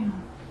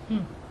 Yeah.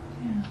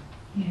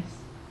 Yes.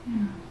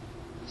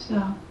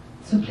 So.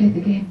 So play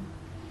the game.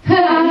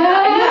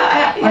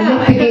 Yeah, Or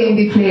let the game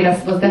be played, I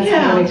suppose that's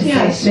the way to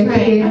yes, say it. Let the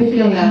right. game I be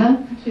feel played, that. huh?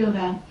 I feel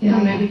that. Yeah,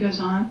 The yeah. movie goes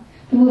on.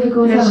 The movie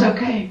goes It's on.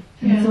 okay.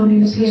 And it's only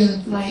an It's appearance. just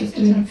It's like just it's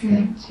an doing its thing.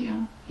 appearance.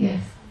 Yeah.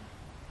 Yes.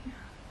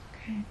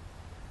 Okay.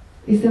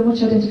 Is there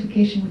much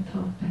identification with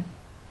thought, Beth?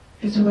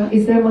 It's what?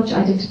 Is there much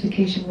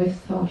identification with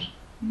thought?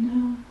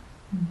 No.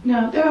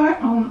 No, there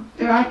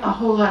aren't a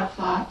whole lot of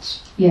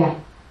thoughts Yeah.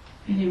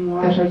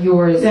 anymore. That are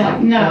yours. That-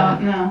 like,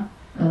 no.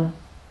 Oh.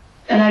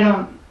 And I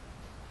don't.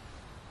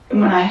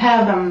 When I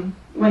have them,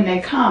 when they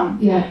come,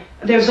 Yeah.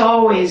 there's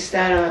always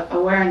that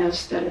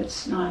awareness that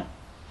it's not.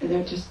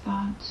 They're just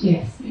thoughts.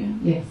 Yes. Yeah.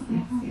 Yes.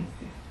 Yes.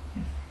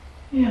 Yes.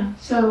 Yeah.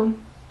 So,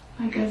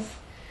 I guess.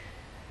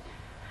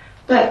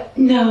 But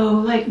no,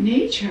 like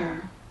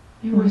nature.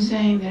 You were Mhm.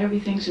 saying that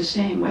everything's the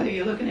same, whether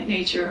you're looking at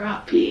nature or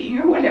out peeing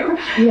or whatever.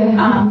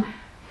 Yeah.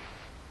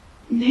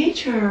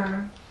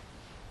 Nature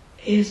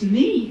is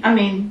me. I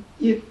mean,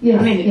 you.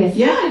 Yes, I mean, yes.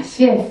 yes.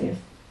 Yes. Yes.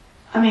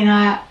 I mean,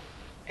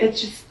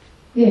 it's just.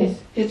 Yes.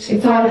 It's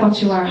It's all what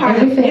you are. part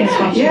of- Everything is yeah,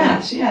 what you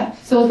yes, yes.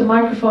 So is the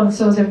microphone, and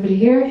so is everybody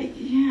here.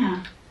 Yeah.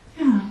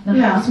 No,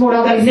 Yeah. it's more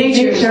But obvious in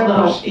nature is a nature,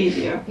 little but-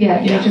 easier. Yeah,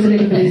 nature's a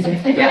little bit easier.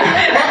 Yeah.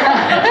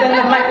 Than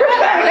the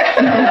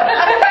microphone.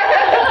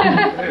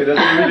 Hey, that's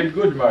a really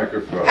good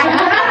microphone.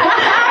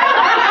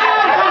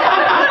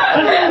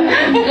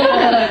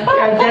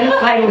 You're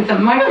identified with the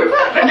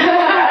microphone.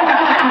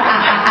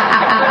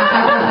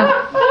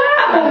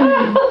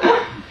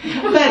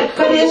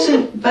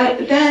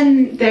 but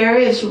then there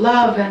is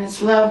love and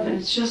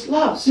it's just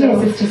love. So,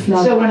 Yes, it's just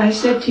love. So when I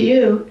said to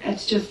you,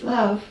 it's just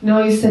love.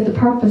 No, you said the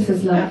purpose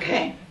is love.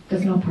 Okay.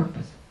 There's no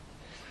purpose.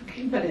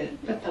 Okay,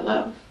 but the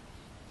love.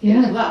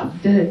 Yeah. Is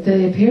love.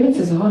 The appearance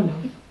is all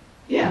love.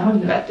 Yeah, Oh,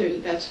 no. but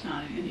that's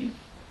not any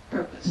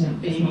purpose No,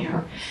 of there's being no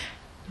here.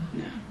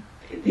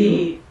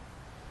 purpose.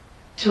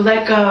 To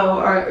let go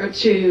or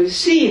to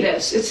see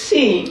this, it's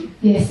seeing.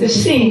 Yes, It's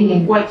it's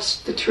seeing what's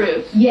the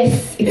truth.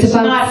 Yes, it's It's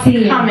about not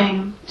seeing.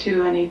 coming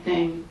to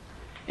anything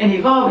and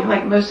evolving.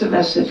 Like most of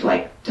us, it's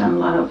like done a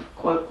lot of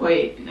quote,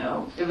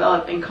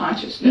 developing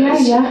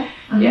consciousness. Yeah.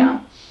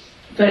 Yeah.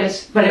 But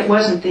it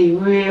wasn't the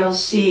real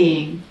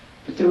seeing.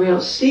 But the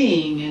real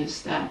seeing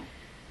is that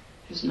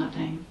there's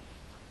nothing.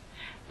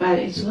 But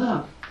it's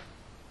love.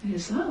 It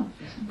is love.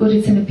 But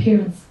it's an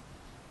appearance.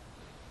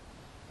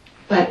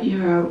 But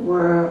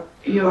you're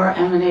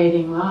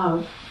emanating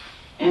love,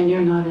 and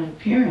you're not an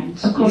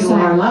appearance. Of course you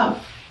I are am.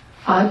 love.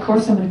 Of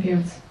course I'm an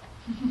appearance.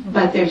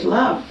 But there's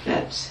love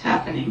that's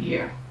happening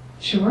here.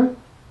 Sure.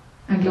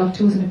 And love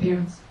too is an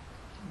appearance.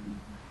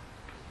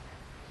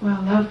 Well,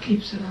 love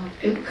keeps it all.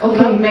 Okay,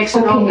 Love makes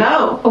it all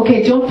go.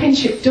 Okay, don't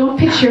pitch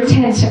your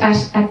tent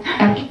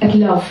at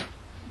love.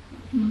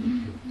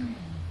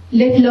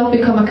 Let love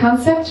become a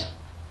concept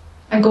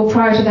and go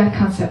prior to that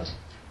concept.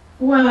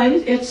 Well,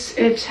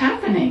 it's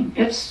happening.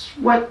 It's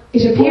what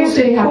It appears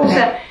to be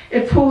happening.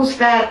 It pulls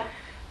that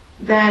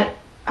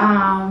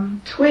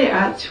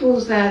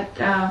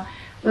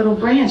little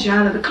branch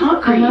out of the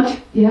concrete. Uh-huh.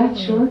 Yeah,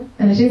 sure.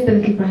 And it is the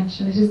little branch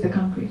and it is the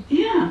concrete.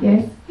 Yeah.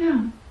 Yes,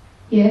 Yeah.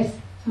 yes.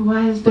 So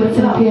why is But that it's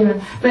an love?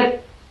 appearance.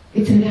 But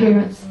It's an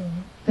appearance.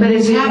 The but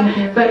it's movie is an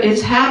appearance. but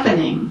it's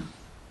happening.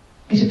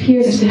 It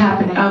appears to be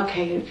happening.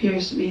 Okay, it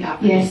appears to be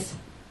happening. Yes,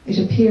 it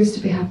appears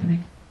to be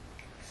happening.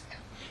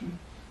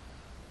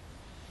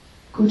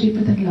 Go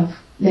deeper than love.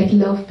 Let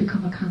love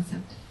become a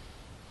concept.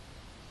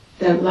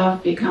 That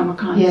love become a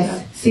concept.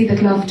 Yes, see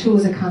that love too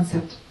is a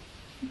concept.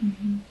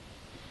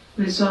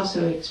 But it's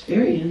also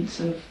experience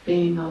of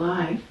being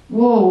alive.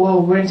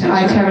 Whoa, we're into That's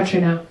I right.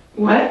 territory now.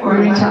 What? Or We're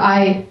what? into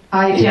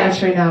I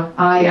territory now.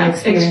 I am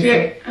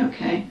experiencing.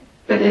 Okay.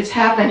 But it's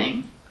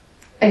happening.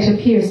 It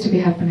appears to be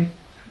happening.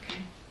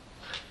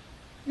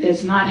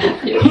 It's not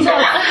happening.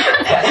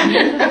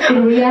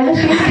 In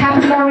reality,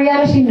 capital R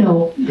reality,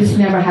 no, this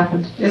never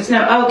happened. It's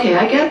no. Okay,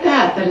 I get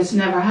that it's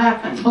never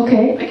happened.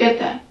 Okay, I get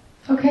that.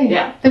 okay.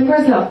 Yeah. Then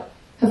where's love?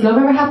 Has love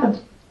ever happened?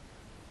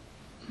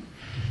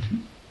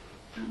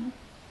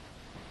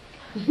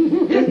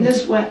 Isn't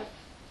this what?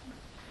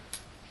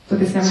 So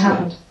this never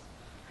happened.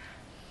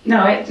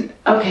 No,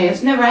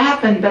 it's never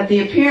happened, but the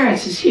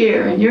appearance is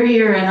here, and you're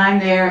here, and I'm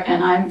there,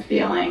 and I'm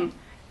feeling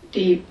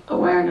deep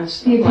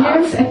awareness of The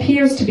appearance love.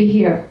 appears to be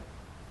here.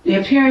 The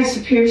appearance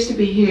appears to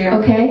be here,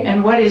 Okay.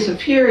 and what is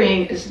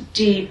appearing is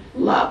deep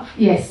love.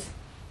 Yes.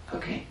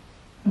 Okay,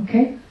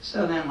 Okay.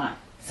 so then what?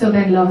 So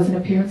then love is an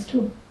appearance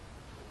too.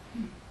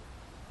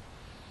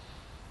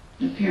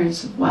 An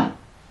appearance of what?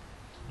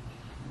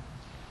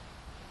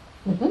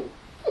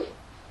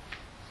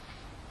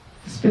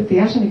 Split the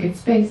atom, you get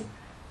space.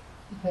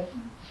 But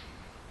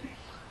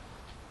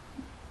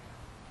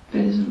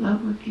isn't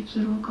love what keeps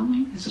it all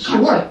going? As a Sure.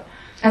 concept.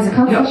 As a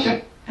concept. Yeah,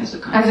 sure. As a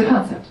concept. As a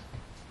concept.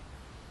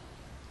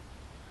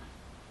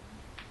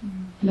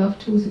 Love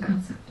too is a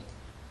concept.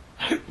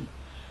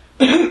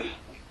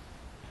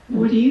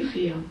 What do you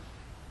feel?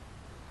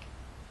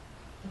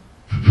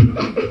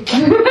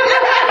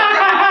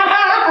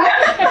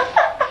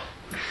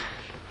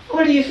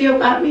 What do you feel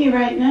about me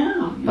right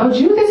now? Oh,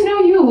 Jude, there's no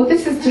you.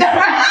 This is just. There's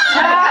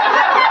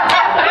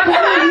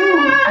no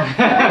you.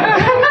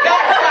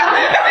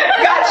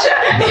 Gotcha!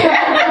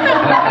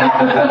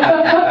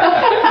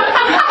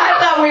 I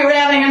thought we were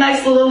having a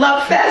nice little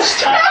love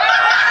fest.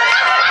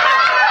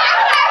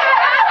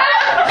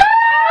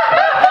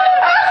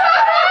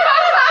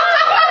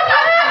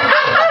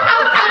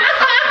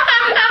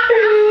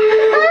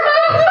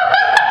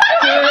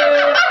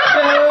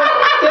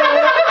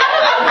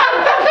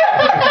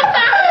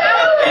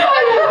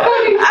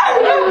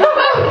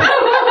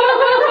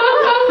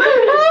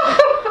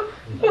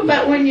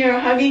 But when you're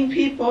hugging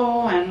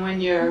people and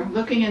when you're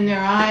looking in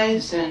their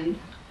eyes and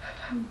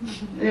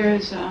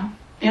there's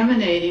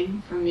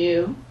emanating from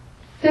you.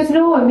 There's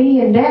no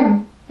me and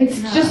them. It's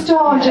No. just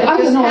all, Yeah, it I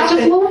don't just know, it's just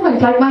happened.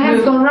 movement. Like my hands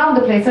Move. going around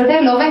the place. Are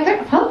they loving?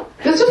 Huh?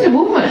 It's just a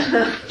movement.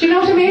 Do you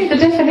know what I mean? The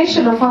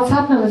definition of what's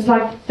happening is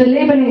like the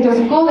labeling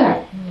doesn't go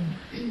there.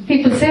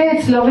 People say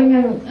it's loving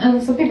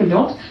and some people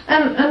don't.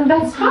 And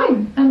that's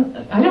fine. And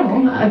I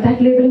don't know,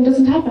 that labeling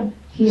doesn't happen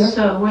here.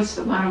 So what's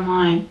the bottom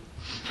line?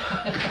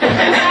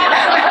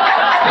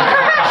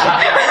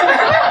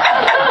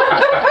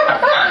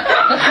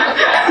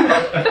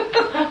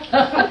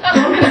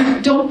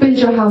 Don't build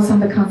your house on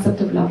the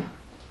concept of love.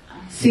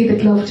 See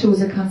that love too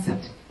is a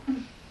concept.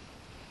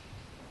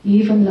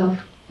 Even love,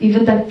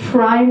 even that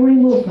primary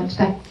movement,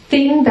 that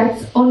thing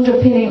that's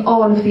underpinning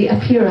all of the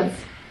appearance,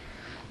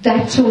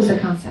 that too is a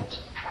concept.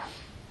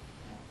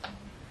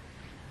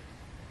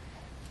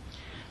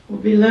 Well,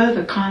 below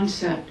the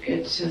concept,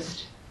 it's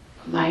just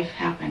life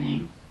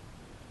happening.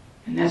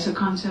 And that's a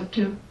concept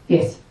too?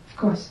 Yes, of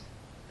course.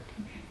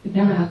 It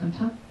never happened,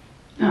 huh?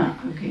 Oh,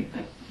 okay,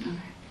 but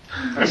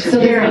okay. So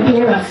there's an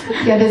appearance.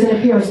 Yeah, there's an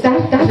appearance.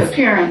 That's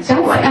appearance of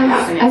life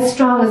happening. as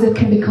strong as it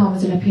can become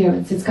as an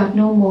appearance. It's got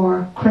no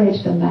more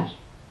credit than that.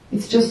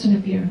 It's just an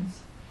appearance.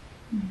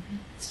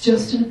 It's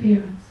just an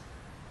appearance.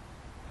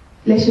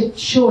 Let it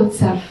show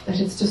itself that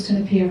it's just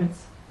an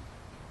appearance.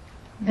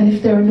 And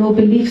if there are no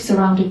beliefs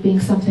around it being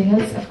something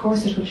else, of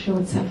course it will show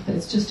itself that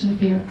it's just an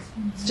appearance.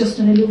 It's just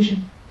an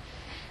illusion.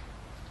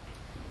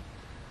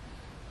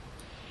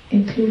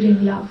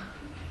 including love.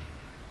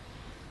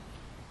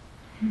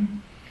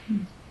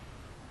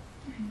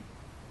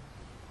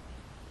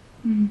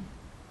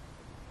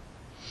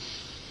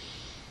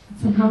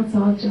 Somehow it's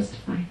all just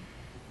fine.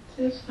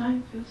 Feels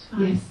fine, feels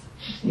fine. Yes,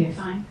 yes,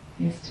 Fine,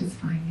 yes, just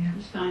fine, yeah.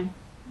 it's fine.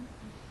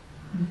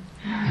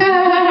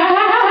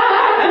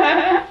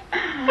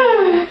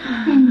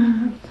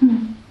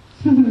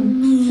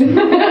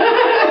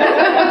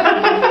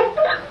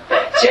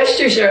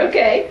 Gestures are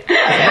okay.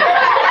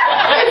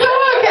 It's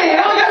all okay, it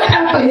all just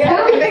happens,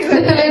 huh?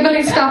 Let the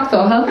labeling stop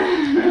though, huh?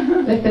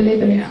 Let the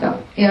labeling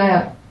stop. Yeah,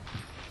 yeah.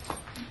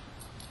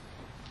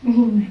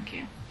 Thank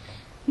you.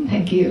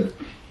 Thank you.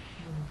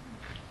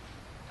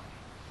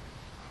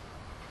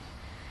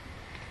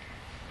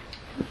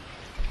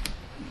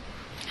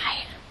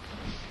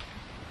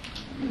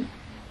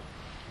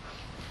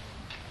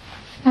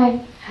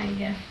 Hi.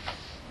 Hi.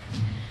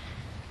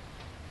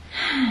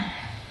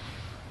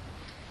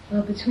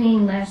 Well,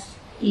 between last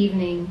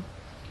evening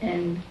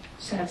and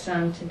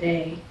satsang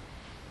today,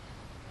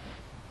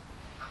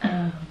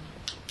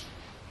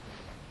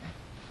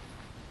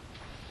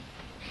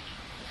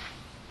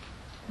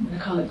 I'm going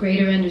to call it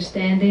greater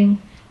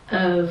understanding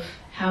of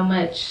how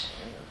much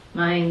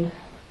mind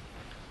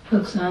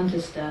hooks onto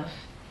stuff.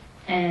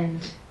 And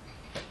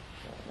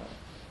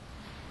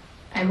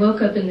I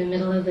woke up in the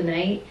middle of the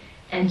night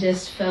and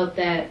just felt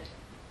that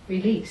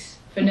release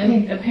for no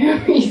Okay.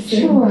 apparent reason.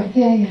 Sure,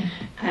 yeah, yeah.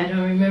 I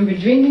don't remember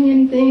dreaming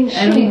anything.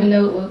 I don't Sure. even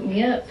know it woke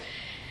me up.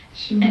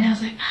 Sure. And I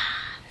was like,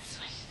 this is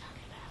what she's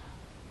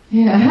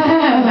talking about.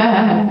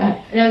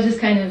 Yeah. And I was just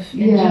kind of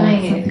Yeah,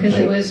 enjoying it something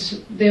because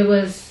clicked. there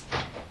was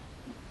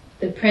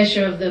the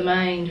pressure of the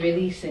mind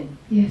releasing.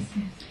 Yes,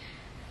 yes.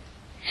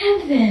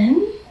 And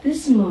then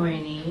this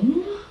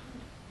morning,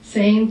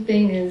 same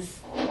thing as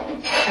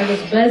I was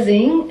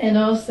buzzing, and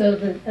also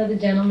the other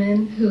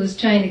gentleman who was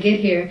trying to get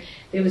here,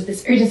 there was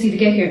this urgency to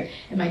get here.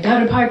 And my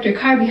daughter parked her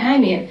car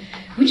behind me, and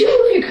would you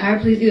move your car,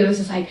 please? It was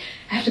just like,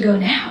 I have to go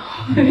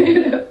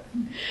now.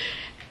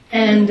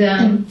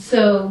 And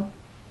so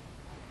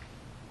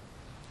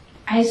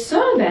I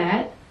saw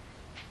that,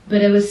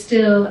 but it was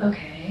still,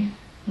 okay,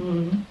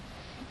 you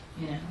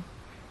know,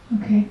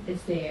 Okay.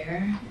 it's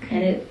there.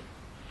 And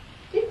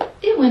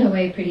it went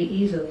away pretty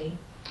easily.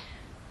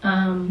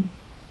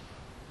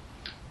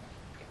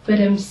 But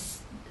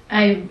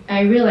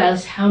I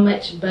realized how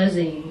much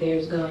buzzing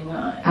there's going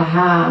on,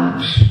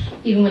 Aha.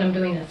 even when I'm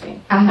doing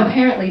nothing. Uh-huh.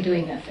 Apparently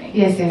doing nothing.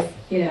 Yes, yes.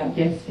 You know,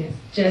 Yes, yes.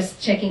 just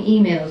checking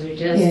emails or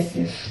just, Yes,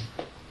 yes.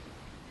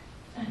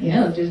 I don't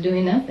know, just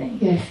doing nothing.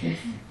 Yes, yes.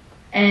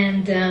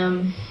 And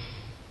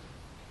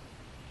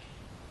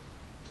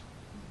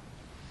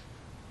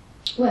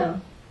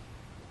well,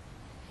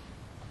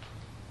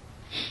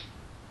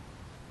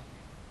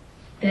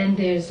 then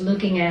there's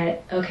looking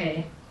at,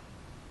 okay,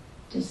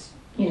 just,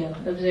 you know,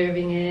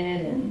 observing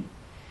it, and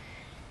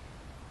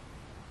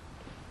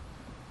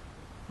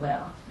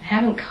well, I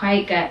haven't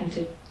quite gotten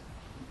to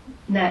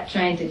not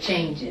trying to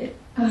change it.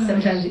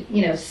 Sometimes,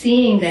 you know,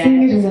 seeing that,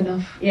 Seeing it is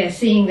enough. yeah,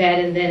 seeing that,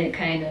 and then it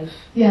kind of,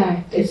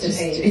 Yeah, It's just,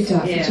 okay. it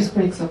does. Yeah. It just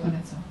breaks up on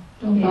its own.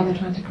 Don't Yeah. bother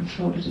trying to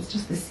control it. It's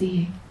just the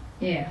seeing.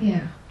 yeah.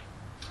 Yeah.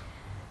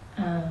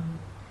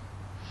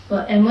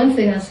 Well, and one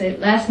thing I'll say,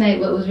 last night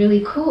what was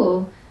really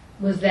cool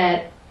was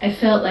that I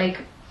felt like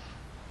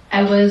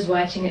I was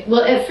watching it.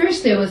 Well, at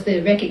first there was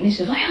the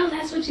recognition of, like, oh,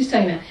 that's what she's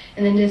talking about.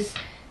 And then just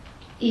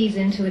ease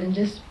into it and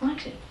just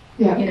watch it,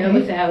 Yeah. you know, okay.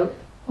 without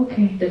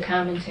Okay. the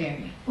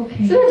commentary.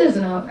 Okay. So it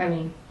doesn't all, I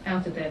mean, I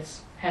don't think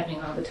that's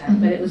happening all the time,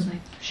 but it was like,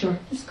 Sure.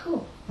 it's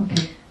cool.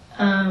 Okay.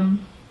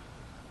 Um,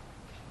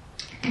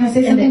 Can I say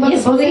and something then, about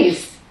yes, the buzzing?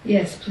 please.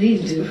 Yes,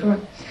 please Just do. before.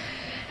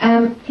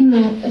 That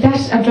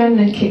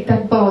adrenaline kick,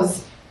 that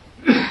buzz,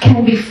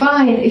 can be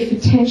fine if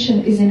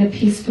attention is in a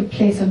peaceful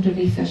place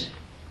underneath it.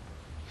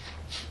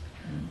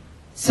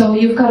 So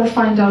you've got to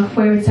find out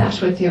where it's at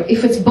with you.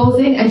 If it's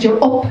buzzing and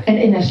you're up and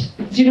in it,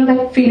 do you know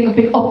that feeling of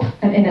being up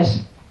and in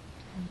it?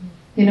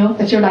 You know,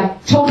 that you're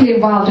like totally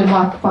involved in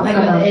what's Like going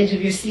on on. the edge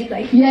of your seat,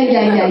 like, Yeah,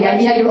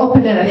 you're up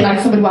and in it, like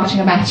somebody watching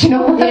a match, you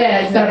know? Yeah,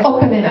 They're exactly.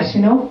 up and in it,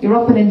 you know? You're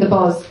up and in the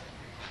buzz.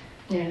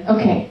 yeah.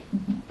 Okay,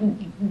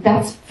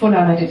 that's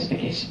full-on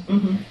identification.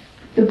 Mm-hmm.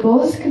 The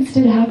buzz can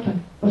still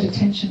happen, but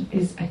attention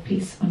is at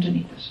peace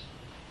underneath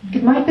it.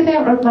 It might be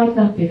there or it might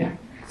not be there.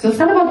 So it's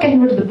not about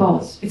getting rid of the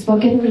buzz, it's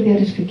about getting rid of the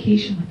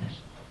identification with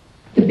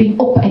it. The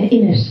being up and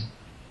in it.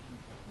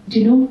 Do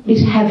you know?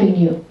 It having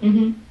you.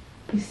 Mm-hmm.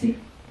 You see?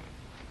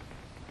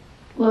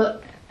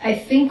 Well, I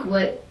think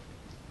what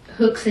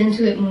hooks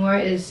into it more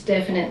is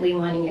definitely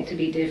wanting it to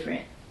be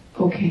different,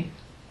 Okay.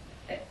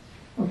 I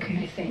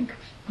Okay. think.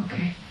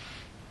 Okay.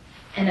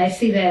 And I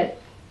see that,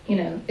 you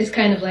know, it's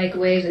kind of like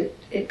waves.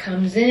 It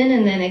comes in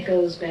and then it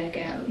goes back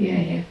out.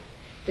 Yeah.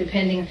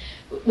 Depending,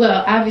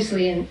 well,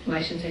 obviously, well,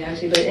 I shouldn't say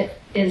obviously, but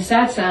in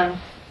satsang,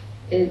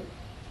 it,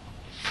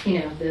 you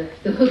know,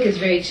 the hook is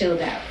very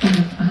chilled out.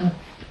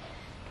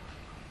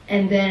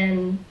 And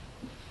then,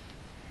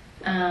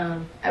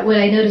 what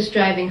I noticed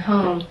driving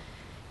home,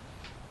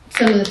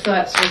 some of the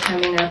thoughts were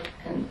coming up,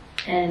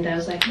 and I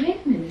was like, wait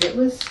a minute, it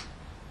was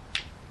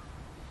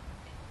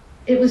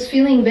it was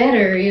feeling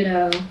better,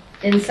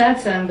 in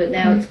satsang, but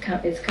now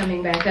it's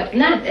coming back up.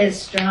 Not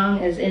as strong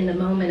as in the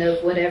moment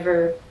of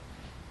whatever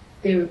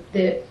the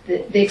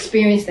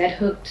experience that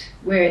hooked,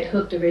 where it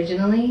hooked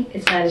originally.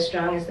 It's not as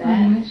strong as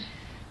that.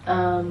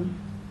 And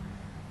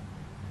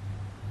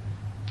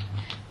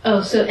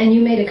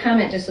you made a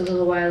comment just a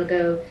little while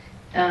ago.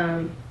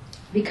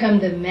 Become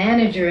the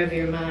manager of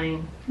your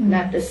mind,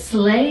 not the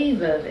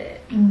slave of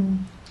it.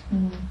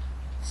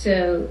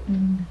 So,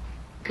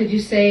 could you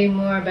say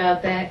more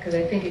about that? Because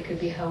I think it could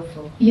be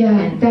helpful.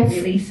 Yeah,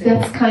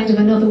 that's kind of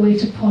another way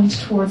to point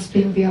towards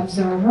being the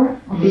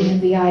observer or being in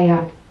the I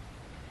am.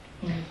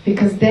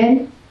 Because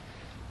then,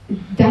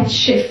 that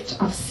shift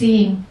of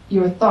seeing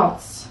your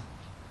thoughts,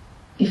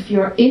 if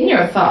you're in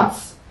your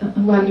thoughts,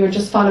 well, you're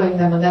just following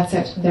them and that's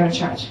it, and they're in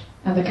charge.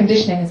 And the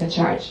conditioning is in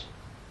charge.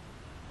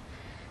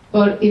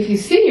 But if you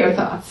see your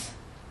thoughts,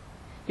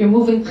 you're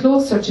moving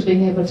closer to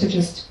being able to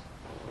just,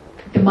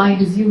 the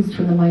mind is used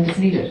when the mind is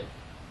needed.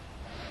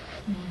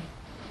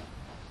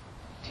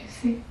 Do you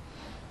see?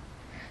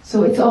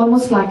 So it's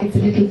almost like it's a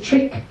little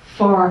trick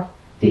for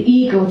the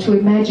ego to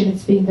imagine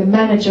it's being the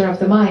manager of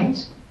the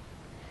mind.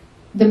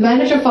 The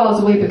manager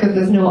falls away because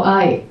there's no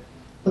I,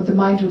 but the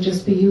mind will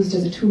just be used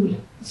as a tool.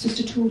 It's just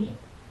a tool.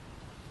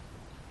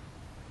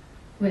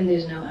 When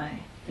there's no I.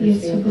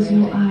 Yes, so there's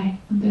no I,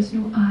 and there's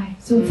no I.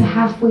 So it's a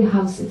halfway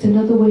house. It's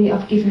another way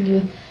of giving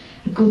you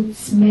a good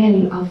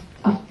smell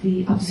of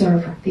the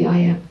observer, the I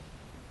am.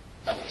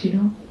 Do you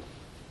know?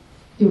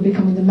 You're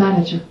becoming the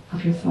manager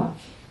of your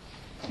thoughts.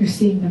 You're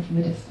seeing them from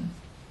a distance.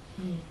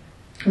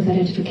 With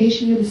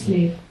identification, you're the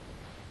slave.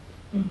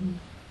 Okay.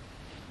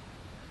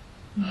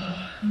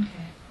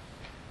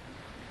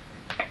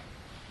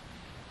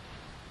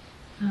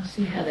 I'll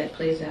see how that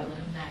plays out when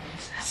I'm not in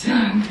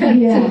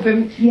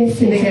satsang.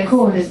 Yes, of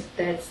course.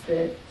 That's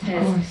the test.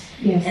 Of course,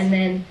 yes. And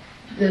then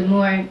the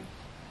more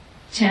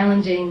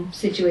challenging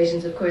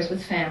situations, of course,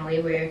 with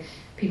family, where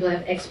people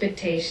have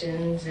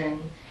expectations and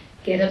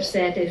get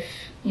upset if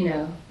you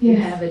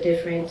have a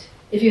different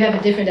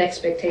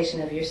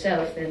expectation of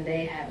yourself than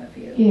they have of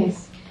you.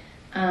 Yes.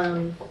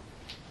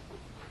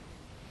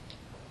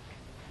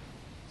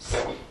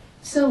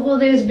 So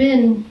there's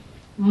been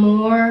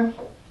more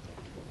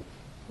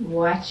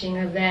watching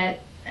of that.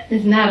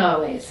 It's not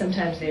always.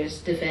 Sometimes there's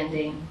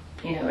defending,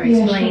 or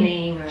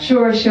explaining.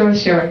 Sure.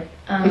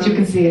 But you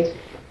can see it.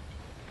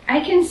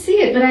 I can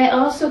see it, but I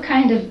also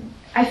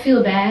I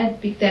feel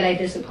bad that I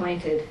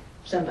disappointed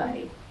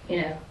somebody,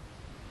 And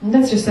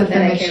that's your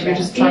self-image. You're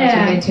just trying to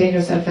maintain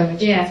your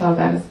self-image. Yeah. That's all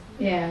that is.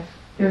 Yeah.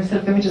 Your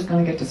self-image is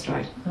going to get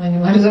destroyed. I mean, you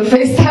might as well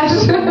face that.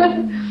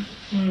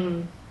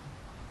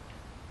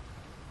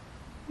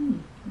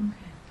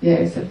 Yeah,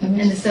 your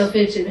self-image. And the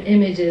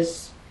self-image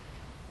is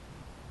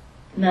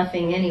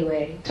nothing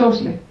anyway.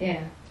 Totally.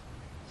 Yeah.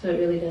 So it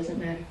really doesn't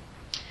matter.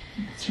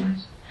 That's right.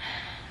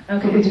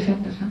 Okay. But we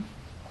defend it, huh?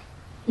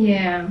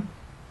 Yeah.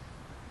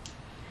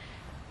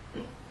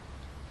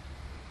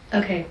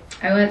 Okay.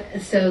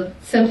 So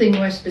something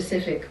more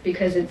specific,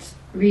 because it's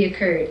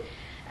reoccurred.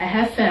 I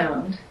have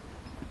found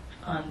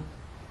on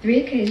 3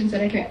 occasions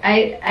that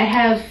I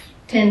have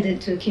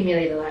tended to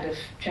accumulate a lot of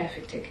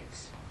traffic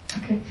tickets.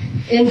 Okay.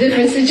 In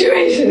different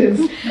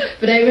situations.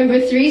 But I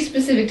remember 3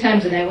 specific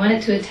times, and I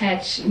wanted to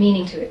attach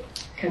meaning to it.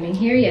 Coming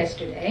here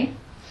yesterday,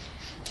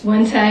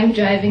 one time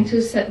driving to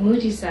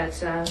Muji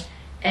Satsang,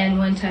 and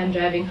one time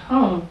driving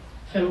home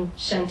from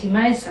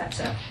Shantimai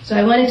Satsang. So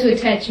I wanted to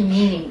attach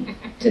meaning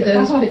to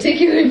those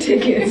particular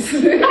tickets. I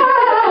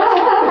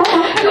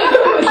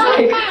was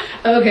like,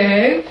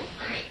 okay.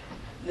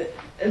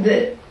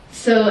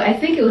 So I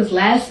think it was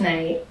last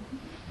night.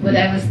 What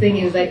I was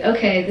thinking was like,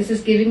 okay, this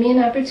is giving me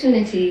an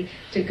opportunity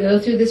to go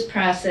through this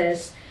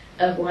process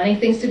of wanting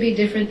things to be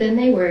different than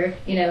they were,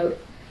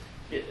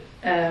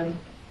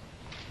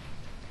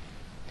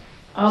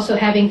 also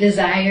having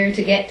desire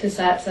to get to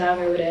satsang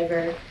or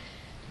whatever.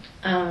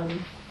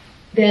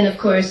 Then, of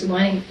course,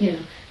 wanting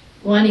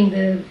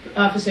the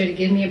officer to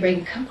give me a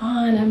break. Come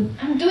on,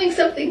 I'm doing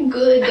something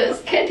good.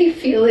 Can't he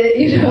feel it?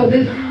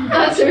 The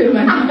thoughts are in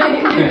my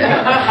mind.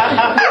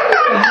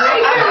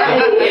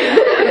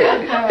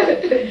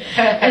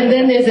 And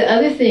then there's the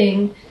other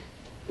thing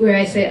where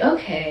I say,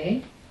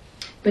 okay,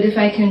 but if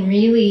I can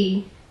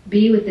really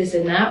be with this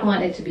and not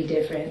want it to be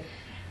different,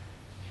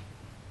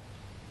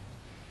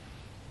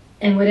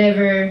 and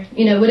whatever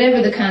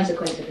the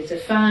consequence, if it's a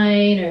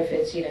fine or if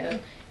it's, your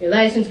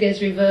license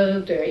gets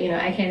revoked or,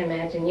 I can't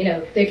imagine,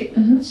 there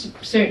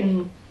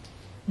certain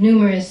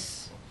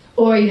numerous,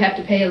 or you have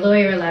to pay a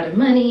lawyer a lot of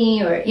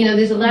money, or,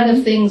 there's a lot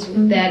of things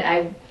that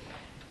I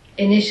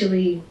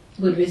initially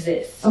would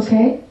resist.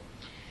 Okay.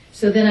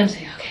 So then I'm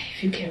saying, okay,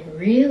 if you can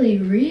really,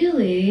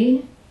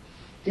 really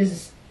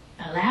just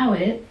allow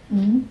it,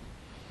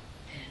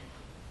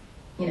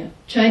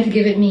 trying to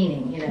give it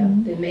meaning,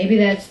 then maybe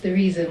that's the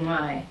reason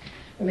why.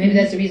 Or maybe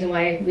that's the reason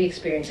why we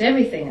experience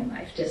everything in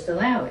life, just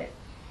allow it.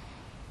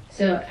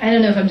 So I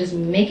don't know if I'm just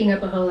making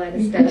up a whole lot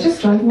of stuff.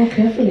 Just drive more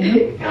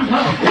carefully. I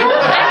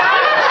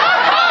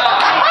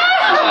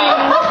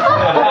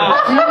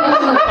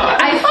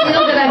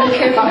feel that I'm a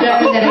careful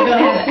driver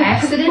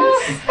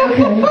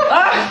Okay.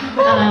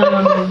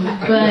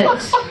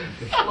 But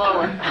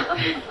well,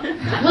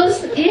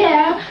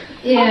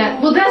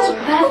 yeah. Well,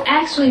 that's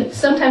actually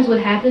sometimes what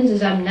happens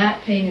is I'm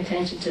not paying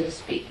attention to the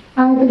speed.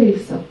 I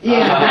believe so. Yeah,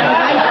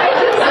 I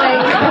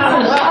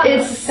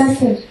just like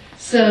That's it.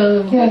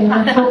 so. Yeah, you're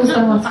not focused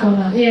on what's going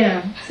on.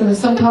 Yeah, So there's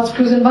some thoughts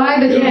cruising by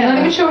that you're not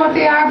even sure what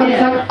they are, but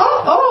it's like,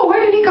 oh,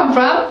 where did he come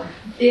from?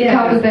 The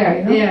thought was there,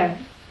 you know? yeah,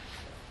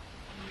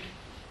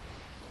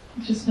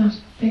 Just not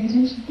paying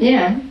attention.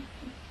 yeah.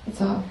 It's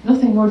all.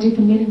 Nothing more deep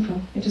and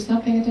meaningful. You're just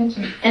not paying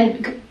attention.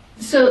 And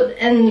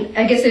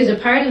I guess there's a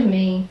part of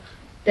me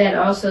that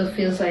also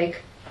feels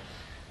like,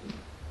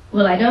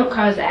 well, I don't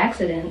cause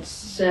accidents,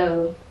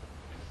 so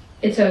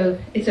it's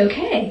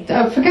okay.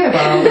 Forget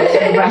about all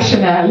this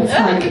rationale. It's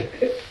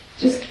like,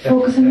 just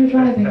focus on your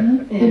driving,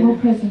 huh? Be more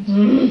present.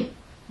 Mm.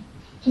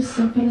 Just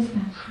simple as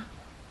that.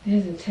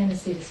 There's a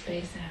tendency to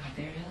space out.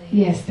 There really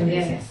Yes, there is.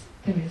 Yeah. Yes,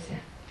 there is. Yeah,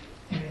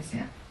 there is.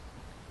 Yeah.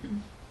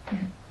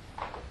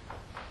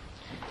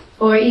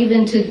 Or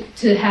even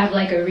to have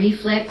like a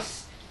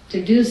reflex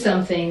to do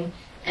something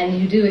and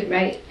you do it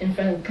right in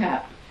front of the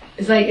cop.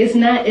 It's like it's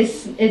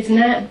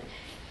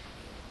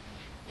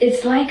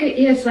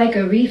like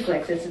a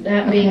reflex. It's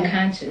not being Okay.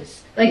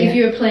 conscious. Like if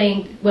you're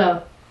playing,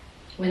 well,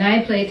 when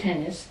I play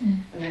tennis,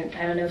 and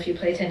I don't know if you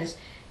play tennis,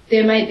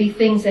 there might be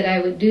things that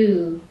I would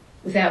do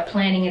without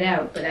planning it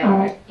out, but All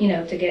right.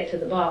 to get to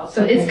the ball.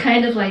 So Okay. it's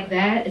kind of like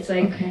that. It's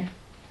like Okay.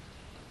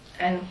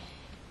 I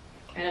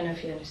don't know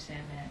if you understand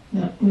that.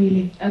 Not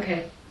really.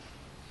 Okay.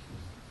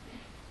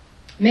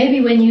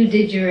 Maybe when you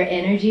did your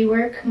energy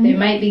work, there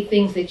might be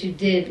things that you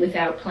did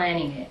without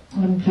planning it. I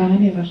wouldn't plan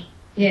any of it.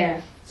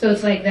 Yeah. So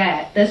it's like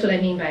that. That's what I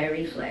mean by a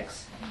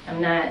reflex.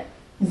 I'm not.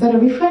 Is that a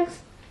reflex?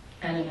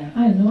 I don't know.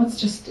 I don't know. It's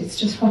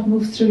just what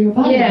moves through your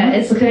body. Yeah, huh?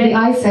 it's because kind- the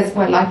eye says,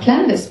 well, I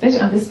planned this bit,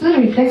 and this is a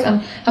reflex,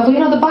 and have we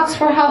the box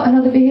for how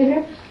another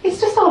behavior? It's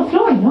just all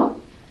flowing, no?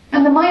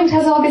 And the mind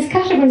has all these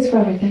categories for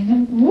everything,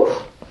 and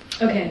woof.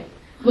 Okay.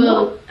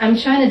 Well, I'm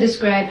trying to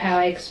describe how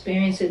I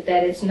experience it.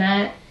 That it's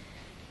not.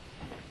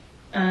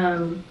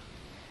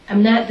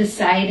 I'm not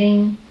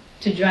deciding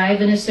to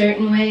drive in a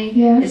certain way.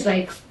 Yeah. It's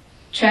like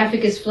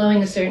traffic is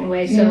flowing a certain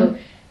way, so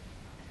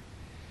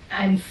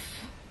I'm.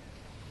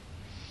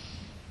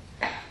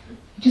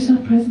 Just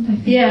not present, I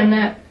think. Yeah, I'm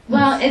not.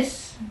 Well,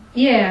 it's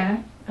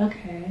yeah.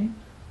 Okay.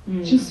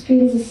 It just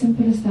feels as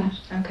simple as that.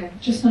 Okay.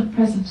 Just not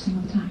present some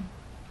of the time.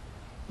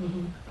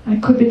 Mm-hmm. And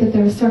it could be that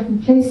there are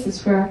certain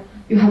places where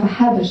you have a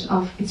habit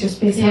of it's your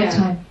space out Yeah.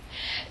 time.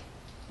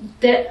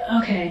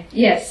 Okay.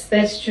 Yes,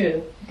 that's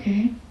true.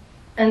 Okay.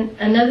 And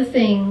another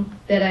thing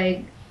that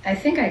I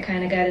think I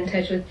kind of got in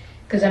touch with,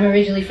 because I'm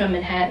originally from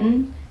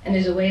Manhattan, and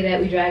there's a way that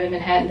we drive in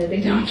Manhattan that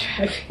they don't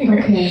drive here.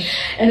 Okay.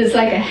 And it's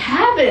like a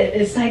habit.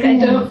 It's like I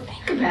don't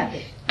think about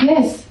it.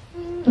 Yes.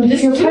 But if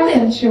Just you're do it.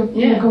 present, you're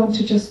Yeah. going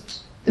to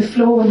just, the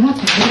flow will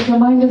happen. But if your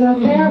mind is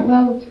out there,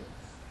 well,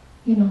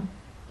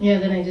 Yeah,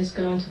 then I just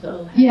go into the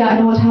old. yeah, I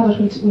know what habit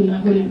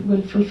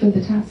will fulfill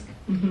the task.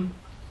 Mm-hmm.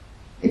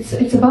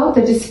 It's about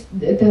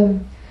the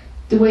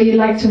way you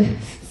like to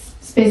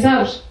space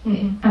out,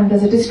 Mm-hmm. and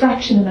there's a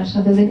distraction in it,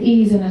 and there's an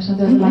ease in it, and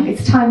there's like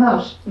it's time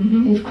out.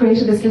 Mm-hmm. You've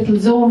created this little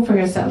zone for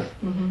yourself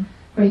Mm-hmm.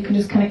 where you can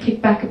just kind of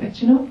kick back a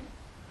bit, you know?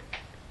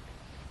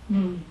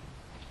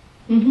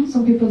 Mm-hmm. Mm-hmm.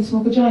 Some people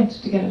smoke a joint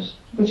to get it,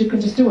 but you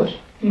can just do it.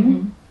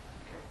 Mm-hmm.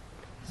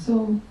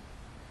 So,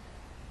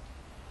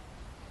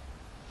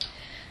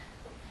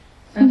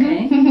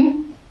 Okay.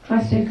 try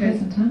to stay Okay.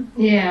 present, huh?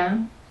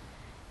 Yeah.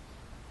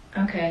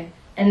 Okay.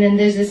 And then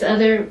there's this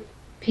other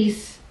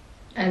piece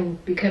I'm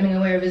becoming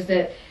aware of, is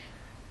that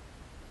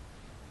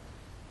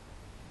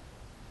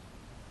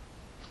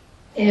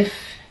if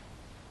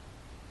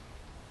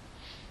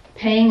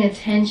paying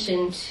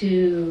attention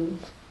to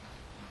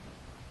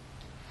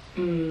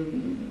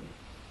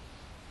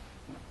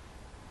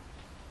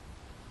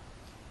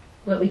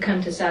what we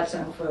come to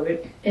satsang for, in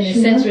a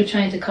Sure. sense we're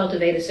trying to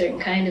cultivate a certain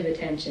kind of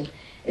attention.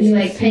 It's Yes,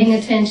 like paying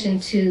yes. attention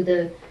to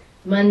the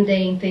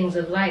mundane things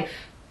of life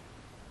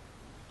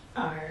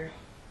are,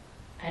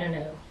 I don't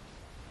know,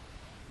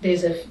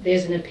 there's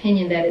an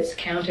opinion that it's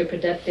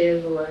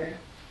counterproductive or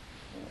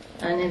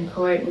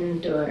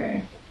unimportant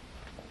or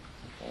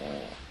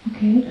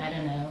Okay, I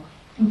don't know.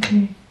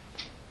 okay.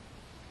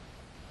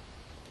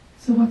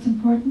 So what's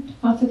important?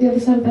 What's at the other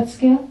side of that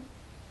scale?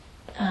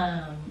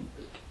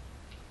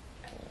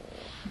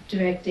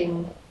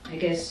 Directing, I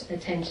guess,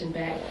 attention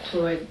back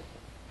toward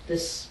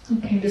this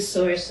Okay. the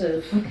source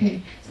of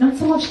Okay. It's not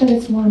so much that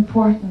it's more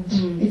important,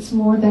 Mm. it's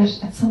more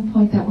that at some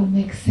point that will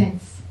make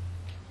sense.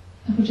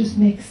 That will just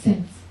make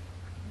sense.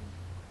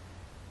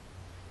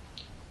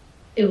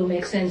 it will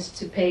make sense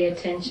to pay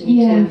attention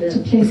Yeah, to to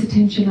the place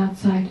attention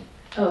outside.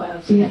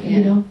 outside, Yeah,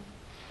 you know.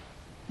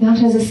 Not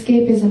as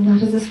escapism,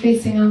 not as a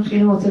spacing out, you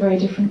know, it's a very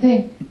different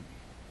thing.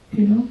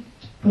 You know?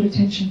 To put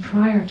attention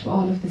prior to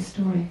all of this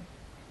story.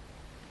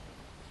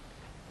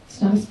 It's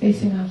not a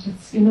spacing out,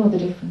 it's, you know the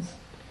difference.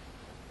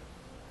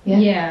 Yeah?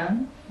 Yeah,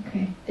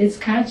 Okay. it's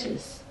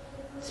conscious.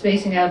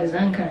 Spacing out is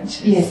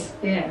unconscious. Yes.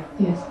 Yeah.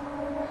 Yes.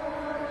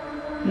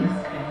 Yes.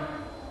 Okay.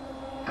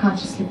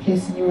 consciously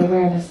placing your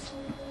awareness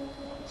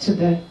to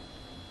that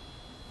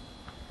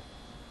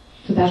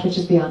which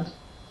is beyond.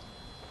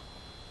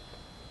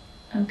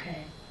 Okay.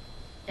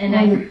 And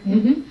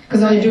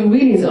because all you're doing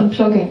really is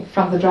unplugging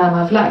from the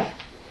drama of life.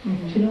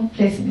 Mhm. You know,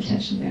 placing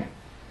attention there.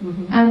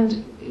 Mhm. And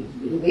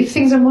if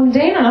things are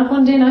mundane or not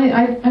mundane,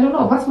 I don't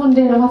know what's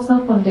mundane and what's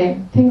not mundane.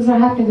 Things are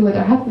happening the way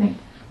they're happening.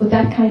 But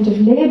that kind of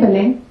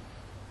labeling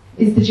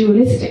is the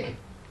dualistic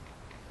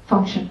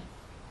function.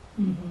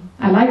 Mhm.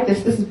 I like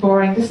this is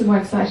boring, this is more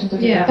exciting.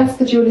 Yeah. That's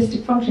the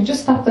dualistic function.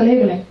 Just stop the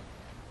labeling.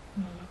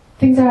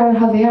 Things are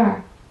how they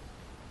are.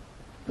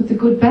 But the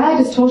good bad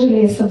is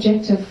totally a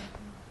subjective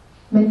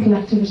mental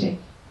activity.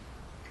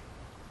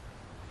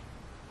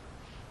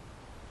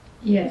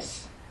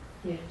 Yes.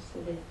 Yes,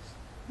 it is.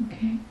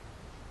 Okay.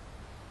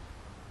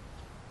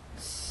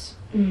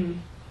 Mm.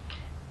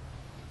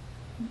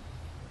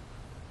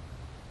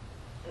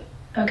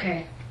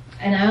 Okay.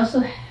 And I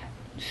also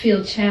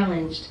feel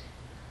challenged.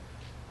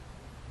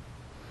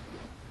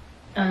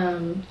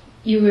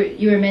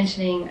 You were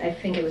mentioning, I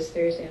think it was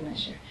Thursday, I'm not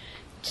sure,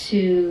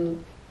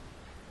 to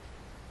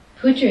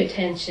put your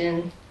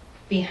attention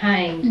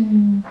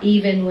behind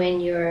even when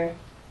you're,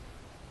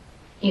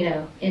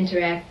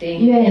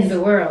 interacting Yes. in the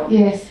world.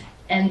 Yes.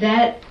 And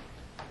that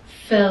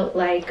felt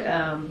like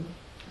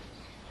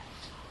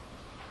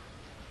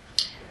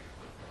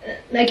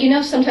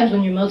sometimes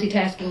when you're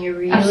multitasking, you're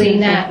really Absolutely.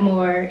 not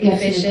more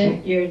Yes,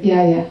 efficient. You're,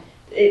 Yeah.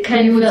 it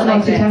kind you of would felt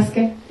like that.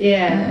 multitasking?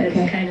 Yeah,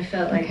 Okay. it kind of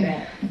felt like Okay.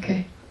 that.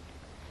 Okay.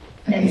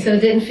 And so it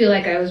didn't feel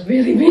like I was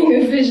really being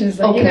efficient. It's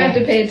like you Okay. have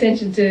to pay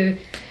attention to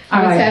All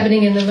what's right.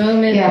 happening in the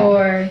moment, Yeah.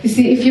 or You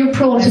see, if you're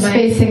prone to Am I-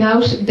 spacing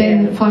out,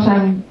 then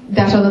Yeah.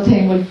 that other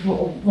thing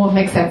won't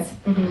make sense.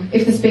 Mhm.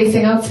 If the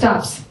spacing out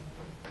stops,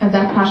 and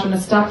that pattern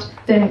is stopped,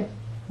 then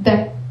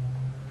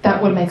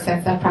that will make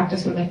sense. That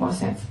practice will make more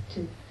sense.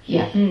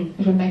 Yeah,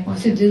 it will make more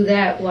to sense. do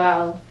that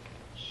while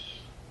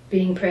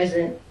being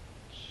present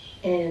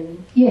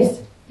in.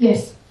 Yes,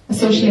 yes. A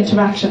social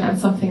interaction and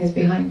something is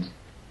behind.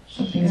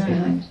 Something is Right.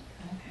 behind.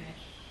 Okay.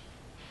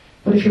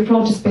 But if you're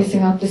prone to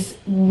spacing out, this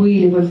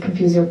really will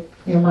confuse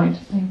your mind.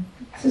 I mean,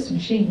 it's just a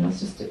machine. It's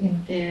just,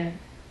 Yeah.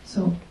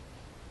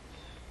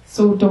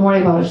 So don't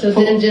worry about it. So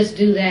then just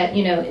do that,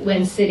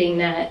 when sitting,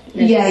 not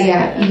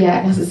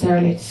Yeah,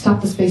 necessarily.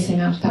 Stop the spacing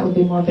out. That would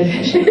be more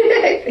beneficial.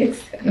 I think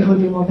so. It would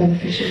be more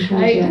beneficial. It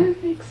would, I yeah. do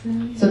think so.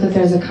 So that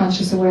there's a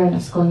conscious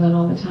awareness going on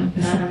all the time.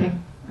 There's Uh-huh.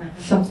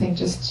 something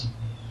just,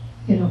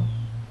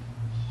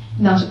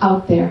 not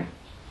out there,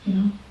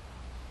 Mhm.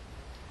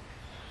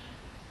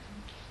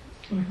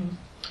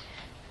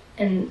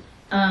 And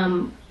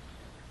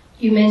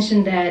you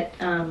mentioned that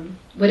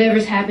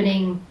whatever's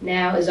happening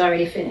now is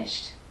already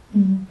finished.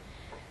 Mhm.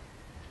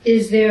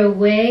 Is there a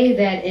way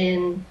that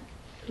in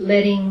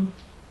letting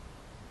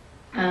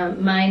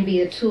mind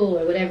be a tool,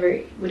 or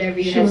whatever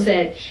you have Sure,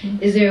 said, sure.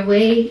 is there a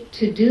way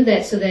to do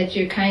that so that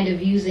you're kind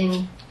of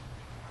using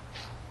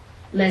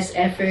less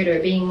effort or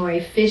being more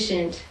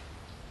efficient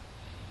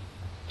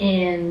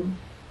in,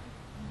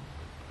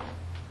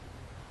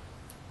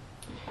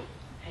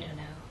 I don't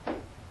know,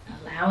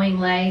 allowing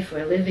life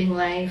or living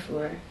life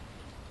or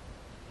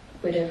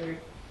whatever?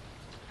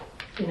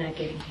 You're not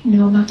getting it.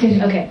 No, I'm not getting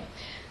it. Okay.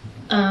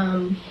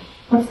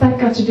 What's that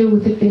got to do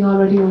with it being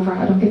already over?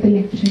 I don't get the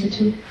link between the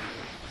two.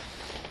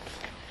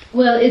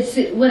 Well, it's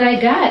what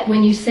I got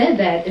when you said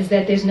that is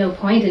that there's no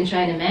point in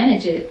trying to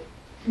manage it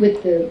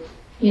with the,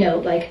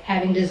 like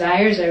having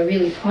desires are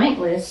really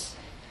pointless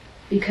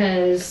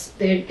because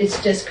it's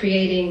just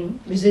creating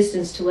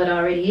resistance to what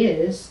already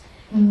is,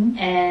 Mm-hmm.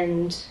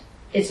 and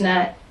it's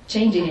not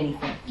changing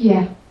anything.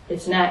 Yeah.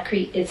 It's not.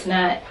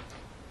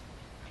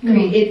 No.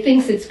 It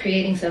thinks it's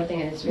creating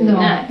something, and it's really No,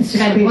 not. it's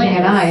just kind of creating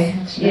an pointless.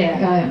 eye. Actually.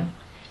 Yeah.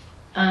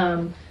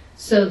 Yeah.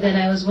 So then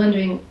I was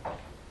wondering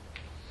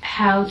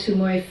how to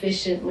more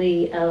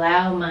efficiently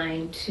allow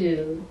mind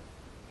to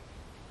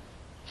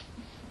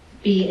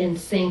be in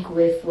sync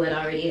with what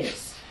already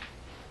is.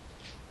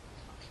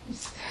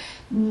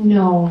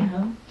 No.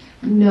 No?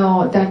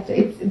 No,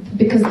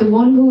 because the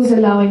one who's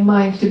allowing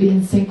mind to be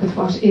in sync with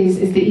what is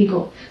the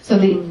ego. So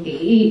the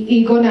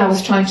ego now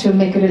is trying to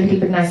make it a little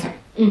bit nicer.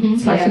 Mm-hmm.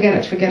 It's like forget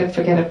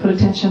it. Put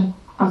attention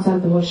outside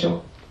of the whole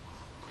show.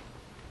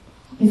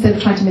 Instead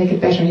of trying to make it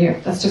better here.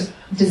 That's just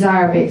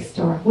desire based,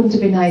 or wouldn't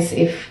it be nice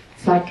if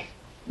it's like,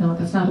 no,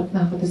 that's not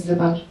what this is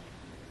about.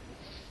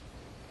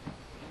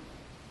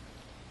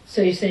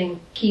 So you're saying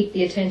keep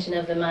the attention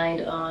of the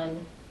mind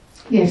on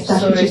Yes,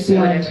 that which is source or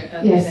beyond. whatever.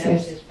 Okay, Yes, that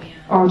yes. which is beyond.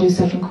 Or do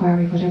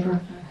self-inquiry, whatever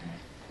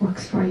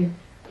works for you.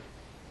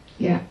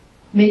 Yeah.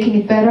 Making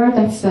it better,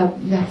 that's a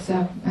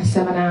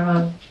seminar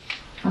on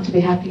how to be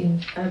happy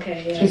in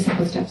Okay, 3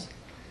 simple steps.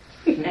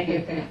 I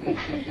get that.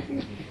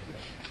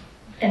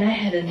 And I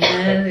had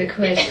another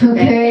question.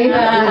 Okay.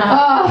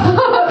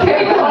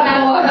 Okay, go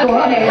on.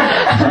 Okay.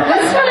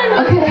 This one,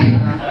 Okay.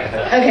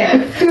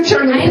 okay.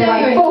 Future I know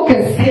you're-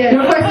 focus. Yeah.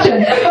 Your question.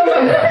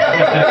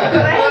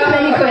 But I have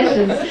many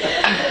questions.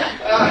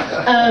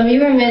 You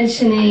were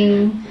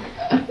mentioning.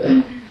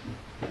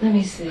 Let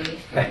me see.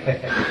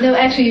 No,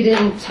 actually, you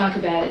didn't talk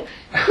about it.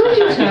 Could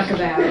you talk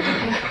about?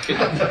 Do you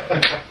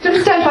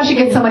understand why she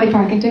gets so many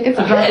parking tickets?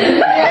 I'm telling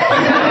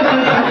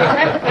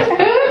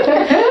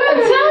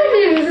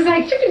you, this is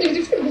like.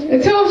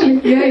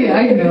 Totally. Yeah, I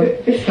know.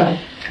 It's fun.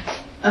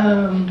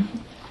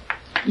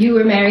 You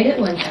were married at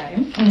one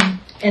time,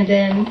 and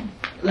then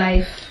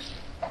life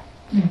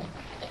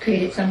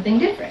created something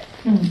different.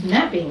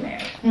 Not being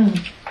married.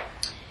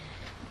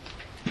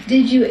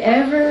 Did you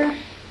ever,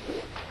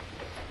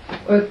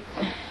 or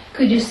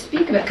could you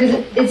speak about? Because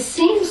it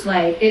seems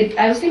like it.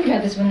 I was thinking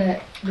about this when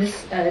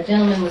this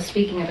gentleman was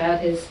speaking about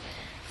his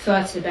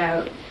thoughts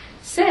about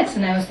sex,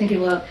 and I was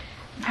thinking, well,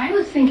 I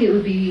would think it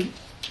would be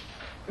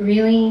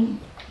really,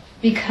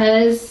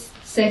 because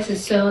sex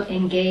is so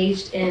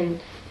engaged in.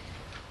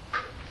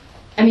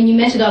 I mean, you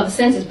mentioned all the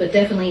senses, but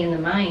definitely in the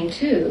mind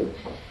too.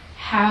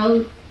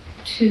 How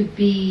to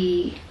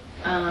be,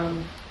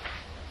 I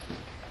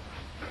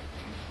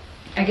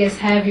guess,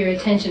 have your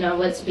attention on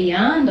what's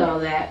beyond all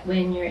that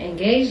when you're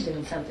engaged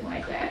in something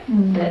like that.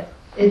 That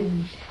it,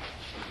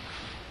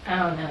 I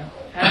don't know.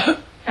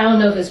 I don't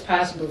know if it's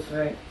possible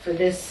for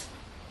this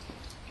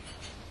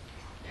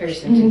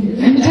person to do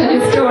that. I'll tell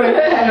you a story.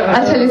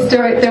 I'll tell you a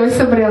story. There was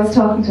somebody I was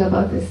talking to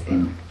about this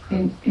in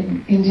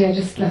India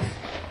just a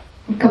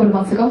couple of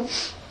months ago,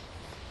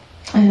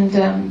 and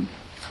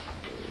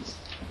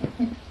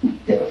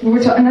we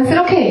were talking. And I said,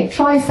 okay,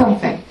 try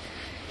something.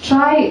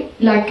 Try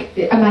like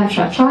a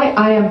mantra. Try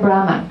I am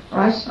Brahman,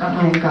 right? Or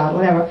I am God,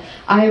 whatever.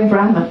 I am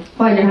Brahman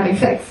while you're having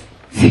sex.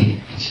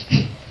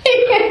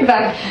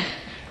 That,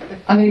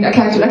 I mean, I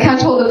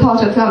can't hold the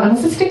thought at all. And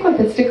I said, stick with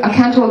it. I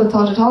can't hold the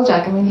thought at all,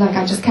 Jack. I mean, like,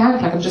 I just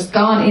can't. Like, I'm just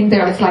gone in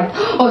there. It's like,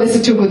 oh, this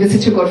is too good. This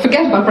is too good.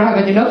 Forget about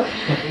Brahman, you know.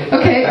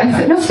 Okay. And I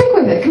said, no, stick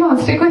with it. Come on,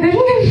 stick with it.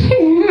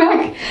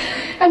 Like,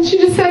 and she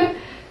just said,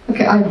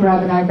 okay, I'm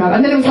Brahman.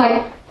 And then it was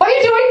like, what are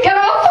you doing? Get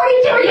off! What are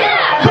you doing?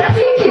 Yeah, that's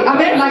thinking. I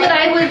mean, like,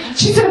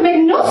 she sort of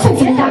made no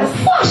sense. And I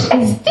thought, what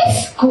is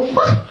this?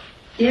 What?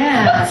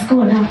 Yeah. What's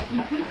going on?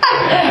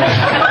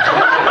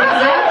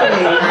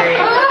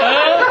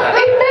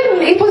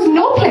 It was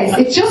no place.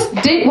 It just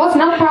was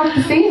not part of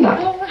the scene, like,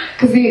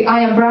 because I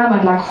am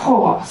Brahman, like,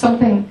 oh,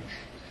 something,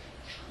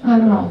 I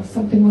don't know,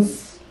 something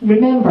was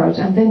remembered,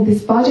 and then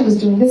this body was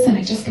doing this, and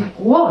I just like,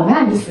 whoa,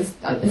 man, this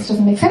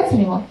doesn't make sense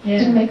anymore. Yeah. It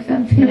didn't make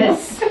sense. You know?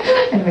 Yes.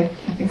 Anyway,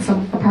 I think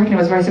my partner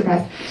was very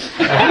surprised.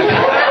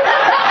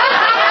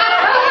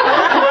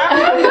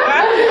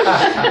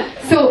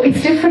 So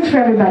it's different for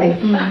everybody.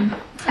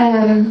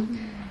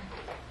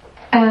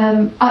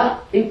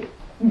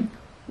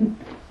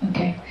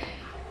 Okay.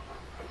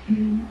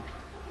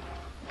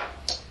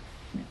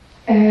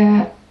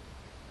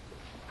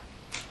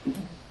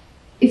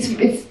 It's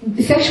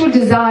sexual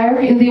desire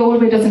in the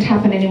old way doesn't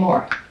happen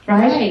anymore,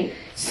 right? Right.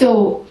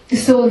 So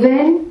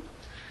then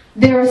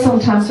there are some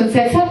times when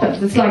sex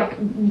happens. It's like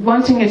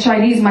wanting a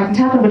Chinese mightn't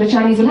happen, but a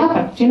Chinese will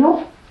happen. Do you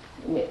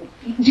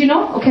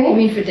know? Okay. I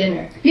mean, for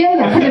dinner.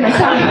 Yeah, for dinner.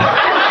 Sorry.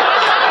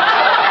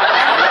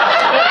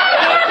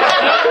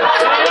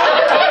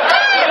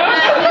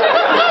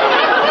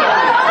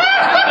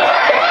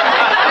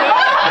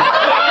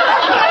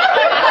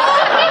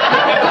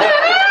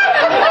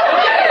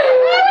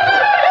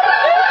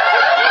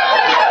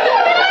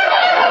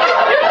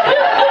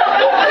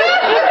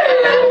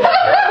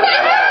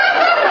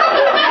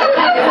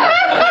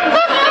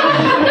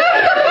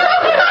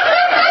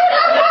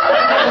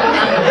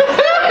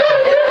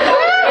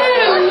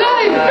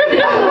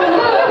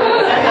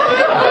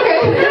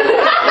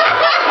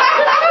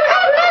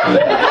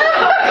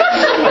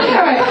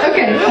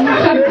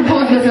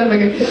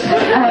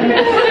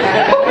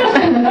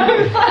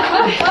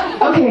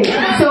 Okay,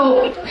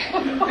 so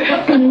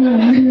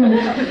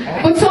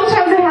but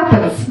sometimes it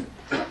happens,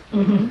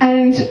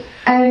 and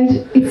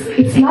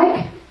it's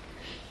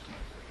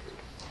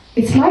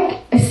like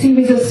a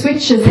series of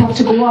switches have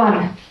to go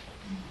on.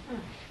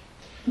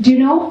 Do you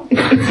know?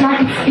 It's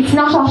like it's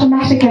not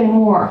automatic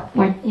anymore,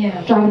 like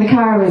driving a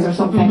car is or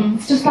something.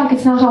 It's just like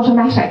it's not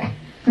automatic.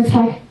 It's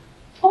like,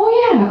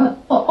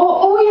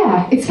 oh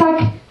yeah. It's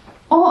like,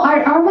 oh,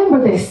 I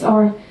remember this,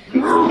 or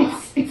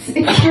it's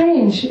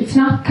strange. It's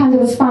not kind of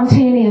a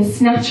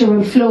spontaneous,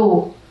 natural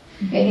flow.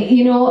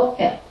 You know,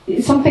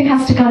 something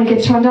has to kind of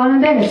get turned on,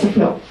 and then it's a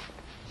flow.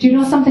 Do you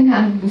know something?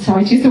 I'm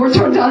sorry to use the word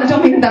turned on. I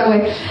don't mean it that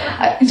way.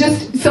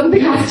 Just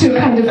something has to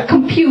kind of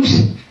compute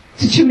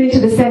to tune into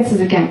the senses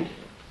again,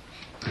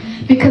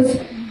 because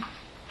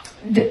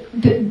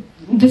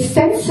the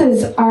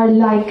senses are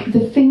like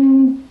the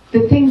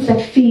things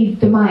that feed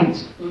the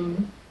mind.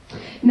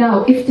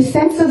 Now, if the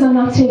senses are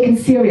not taken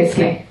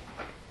seriously,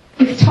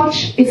 if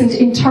touch isn't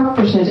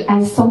interpreted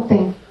as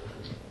something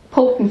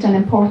potent and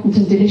important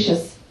and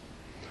delicious,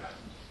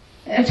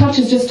 touch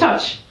is just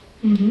touch.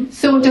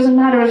 So it doesn't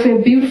matter if a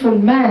beautiful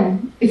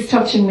man is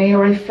touching me,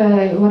 or if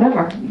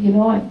whatever, you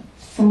know,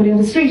 somebody on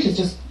the street is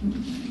just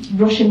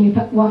rushing me,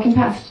 walking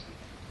past.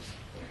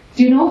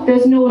 Do you know?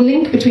 There's no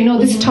link between, oh,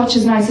 this touch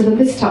is nicer than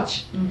this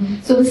touch.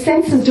 So the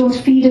senses don't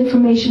feed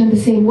information in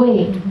the same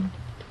way.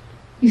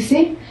 You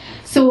see?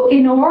 So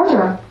in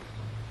order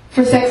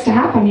for sex to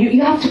happen.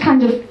 You have to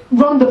kind of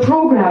run the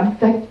program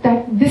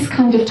that this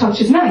kind of touch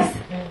is nice.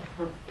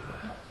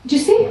 Do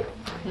you see?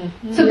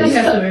 So you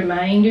have to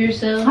remind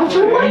yourself. I have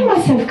to remind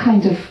myself,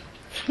 kind of.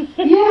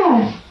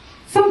 Yeah.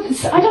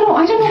 I don't know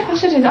what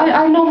it is.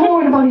 I know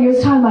more in about a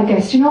year's time, I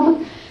guess. But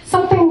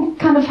something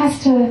kind of has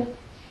to.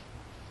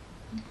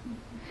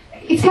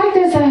 It's like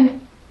there's a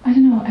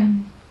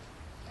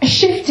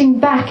shifting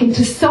back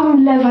into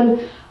some level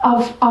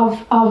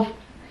of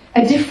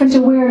a different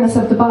awareness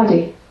of the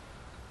body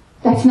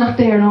that's not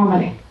there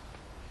normally.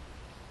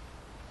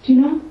 Do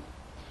you know?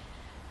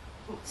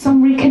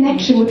 Some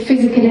reconnection with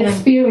physical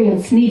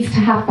experience needs to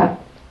happen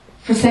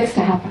for sex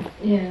to happen.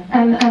 Yeah.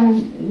 And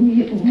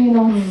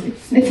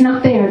it's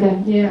not there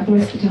then the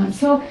rest of the time.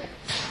 So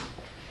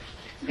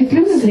it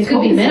loses its It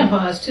could be potency.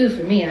 menopause too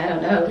for me. I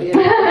don't know.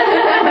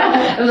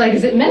 I'm like,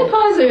 is it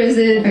menopause or is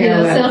it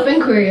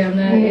self-inquiry? I'm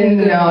not.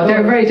 No,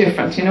 they're very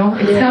different. It's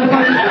not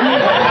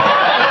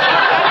about.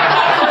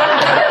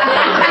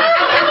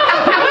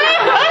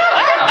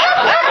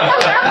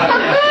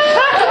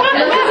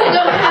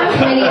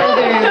 Many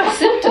other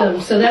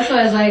symptoms, so that's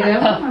why I was like,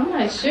 I'm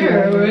not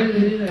sure. Or,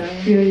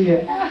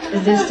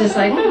 is this just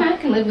like, I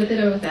can live with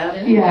it or without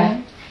it?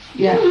 Yeah.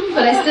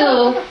 But I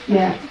still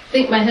Yeah.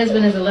 think my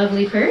husband is a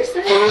lovely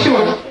person.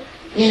 Sure.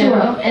 You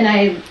know, and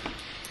I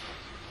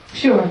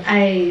feel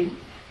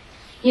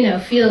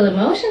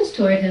emotions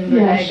toward him,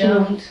 but I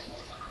don't,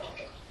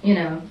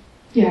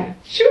 Yeah.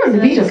 Sure,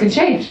 libido can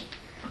change.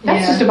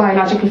 That's just a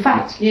biological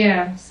fact.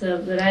 Yeah. So,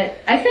 but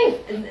I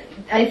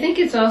think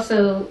it's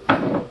also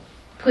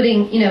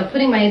putting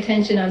my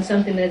attention on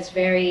something that's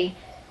very,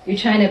 you're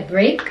trying to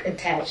break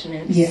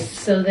attachments. Yes.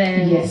 So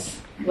then,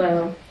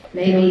 well,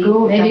 There maybe we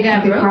go. it got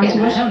That could be part broken.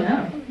 of I it. don't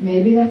know.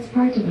 Maybe that's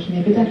part of it.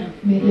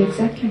 Maybe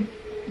exactly.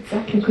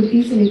 Could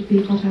easily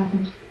be what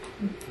happened.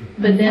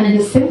 But then And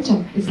the it's,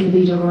 symptom is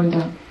libido going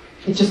down.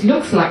 It just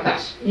looks like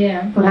that.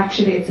 yeah. But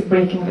actually it's a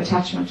breaking of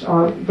attachment,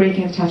 or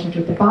breaking attachment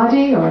with the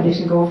body, or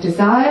letting go of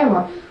desire,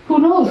 or who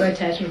knows. Or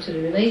attachment to the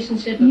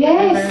relationship. Or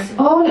Yes,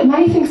 whatever.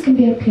 many things can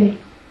be at play.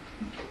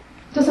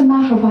 Doesn't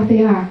matter what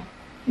they are.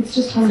 It's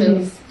just how it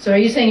is. So are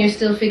you saying you're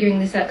still figuring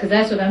this out? Because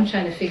that's what I'm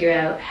trying to figure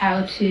out,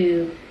 how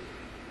to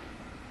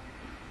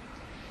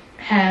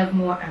have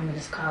more, I'm going to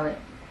just call it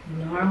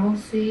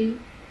normalcy.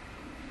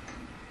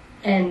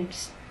 And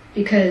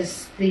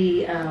because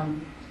there's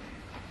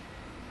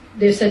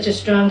such a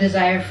strong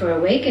desire for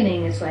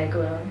awakening, it's like,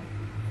 well,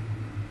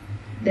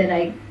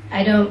 then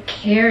I don't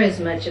care as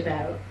much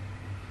about,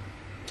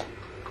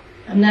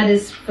 I'm not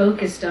as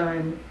focused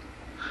on,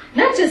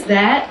 not just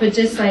that, but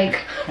just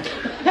like,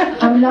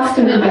 I'm lost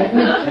a little bit.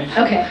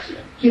 okay.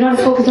 You're not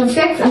as focused on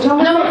sex? I'm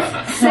talking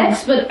about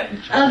Sex, but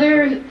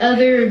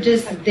other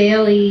just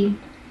daily,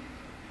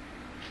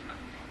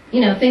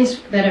 things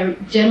that are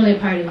generally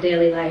part of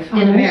daily life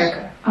in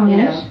America. All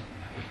right.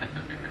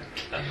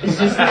 It's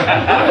just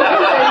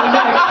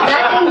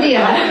not India,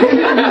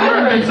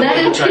 not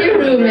in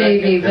Peru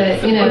maybe,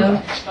 but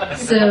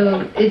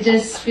so it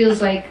just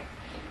feels like,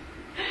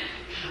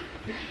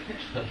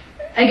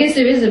 I guess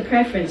there is a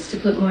preference to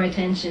put more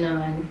attention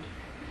on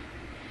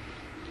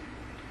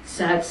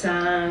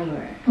satsang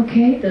or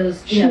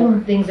those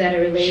things that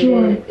are related.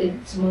 Sure.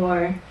 It's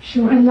more.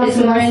 Sure, and lots It's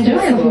of more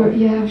aspects of enjoyable.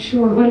 Yeah,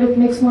 sure. Well, it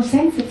makes more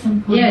sense at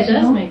some point. Yeah, it does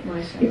you know? make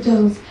more sense. It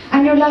does.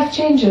 And your life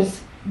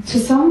changes to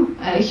some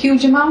a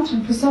huge amount,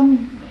 and for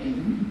some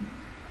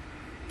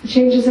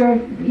changes are,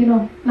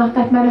 not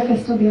that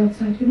manifest on the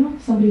outside,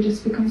 Somebody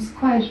just becomes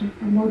quieter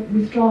or more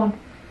withdrawn.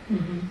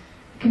 Mm-hmm.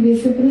 It can be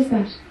as simple as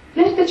that.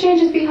 Let the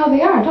changes be how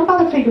they are. Don't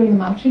bother figuring them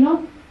out,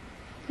 You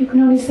can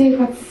only say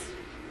what's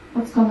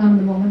going on in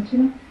the moment,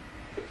 Don't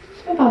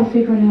bother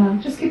figuring it out.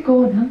 Just keep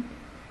going, huh?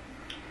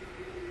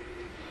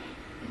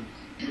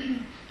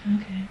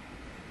 Okay.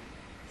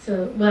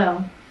 So,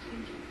 well,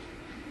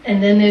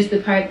 and then there's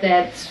the part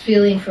that's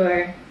feeling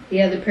for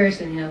the other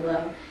person,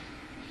 well,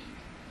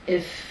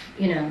 if,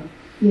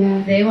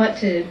 they want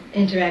to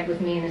interact with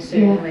me in a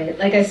certain way.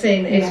 Like I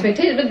say, the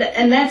expectation,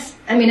 and that's,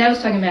 I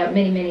was talking about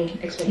many, many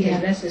expectations.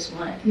 Yeah. That's just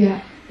one.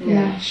 Yeah,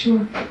 yeah,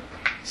 sure.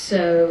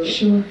 So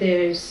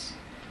there's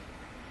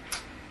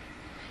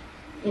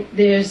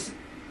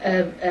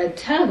a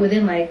tug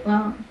within, like,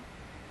 well,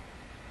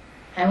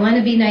 I want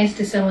to be nice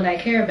to someone I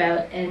care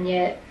about, and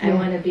yet I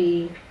want to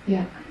be,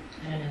 I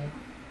don't know,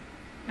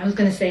 I was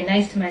going to say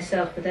nice to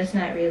myself, but that's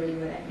not really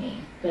what I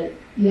mean. But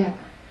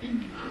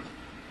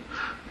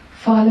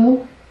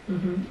follow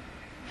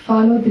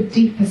the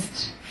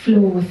deepest flow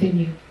within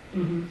you.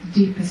 Mm-hmm. The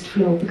deepest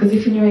flow, because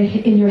if in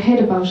your head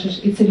about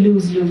it, it's a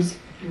lose-lose.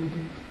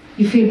 Mm-hmm.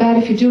 You feel bad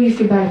if you do, you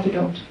feel bad if you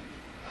don't.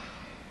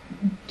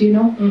 Do you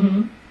know?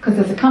 Mm-hmm. Because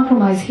there's a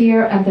compromise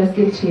here and there's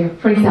guilt here,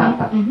 for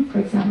example. Mm-hmm. For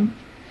example.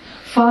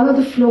 Follow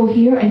the flow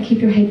here and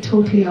keep your head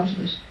totally out of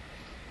it.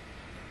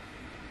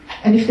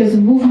 And if there's a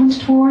movement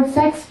towards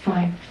sex,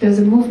 fine. If there's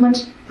a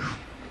movement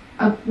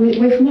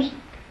away from it,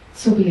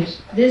 so be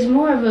it. There's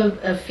more of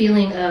a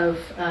feeling of,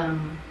 I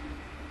don't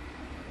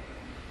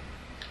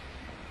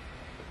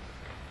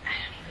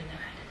even know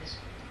how to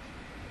describe.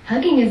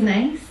 Hugging is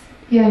nice.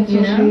 Yeah,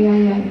 You know?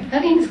 totally. Yeah.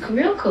 Hugging's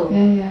real cool.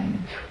 Yeah.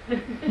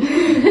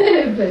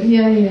 But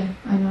Yeah.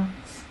 I know.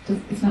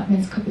 It's not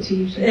men's cup of tea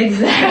usually.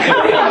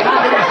 exactly.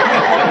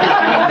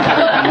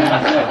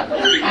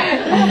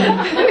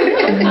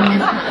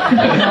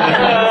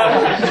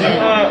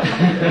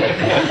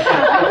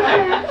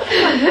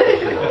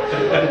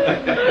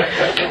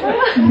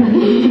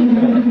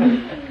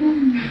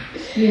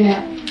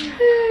 Yeah.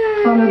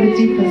 Follow the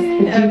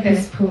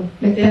deepest pool.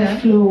 Let Yeah.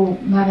 that flow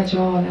manage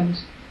all, and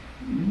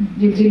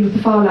you deal with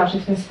the fallout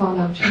if there's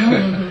fallout, you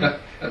know?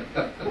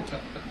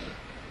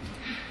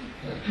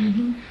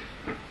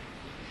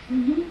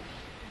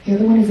 The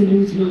other one is a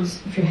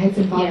lose-lose. If your head's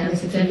involved in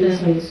this, it's a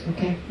definitely. lose-lose,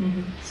 okay?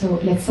 Mhm. So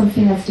let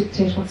something else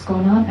dictate what's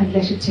going on and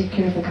let it take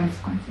care of the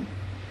consequences.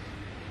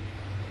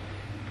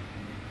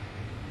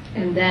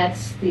 And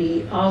that's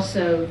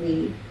also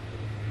the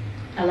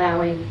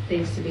allowing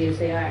things to be as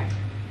they are.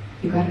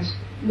 You got it?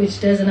 Which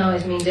doesn't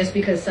always mean just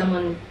because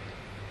someone,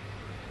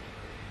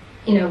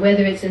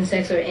 whether it's in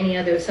sex or any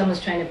other, if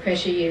someone's trying to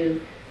pressure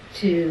you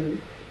to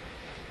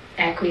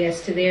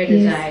acquiesce to their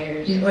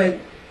desires, yes. or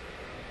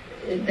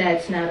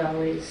that's not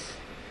always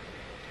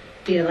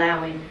the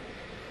allowing.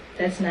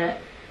 That's not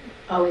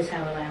always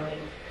how allowing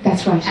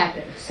That's right.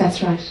 happens.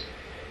 That's right.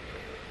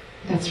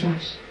 That's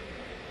right.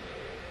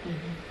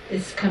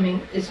 It's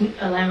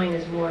allowing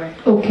is more.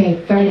 Okay,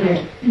 very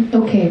good.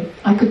 Okay,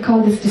 I could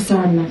call this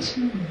discernment.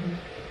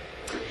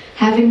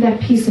 Having that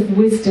piece of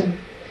wisdom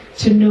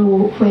to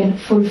know when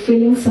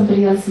fulfilling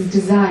somebody else's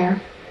desire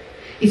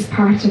is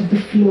part of the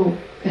flow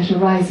that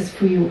arises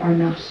for you or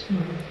not.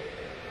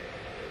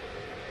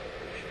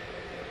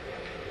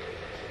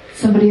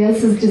 Somebody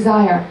else's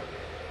desire,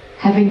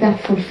 having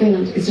that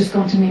fulfilled, is just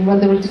going to mean, well,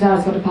 the desire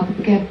is going to pop up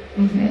again.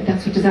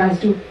 That's what desires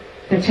do.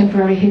 They're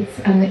temporary hits,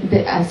 and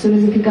as soon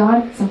as it be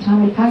gone, some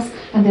time will pass,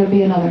 and there'll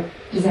be another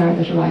desire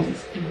that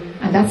arises.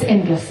 And that's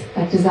endless,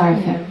 that desire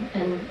thing.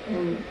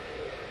 And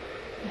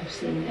I've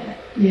seen that.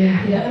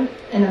 Yeah.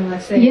 And I'm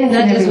not saying, Yes,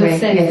 not in just every with way.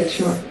 sex. Yes, it's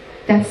sure.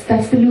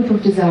 That's the loop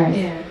of desires.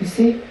 Yeah. You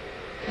see?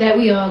 That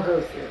we all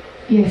go through.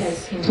 Yes,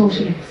 as human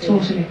totally, beings,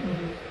 totally.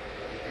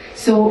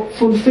 So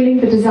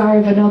fulfilling the desire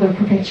of another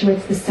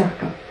perpetuates the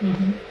circle.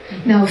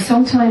 Now,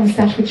 sometimes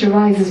that which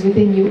arises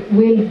within you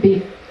will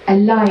be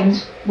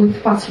aligned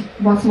with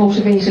what's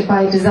motivated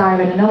by a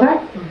desire in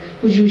another,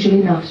 but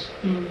usually not.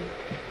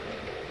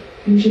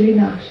 Usually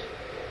not.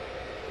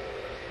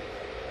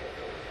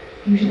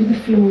 Usually the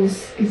flow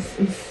is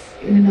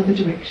in another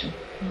direction.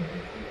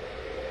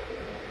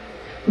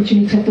 But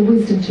you need to have the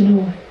wisdom to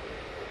know,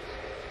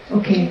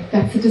 okay,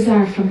 that's a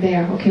desire from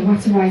there. Okay,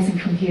 what's arising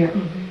from here?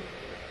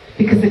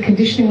 Because the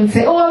conditioning will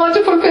say, oh, I want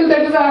to fulfill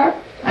their desire.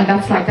 And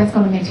that's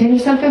going to maintain your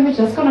self-image.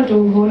 That's going to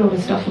do a whole load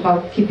of stuff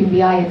about keeping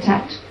the eye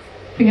intact.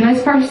 Being a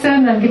nice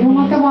person and giving them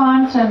what they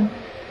want and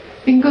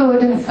being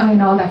good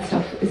and all that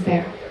stuff is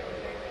there.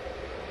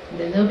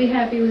 Then they'll be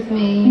happy with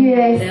me.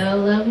 Yes. They'll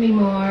love me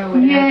more,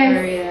 whatever.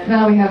 Yes. Yeah.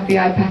 Now we have the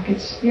eye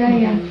package.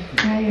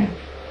 Yeah.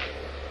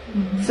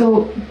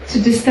 So to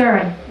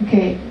discern,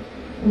 okay,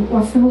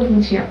 what's the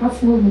movement here? What's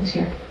the movement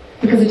here?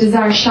 Because the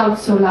desire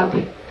shouts so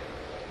loudly.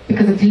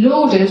 Because it's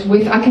loaded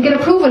with, I can get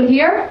approval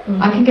here,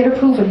 I can get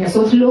approval here.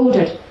 So it's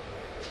loaded.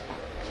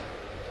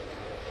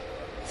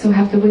 So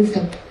have the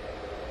wisdom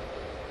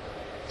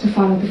to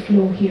follow the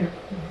flow here.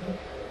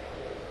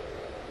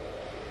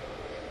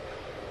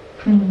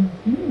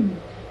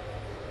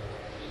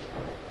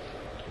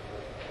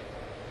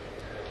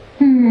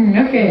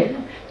 Okay.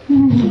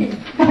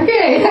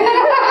 Okay.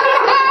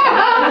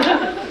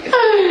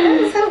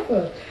 That's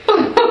helpful.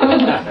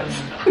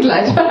 Good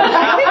lad.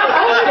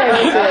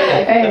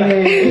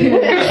 Hey,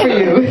 good for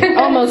you.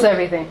 Almost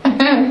everything.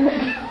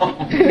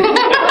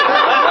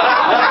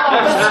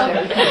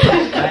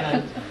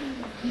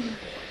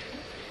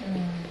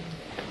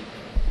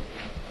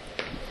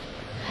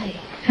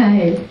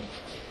 Hi.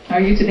 How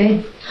are you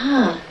today?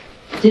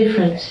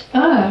 Different.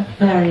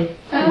 Very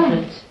Ah.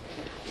 different.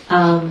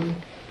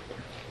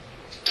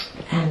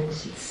 And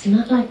it's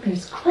not like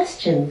there's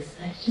questions.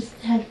 I just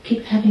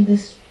keep having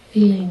this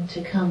feeling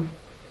to come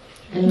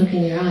and look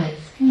in your eyes.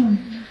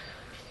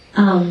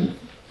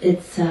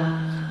 It's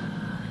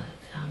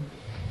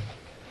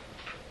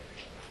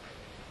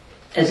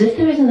as if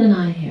there isn't an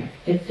eye here.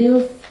 It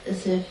feels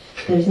as if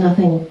there's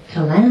nothing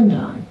to land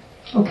on.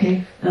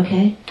 Okay.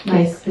 Okay?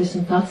 Like Yes. there's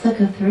some thoughts that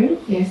go through,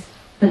 Yes.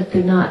 but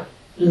they're not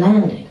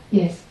landing.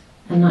 Yes.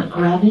 And not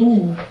grabbing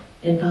and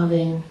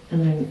involving,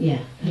 and then,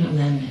 they're not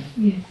landing.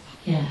 Yes.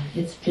 Yeah,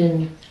 it's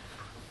been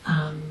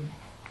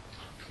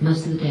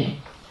most of the day.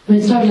 I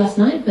mean, it started last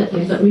night, but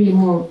really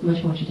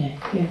much more today.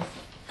 Yes.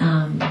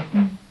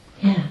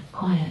 Yeah,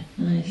 quiet,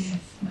 nice.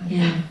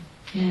 Yes.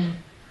 Yeah.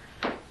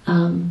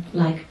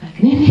 Like back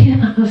in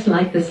India, I was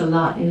like this a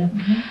lot, you know.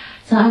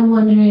 So I'm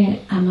wondering,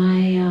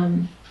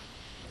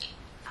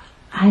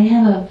 I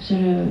have a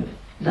sort of,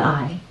 the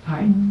I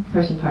part,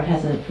 person part,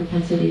 has a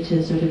propensity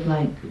to sort of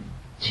like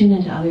tune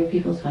into other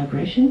people's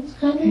vibrations,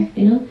 kind of,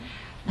 you know.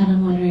 And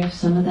I'm wondering if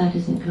some of that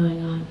isn't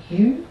going on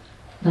here,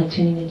 like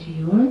tuning into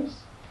yours,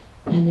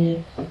 and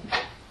if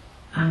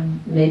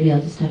maybe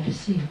I'll just have to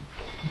see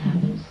what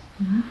happens.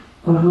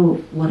 Or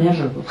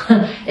whatever.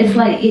 It's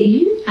like,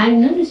 I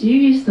notice you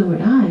use the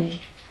word I.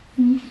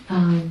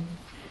 And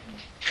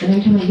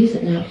every time I use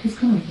it now, it feels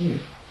kind of weird.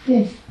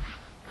 Yes.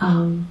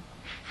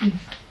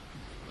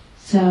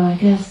 So I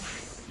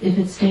guess if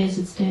it stays,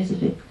 it stays.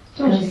 If it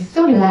Totally. goes It's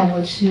only back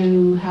language.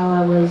 to how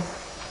I was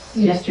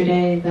Yes.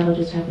 yesterday, that'll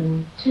just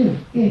happen too.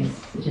 Yes.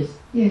 It just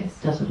Yes.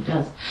 does what it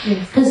does.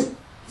 Yes. Because,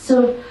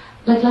 so,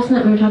 like last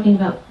night we were talking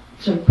about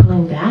sort of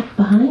pulling back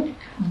behind.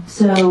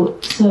 So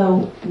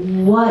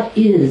what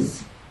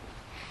is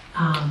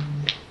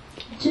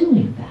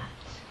doing that?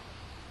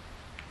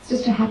 It's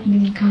just a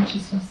happening in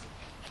consciousness.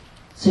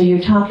 So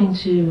you're talking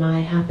to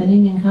my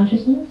happening in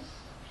consciousness?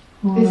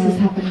 This is Or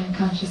happening in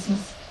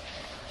consciousness.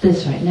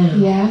 this right now?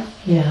 Yeah.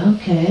 Yeah,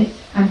 okay.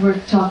 And we're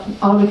talking,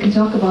 all we can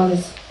talk about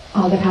is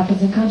all that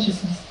happens in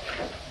consciousness.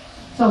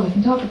 That's all we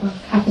can talk about,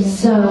 happening in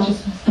So,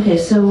 consciousness. okay,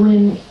 so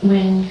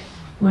when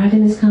we're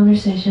having this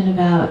conversation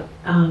about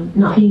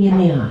not being in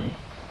the I,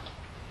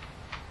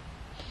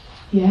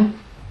 Yeah.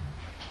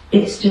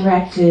 it's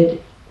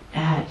directed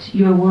at,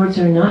 your words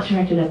are not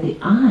directed at the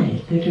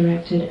I, they're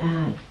directed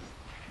at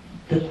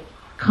the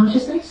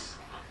consciousness?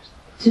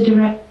 To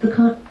direct the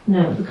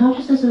the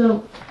consciousness of the,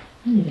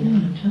 I don't even know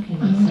what I'm talking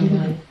about.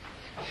 Someway.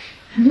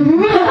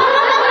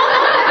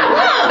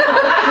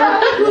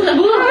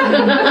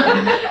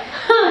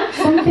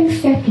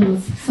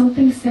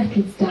 Something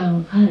settles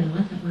down. I don't know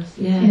what that was.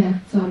 Yeah. Yeah,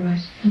 it's all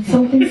right. Okay.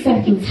 Something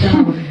settles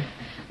down,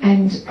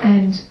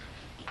 and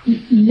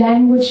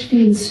language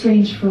feels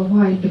strange for a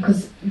while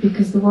because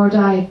the word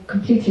I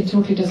completely and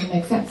totally doesn't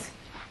make sense.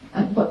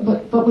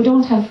 But we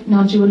don't have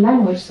non-dual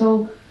language,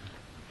 so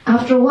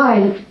after a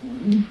while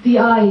the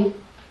I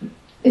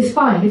is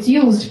fine. It's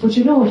used, but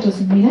you know it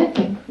doesn't mean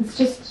anything. It's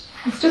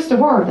just a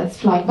word that's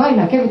flying by,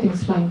 like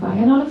everything's flying by,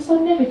 and all of a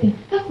sudden nothing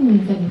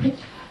means anything.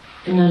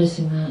 I'm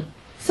noticing that.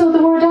 So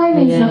the word I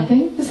means Yeah.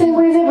 nothing, the same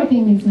way as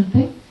everything means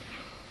nothing.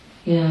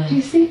 Yeah. Do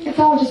you see? It's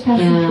all just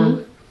passing Yeah.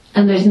 through.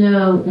 And there's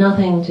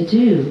nothing to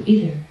do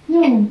either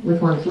No,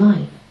 with one's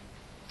life.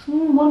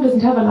 one doesn't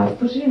have a life,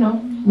 but you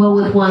know, Well,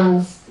 with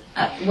one's,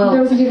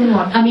 there isn't even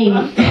one. I mean,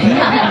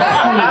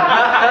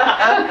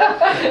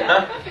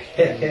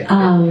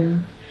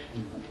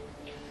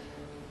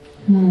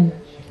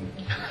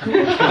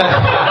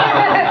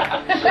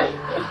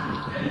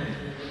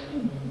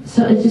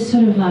 So it's just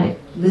sort of like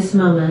this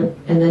moment,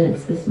 and then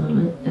it's this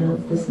moment, and then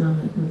it's this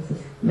moment, and it's this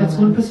moment. That's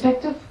one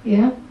perspective,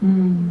 yeah.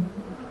 Mm.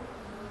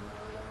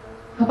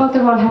 How about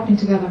they're all happening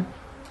together?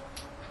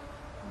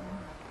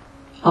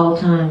 All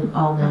time,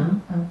 all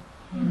now.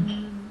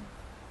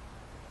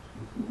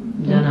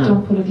 No.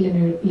 Don't put it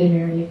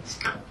linearly.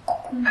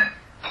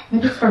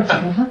 Maybe it's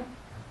vertical, huh?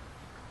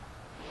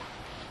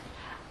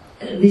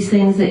 These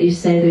things that you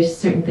say, there's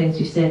certain things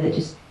you say that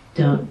just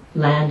don't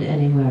land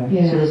anywhere.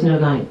 Yeah. So there's no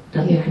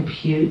doesn't Yeah.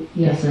 compute,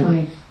 Yeah, doesn't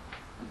fine.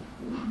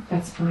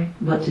 That's fine.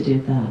 what to do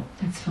with that.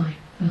 That's fine.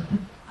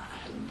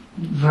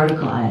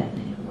 Vertical, like,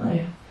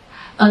 Yeah.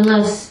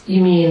 unless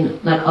you mean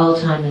like all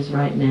time is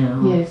right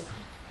now. Yes.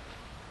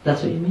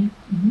 That's what you mean?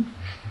 Mm-hmm.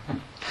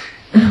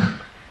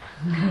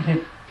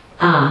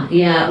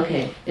 Yeah,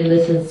 okay. In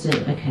this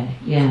instant, okay.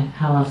 Yeah,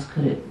 how else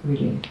could it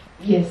really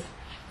Yes.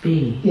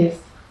 be? Yes.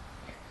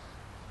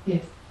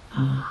 Yes.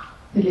 Ah.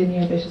 The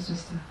linear bit is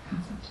just a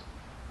concept.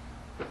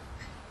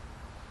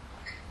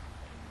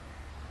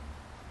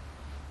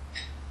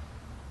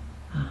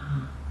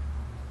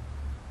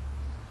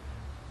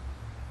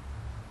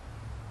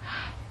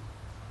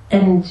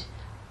 And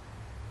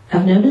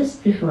I've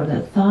noticed before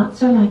that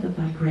thoughts are like a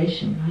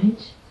vibration,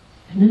 right?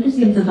 I've noticed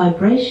that the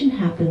vibration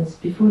happens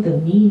before the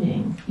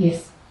meaning.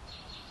 Yes.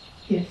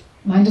 Yes.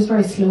 Mind is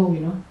very slow,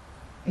 you know.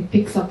 It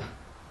picks up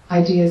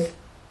ideas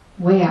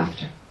way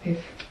after.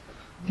 They've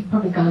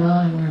probably gone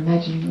on and we're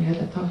imagining we had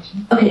the thought,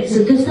 you know. Okay,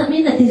 so does that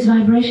mean that these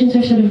vibrations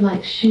are sort of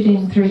like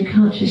shooting through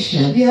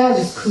consciousness? Yeah,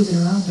 just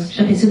cruising around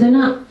actually. Okay, so they're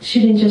not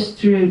shooting just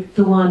through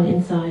the one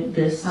inside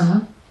this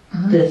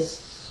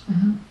this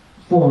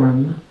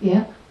form.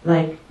 Yeah.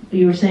 Like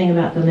you were saying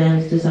about the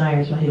man's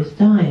desires while he was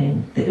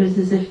dying. It was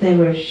as if they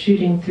were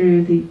shooting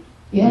through the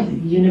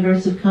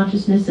universe of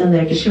consciousness, and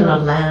they're just Sure. going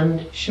to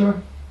land Sure.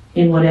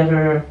 in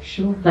whatever,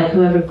 Sure. like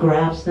whoever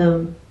grabs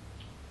them.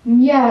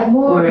 Yeah,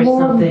 more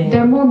something.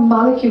 there are more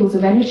molecules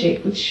of energy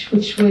which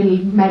will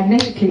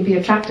magnetically be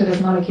attracted as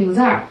molecules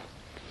are.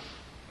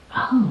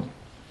 Oh.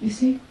 You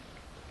see?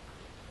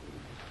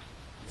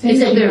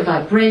 Except they're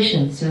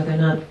vibrations, so they're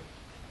not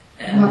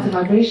Not the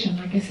vibration,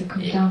 I guess it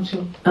comes down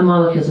to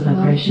molecules of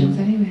vibration. molecules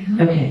anyway,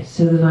 huh? Okay,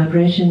 so the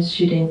vibration's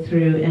shooting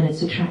through and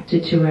it's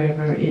attracted to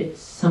wherever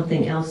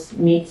something else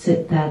meets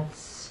it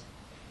that's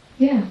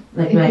Yeah.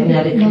 like It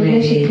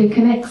magnetically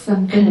connects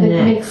and then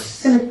then it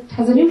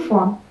has a new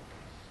form.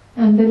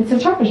 And then it's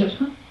interpreted,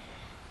 huh?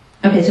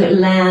 Okay, so it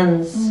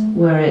lands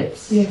where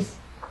it's Yes.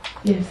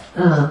 Yes.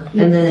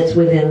 and then it's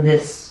within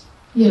this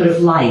sort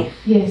of life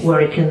Yes.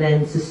 where it can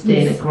then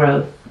sustain Yes. a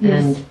growth Yes.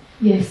 and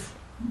Yes.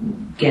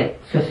 get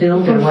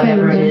fulfilled or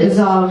whatever it and is.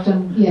 dissolved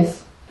and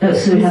yes. Oh,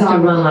 so it has to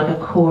Resolve. run like a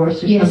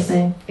course or Yes.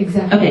 something?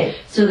 Exactly. Okay,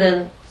 so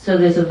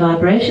there's a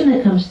vibration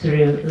that comes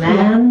through,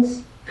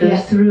 lands, goes Yeah.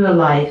 through a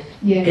life,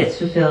 Yes. gets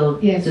fulfilled,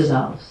 Yes.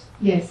 dissolves.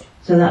 Yes.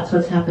 So that's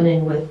what's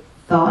happening with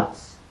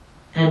thoughts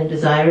and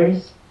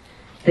desires.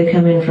 They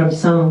come in from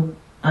some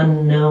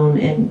unknown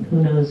and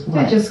who knows They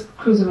what. just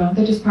cruise around.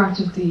 They're just part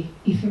of the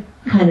ether.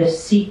 Kind of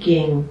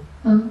seeking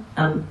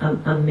Uh-huh.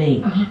 a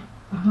mate Uh-huh.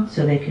 Uh-huh.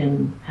 so they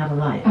can have a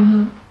life.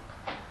 Uh-huh.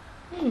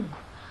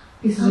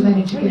 Pieces of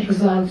energy get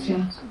resolved,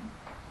 yeah.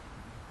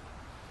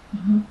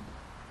 Uh-huh.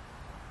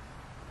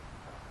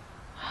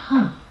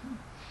 Huh.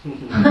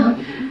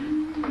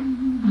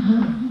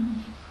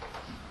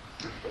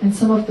 And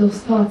some of those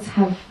thoughts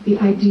have the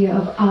idea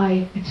of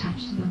I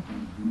attached to them.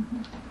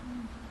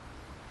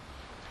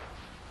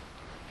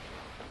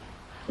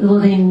 Well,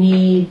 they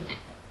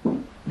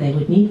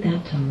would need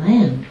that to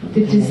land. The wouldn't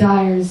they?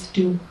 desires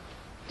do.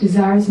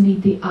 Desires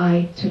need the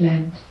I to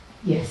land.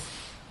 Yes.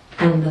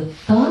 And the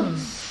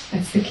thoughts.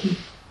 That's the key.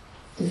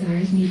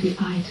 Desires need the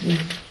I to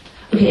land.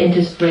 Okay, and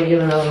just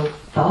regular old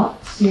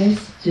thoughts.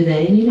 Yes. Do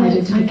they need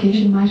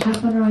Identification might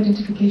happen or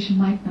identification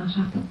might not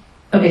happen.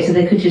 Okay, so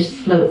they could just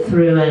float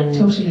through and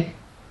Totally.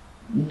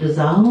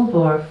 dissolve,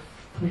 or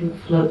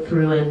float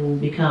through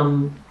and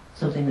become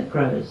something that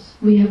grows.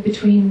 We have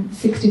between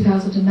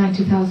 60,000 and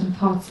 90,000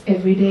 thoughts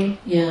every day.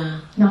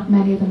 Yeah. Not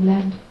many of them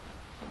land.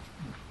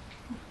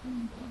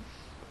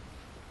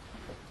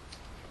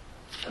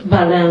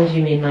 By land,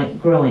 you mean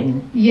like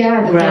growing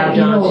Yeah, that Grabbed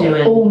they're, onto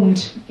it.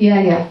 owned.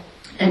 Yeah, yeah.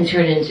 and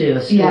turn into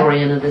a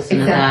story and a this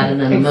and a that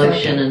and an Exactly,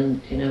 emotion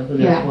and who knows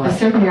Yeah, what. there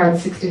certainly aren't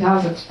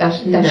 60,000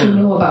 that No. you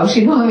know about,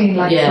 you know what I mean?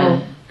 Like,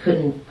 Yeah,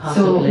 couldn't so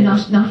possibly.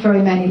 not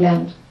very many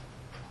land.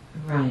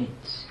 Right.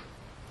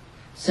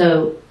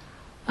 So,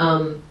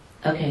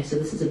 okay, so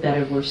this is a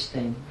better, worse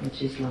thing,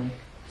 which is like,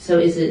 so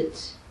is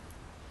it,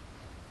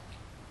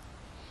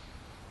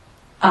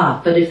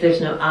 but if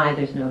there's no I,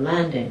 there's no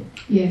landing.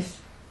 Yes,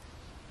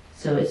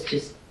 So it's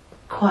just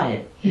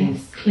quiet and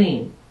Yes.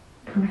 clean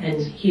correct.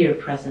 and here,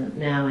 present,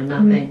 now, and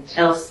nothing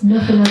else.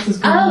 Nothing else is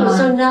going on. Oh,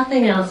 so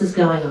nothing else is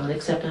going on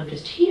except I'm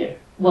just here.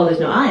 Well, there's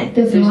no I.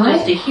 There's no I?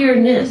 just a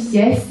here-ness.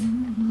 Yes,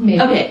 maybe.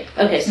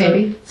 Okay, so,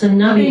 Maybe. so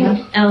nothing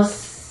Maybe.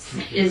 else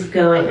is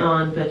going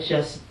on but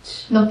just...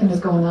 Nothing is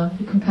going on.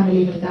 You can kind of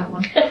leave it at that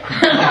one.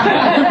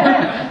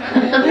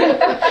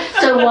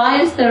 So why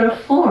is there a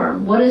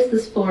form? What is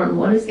this form?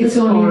 What is this It's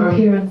only an form?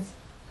 appearance.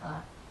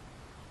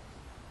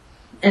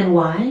 And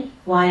why?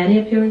 Why any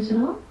appearance at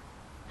all?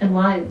 And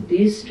why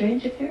these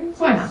strange appearances?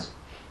 Why not?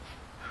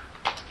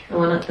 And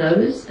why not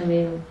those? I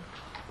mean,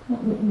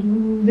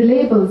 The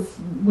labels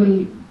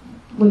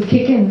will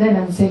kick in then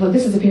and say, well,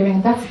 this is appearing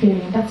and that's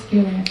appearing and that's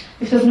appearing.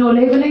 If there's no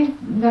labeling,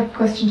 that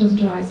question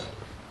doesn't arise.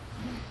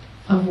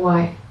 Of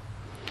why?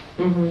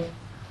 mhm.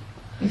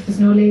 If there's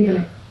no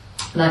labeling.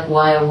 Like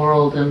why a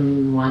world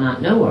and why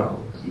not no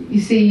world? You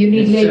see, you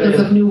need It's labels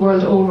true. of new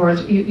world, old world.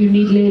 You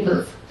need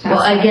labels. To Well,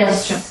 ask I that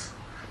guess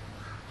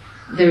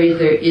question. there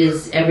either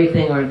is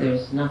everything or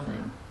there's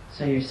nothing.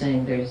 So you're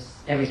saying there's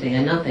everything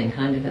and nothing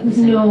kind of at the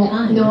same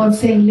time. No, I'm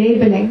saying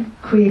labeling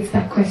creates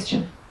that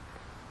question.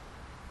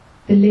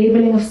 The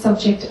labeling of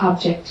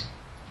subject-object.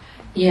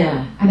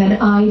 Yeah. And an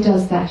I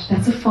does that.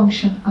 That's a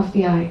function of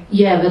the I.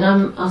 Yeah, but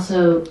I'm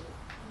also,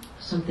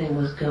 something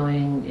was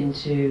going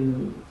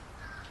into,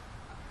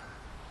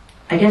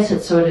 I guess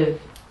it's sort of,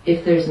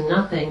 if there's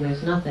nothing,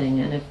 there's nothing,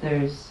 and if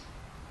there's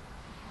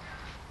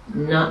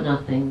not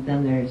nothing,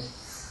 then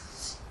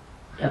there's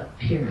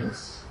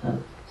appearance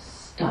of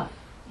stuff.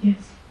 Yes.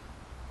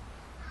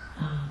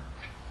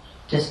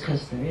 Just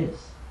because there is.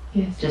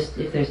 Yes. Just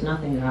if there's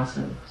nothing, there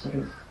also sort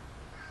of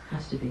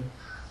has to be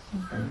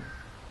something.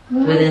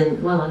 Well,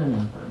 Within, well, I don't know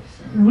what I'm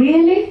saying.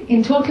 really?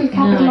 In total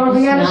capital No, I or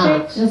guess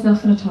reality? not. There's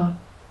nothing at all.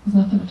 There's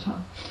nothing at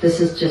all. This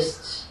is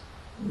just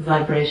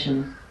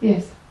vibration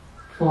Yes.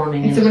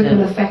 forming It's a into...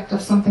 ripple effect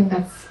of something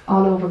that's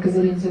all over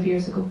gazillions of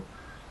years ago.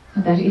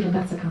 And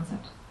that's a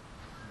concept.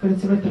 But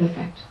it's a ripple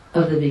effect.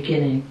 of the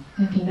beginning.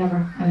 And it'll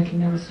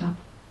never stop.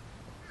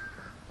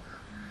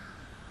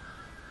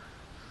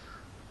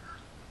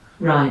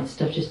 Right,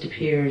 stuff just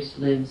appears,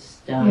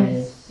 lives,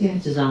 dies,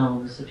 yes.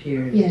 dissolves,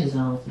 appears, Yes.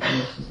 dissolves,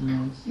 appears,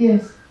 dissolves.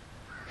 Yes.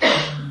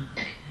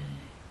 Okay.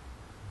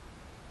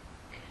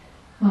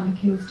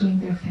 Molecules doing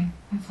their thing.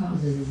 That's all.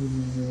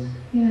 Zzz,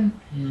 Yeah.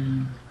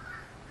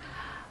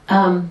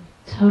 yeah.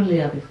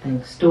 Totally other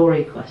thing.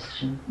 Story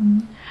question.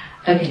 Mhm.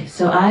 Okay,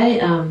 so I,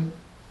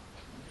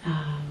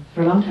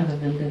 for a long time I've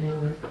been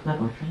living with my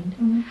boyfriend,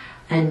 Mhm.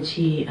 and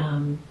he,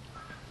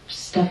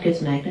 stuff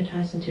gets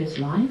magnetized into his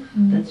life.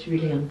 Mhm. That's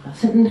really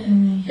unpleasant.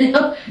 Mm. You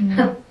know,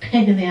 Mm.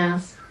 pain in the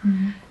ass.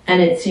 Mm. And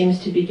it seems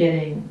to be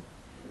getting,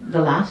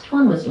 the last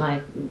one was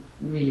like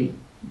really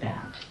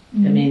bad. I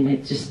Mm. mean,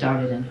 it just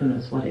started and who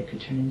knows what it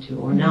could turn into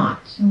or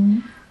not.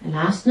 Mm. And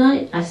last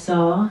night I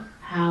saw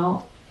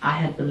how I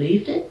had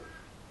believed it,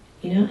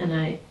 and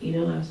I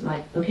was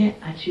like, okay,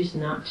 I choose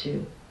not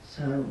to.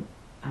 So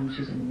I'm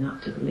choosing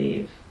not to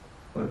believe.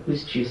 Or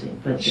who's choosing?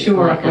 But it's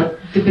Sure, like but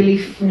the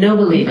belief. no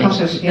believing. Cut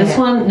it, yeah, This yeah.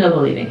 one, no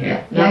believing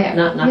here. Yeah, yeah.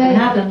 Nothing Yeah, yeah.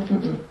 happened.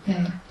 Mm-mm.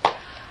 Yeah.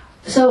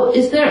 So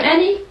is there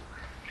any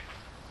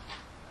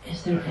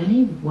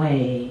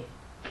way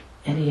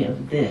any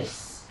of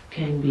this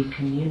can be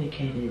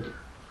communicated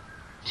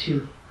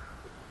to,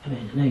 I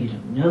mean, I know you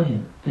don't know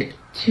him, but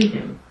to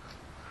him?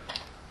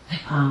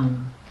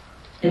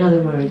 In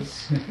other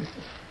words,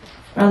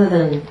 rather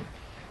than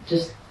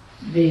just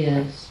be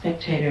a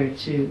spectator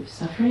to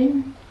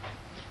suffering,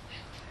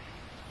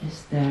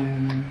 is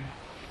there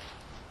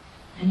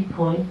any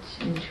point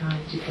in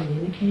trying to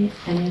communicate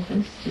any of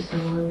this to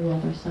someone while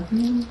they're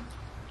suffering?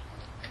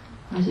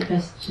 Or is it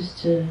best just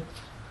to...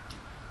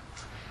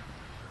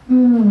 I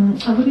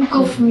wouldn't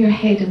go from your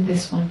head in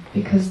this one,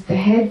 because the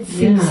head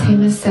sees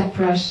him as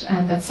separate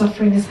and that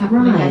suffering is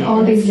happening and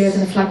all these layers,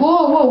 and it's like,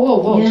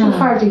 whoa, too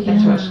far deep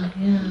into it.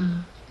 Yeah.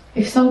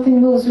 If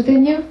something moves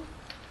within you,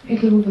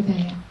 it'll move within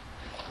you.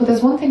 But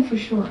there's one thing for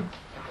sure.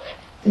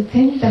 The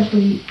thing that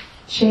will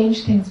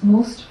change things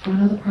most for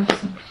another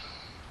person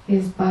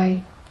is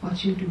by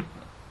what you do.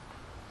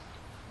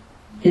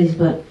 Is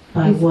but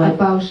by It's what?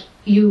 about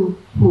you.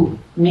 Who?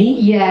 Me?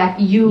 Yeah,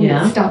 you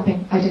Yeah.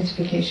 stopping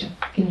identification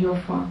in your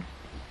form.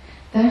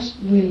 That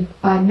will,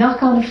 by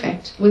knock-on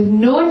effect, with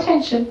no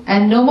intention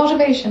and no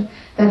motivation,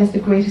 that is the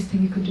greatest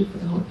thing you can do for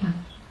the whole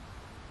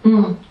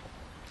planet.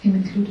 Him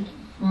included.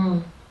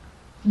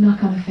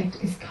 Knock-on effect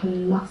is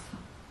colossal.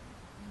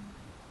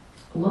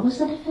 What was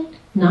that effect?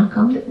 Knock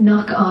on?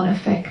 Knock-on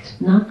effect.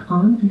 Knock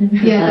on? I never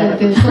heard Yeah, that.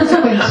 the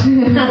consequence.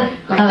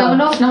 Like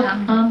dominoes,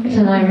 knock on. It's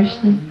an Irish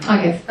thing.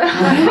 I guess.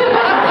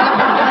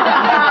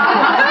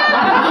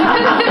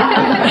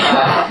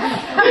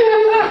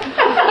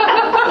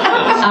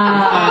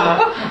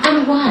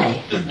 And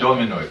why? The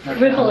domino effect.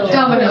 Ripple effect.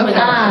 Domino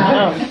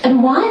effect.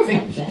 And why is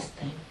that the best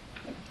thing?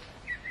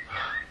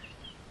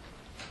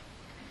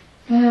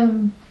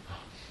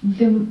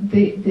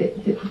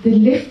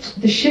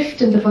 The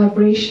shift in the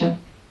vibration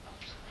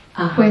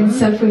when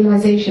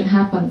self-realization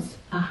happens,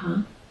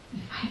 I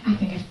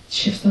think it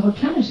shifts the whole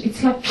planet.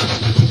 It's like,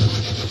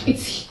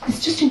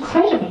 it's just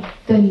incredible,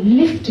 the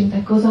lifting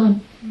that goes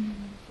on.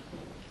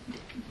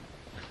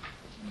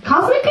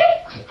 Cosmically,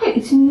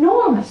 it's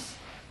enormous.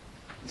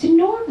 It's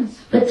enormous.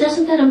 But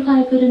doesn't that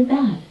imply good and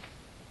bad?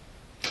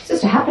 It's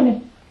just a happening.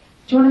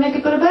 Do you want to make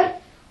it good or bad?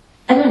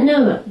 I don't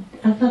know.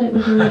 I thought it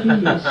was a word you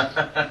used.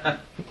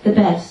 The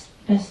best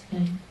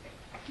thing.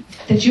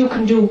 That you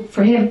can do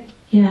for him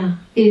Yeah.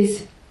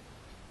 is,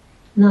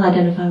 Not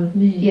identify with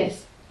me.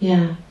 yes,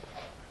 Yeah.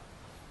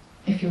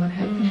 if you want to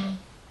help him.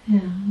 Yeah,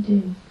 I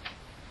do.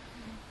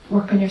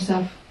 Work on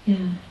yourself. Yeah.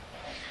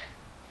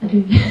 I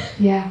do.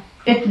 Yeah,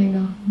 I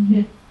know.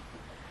 Yeah.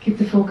 Keep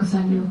the focus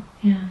on you.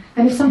 Yeah.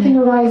 And if something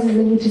arises and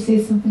you need to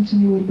say something to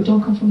me, Will, but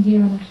don't come from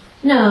here on it.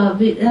 No, I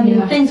mean,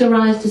 Yeah. things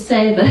arise to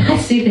say, but I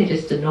see they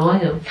just annoy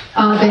him.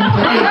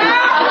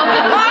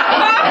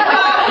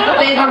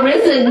 They've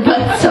arisen,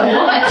 but so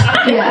what?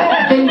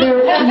 Yeah, then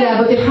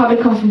but they probably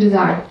come from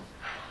desire.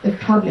 They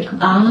probably come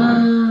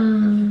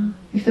from desire.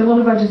 If they're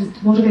motivated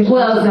by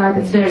desire,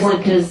 that's there's working.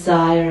 a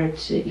desire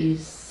to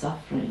ease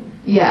suffering.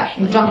 Yeah,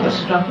 you drop it,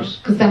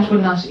 because that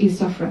will not ease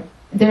suffering.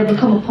 There will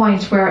come a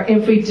point where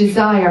every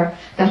desire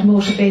that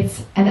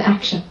motivates an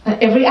action,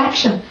 every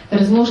action that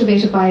is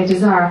motivated by a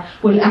desire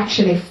will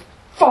actually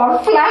fall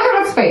flat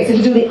on its face.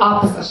 It'll do the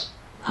opposite.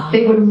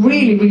 They will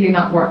really, really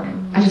not work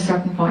at a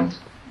certain point.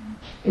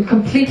 You'll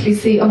completely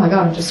see, oh my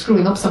God, I'm just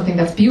screwing up something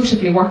that's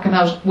beautifully working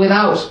out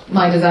without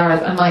my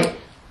desires and my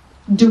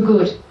do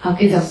good.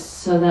 Okay,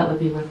 so that would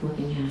be worth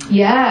looking at.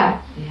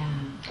 Yeah. Yeah.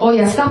 Oh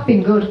yeah, stop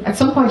being good. At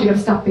some point you've got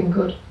to stop being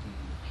good.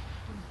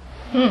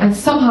 And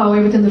somehow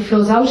everything that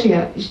flows out of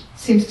you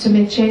seems to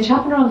make change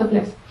happen around the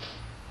place.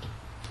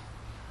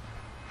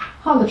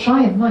 All the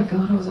trying, my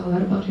God, what was all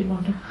that about, you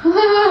wonder?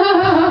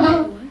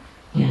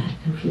 Yeah,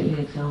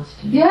 completely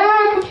exhausting.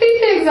 Yeah,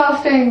 completely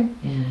exhausting.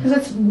 Yeah. Because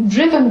it's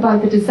driven by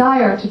the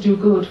desire to do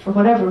good for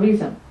whatever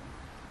reason.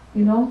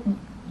 You know?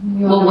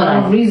 You Well, have what your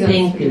I own reasons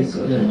think to do is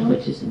good, good, you know?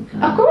 which isn't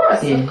good. Of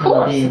course, Yeah, of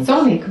course. ingredients. It's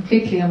only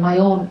completely on my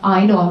own.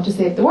 I know how to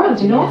save the world,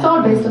 you know? It's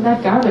all based on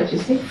that garbage, you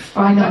see?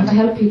 Or I know how to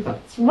help people.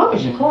 It's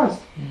rubbish, of course.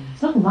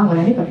 There's nothing wrong with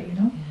anybody, you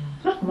know?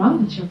 There's nothing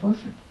wrong with your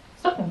boyfriend.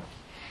 There's nothing.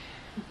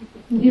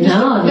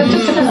 There's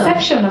just a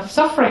perception of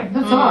suffering.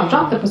 That's all.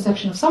 Drop the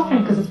perception of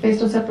suffering because it's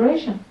based on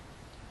separation.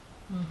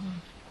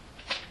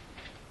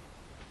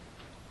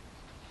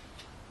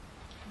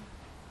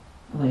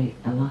 Wait,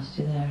 I lost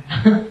you there.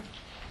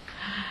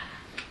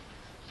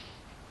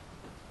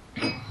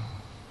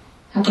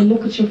 Have a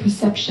look at your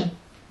perception.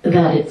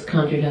 That it's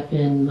conjured up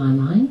in my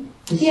mind?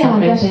 The Yeah,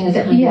 suffering thing is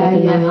conjured up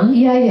in my mind?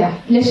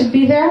 yeah. Let it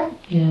be there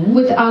Yeah.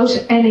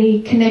 without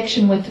any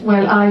connection with,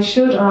 well, I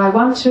should, or I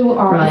want to,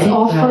 or it's Right,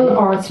 awful, right.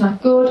 or it's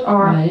not good,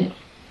 or... Right.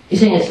 You're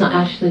saying it's not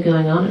actually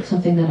going on, it's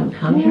something that I'm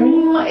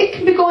conjuring? It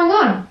can be going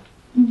on,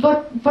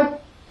 but,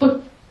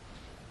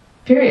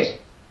 period.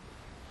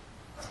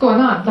 It's going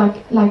on,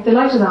 like the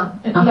light is on,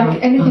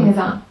 like anything is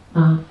on.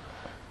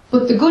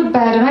 But the good,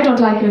 bad, and I don't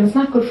like it, and it's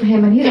not good for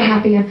him, and he's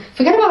unhappy, and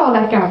forget about all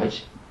that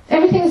garbage.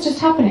 Everything is just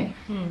happening.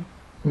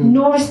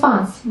 No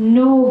response,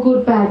 no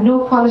good, bad, no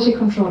quality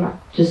controller.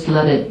 Just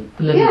let it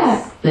live Yeah,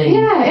 its thing.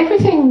 yeah,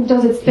 everything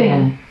does its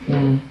thing.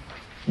 Yeah.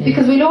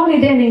 Because we'll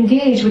only then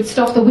engage with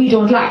stuff that we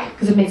don't like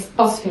because it makes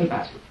us feel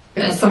bad.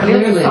 Because somebody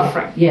else is Clearly.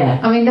 suffering. Yeah.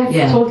 I mean,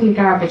 that's totally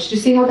garbage. Do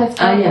you see how that's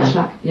garbage?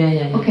 Yeah. Like?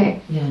 Yeah.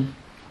 Okay. Yeah.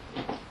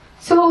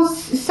 So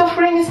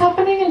suffering is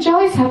happening and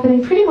joy is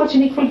happening pretty much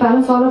in equal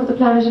balance all over the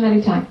planet at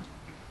any time.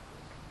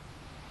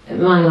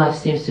 My life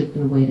seems to have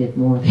been weighted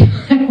more the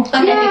other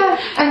way. Yeah,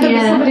 and there'll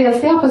be somebody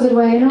else the opposite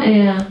way, you know?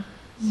 Yeah.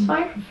 It's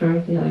fine. I prefer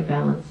the other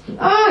balance.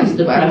 Oh, Just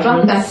the well,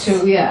 drop that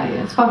preference. too. Yeah,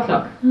 it's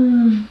potluck.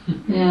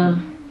 Yeah.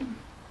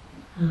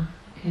 Oh,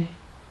 okay.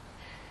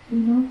 You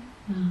know?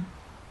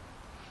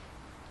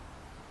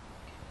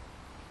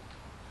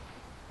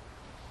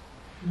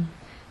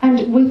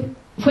 And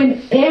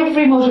when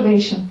every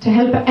motivation to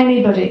help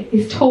anybody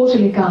is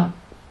totally gone,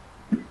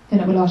 then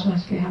it will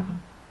automatically happen.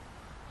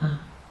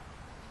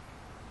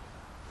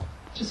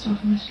 Just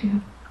automatically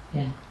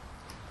happen.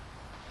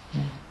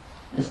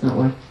 It's not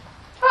worth.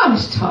 Oh, not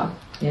at all.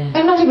 Yeah.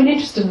 I'm not even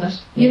interested in it.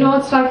 You know,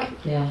 it's like,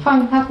 Yeah.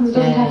 fine, happens,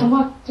 doesn't Yeah. happen,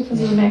 what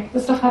difference does it make? The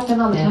stuff happening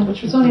all the Yeah. time,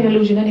 which was only an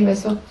illusion anyway,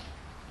 so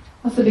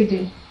what's the big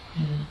deal?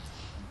 Yeah.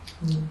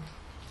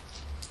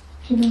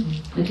 Do you know?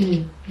 I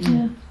do.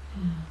 Yeah.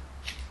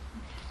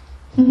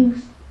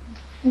 Mhm.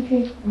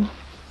 Okay.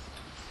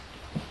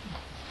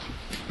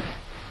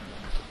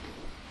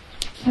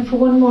 Time for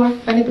one more.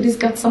 If anybody's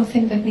got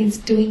something that needs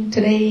doing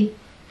today.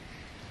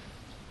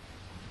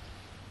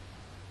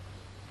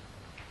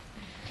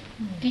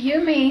 Do you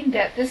mean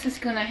that this is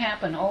going to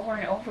happen over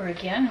and over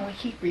again and we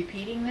keep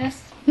repeating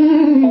this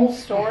whole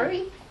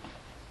story?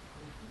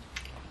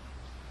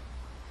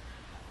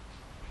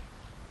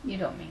 You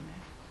don't mean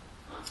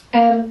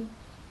that.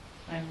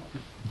 I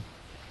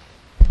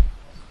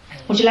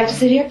Would you like to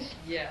sit here?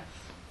 Yes.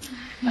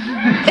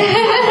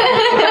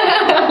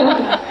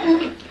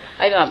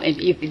 I don't.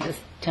 Maybe you could just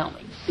tell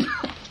me.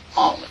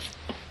 Always.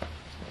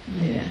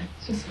 Yeah,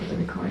 just for the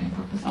recording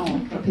purposes, Oh,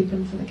 okay. for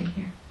people so they can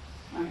hear.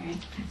 All right.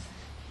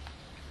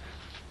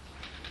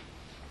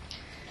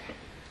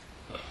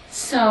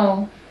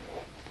 So,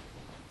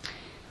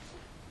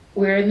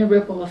 we're in the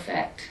ripple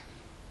effect.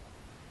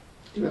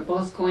 The ripple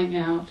is going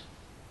out.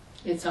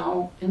 It's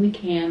all in the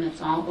can.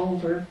 It's all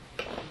over.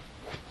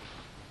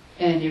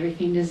 And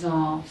everything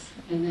dissolves.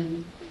 And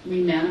then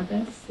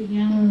remanifests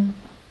again.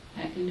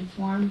 Back into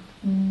form.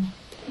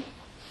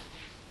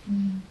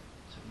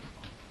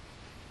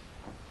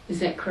 Is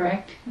that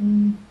correct?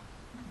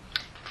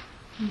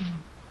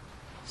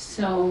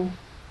 So,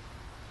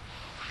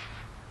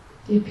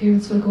 The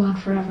appearance will go on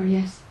forever,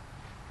 yes.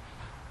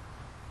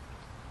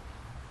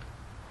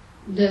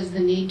 does the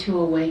need to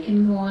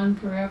awaken go on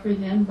forever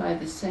then by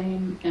the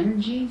same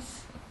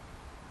energies?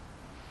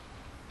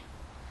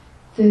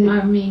 The,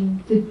 I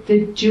mean,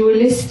 the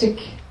dualistic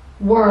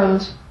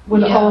world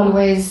will Yeah.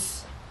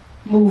 always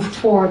move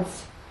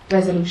towards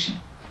resolution.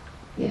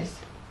 Yes.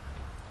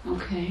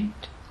 okay.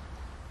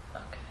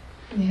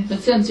 Yes. But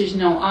since there's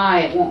no I,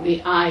 it won't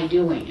be I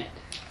doing it.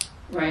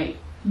 Right?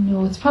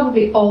 No, it's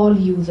probably all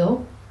you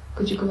though.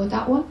 Could you go with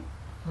that one?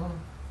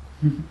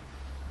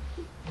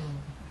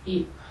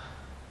 E-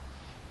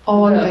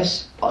 All of Yeah.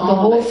 it. The All of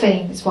whole it.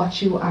 thing is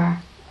what you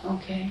are.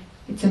 Okay.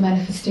 It's a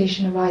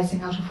manifestation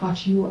arising out of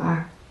what you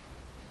are.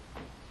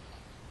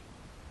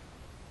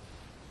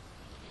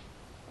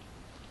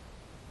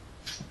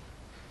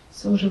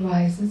 So it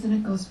arises and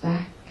it goes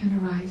back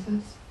and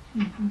arises.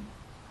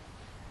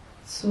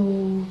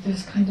 So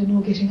there's kind of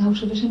no getting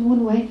out of it in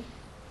one way.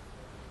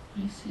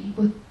 I see.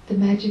 But the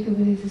magic of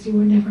it is you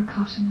were never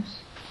caught in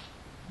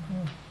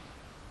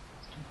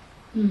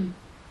it.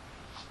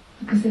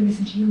 Because there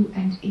isn't you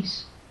and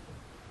it.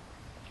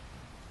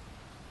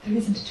 There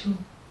isn't two.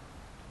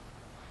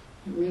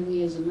 It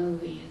really is a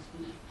movie,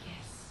 isn't it?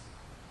 Yes.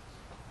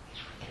 It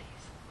really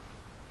is.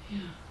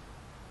 Yeah.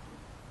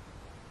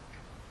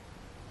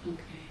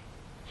 Okay.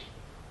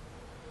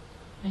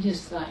 I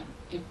just thought,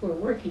 if we're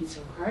working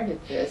so hard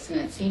at this, and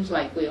it seems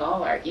like we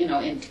all are,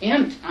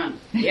 intent on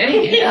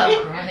getting it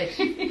up, right?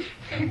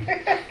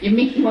 You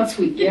mean once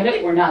we get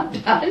it, we're not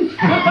done?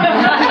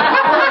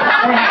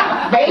 We're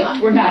not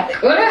baked, we're not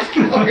cooked?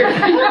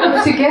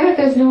 But to get it,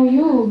 there's no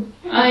you.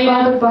 Not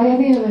bothered by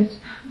any of it.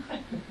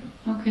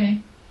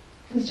 Okay.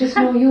 There's just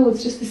no you.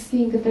 It's just the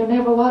seeing that there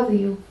never was a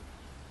you.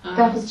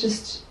 That was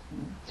just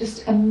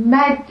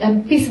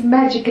a piece of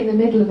magic in the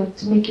middle of it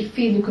to make you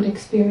feel you could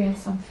experience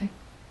something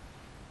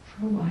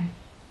for a while.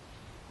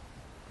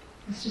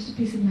 It's just a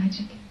piece of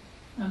magic.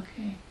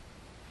 Okay.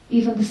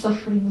 Even the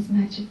suffering was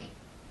magic.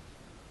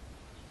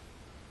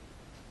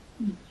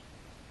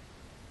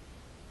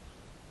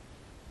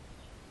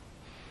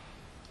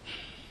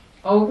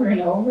 Over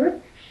and over?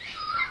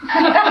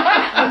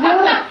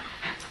 Well,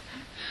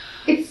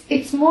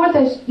 it's more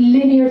that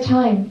linear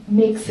time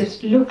makes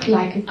it look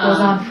like it goes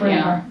on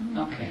forever.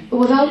 Yeah. Okay. But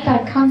without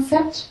that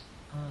concept,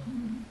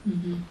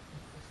 Mm-hmm.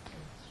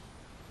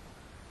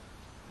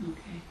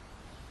 Okay.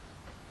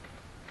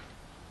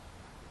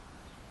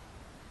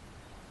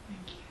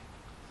 Thank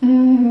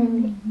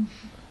you.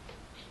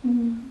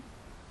 mm,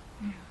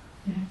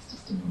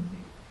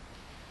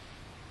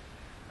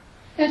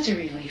 That's a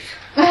relief.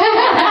 Can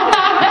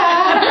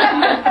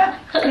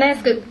I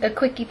ask a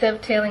quickie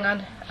dovetailing on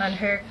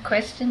her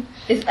question?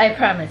 I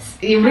promise.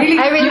 You really?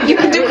 You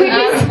can do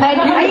quickies?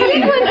 I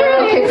did one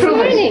earlier this prove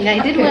it. morning.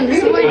 I did one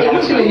this morning.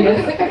 Actually,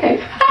 yes.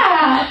 Okay.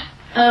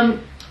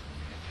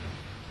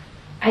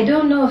 I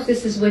don't know if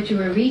this is what you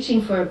were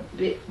reaching for,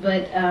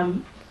 but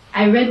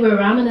I read where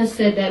Ramana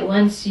said that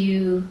once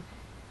you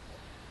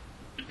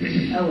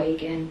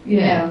awaken,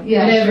 whatever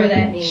sure.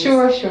 that means,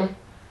 Sure.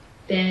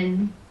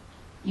 then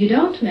you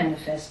don't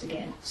manifest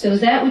again. So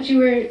is that what you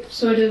were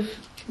sort of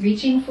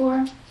reaching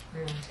for?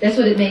 That's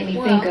what it made me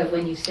think of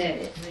when you said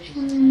it.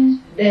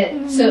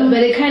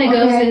 But it kind of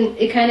goes in.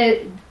 It kind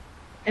of,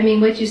 I mean,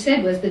 what you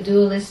said was the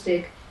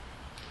dualistic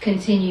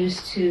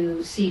continues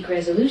to seek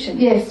resolution.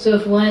 Yes. So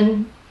if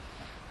one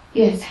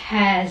Yes.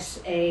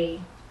 has a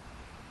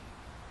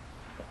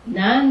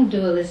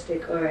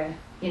non-dualistic or a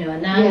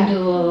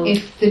non-dual,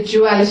 If the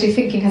duality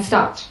thinking has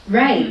stopped.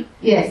 right?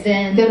 Yes.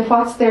 Then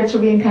what's there to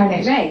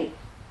reincarnate? right.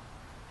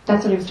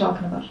 That's what he was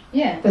talking about.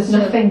 Yeah. There's so-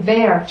 nothing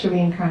there to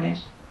reincarnate.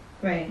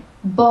 Right.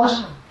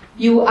 But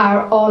you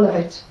are all of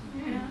it.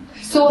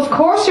 So of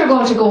course you're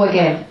going to go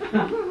again.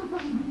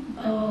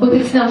 But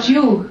it's not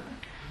you.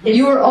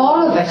 You're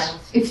all of it.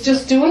 It's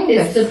just doing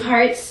It's this. the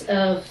parts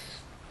of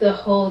the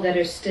whole that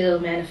are still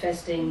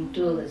manifesting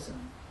dualism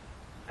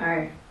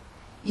are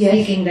Yes.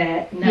 seeking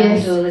that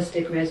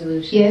non-dualistic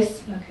resolution.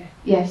 Yes. Okay.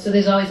 Yes. So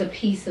there's always a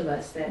piece of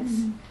us that's.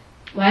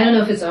 Well, I don't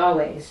know if it's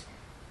always.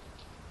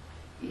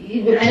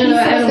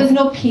 There's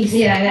no peace.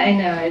 Yeah, I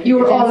know.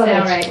 You're it all didn't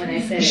of sound it. right when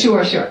I said it.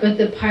 Sure. But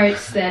the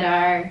parts that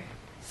are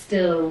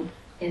still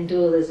in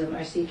dualism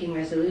are seeking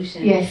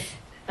resolution. Yes.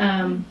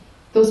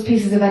 Those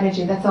pieces of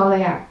energy, that's all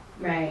they are.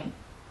 Right.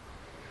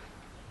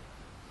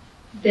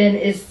 Then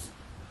is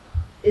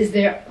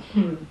there?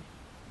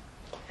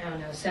 I don't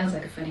know. It sounds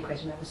like a funny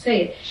question. I will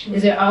say it. Sure.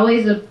 Is there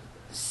always a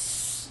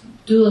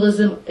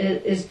dualism?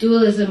 Is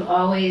dualism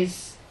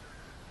always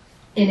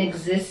in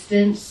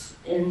existence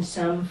in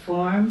some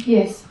form?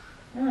 Yes.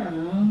 I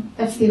don't know.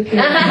 That's the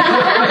appearance.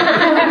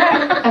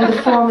 And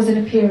the form is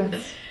an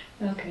appearance.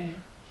 Okay.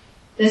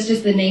 That's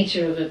just the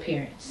nature of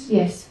appearance.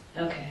 Yes.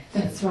 Okay.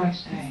 That's right.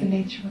 That's Right. the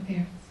nature of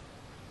appearance.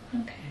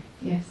 Okay.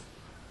 Yes.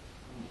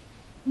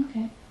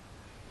 Okay.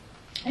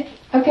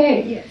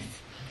 Okay. Yes.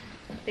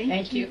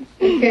 Thank you.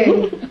 Okay.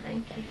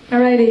 Thank you.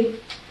 Alrighty.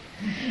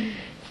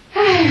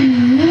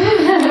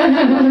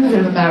 A bit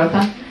of a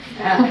marathon.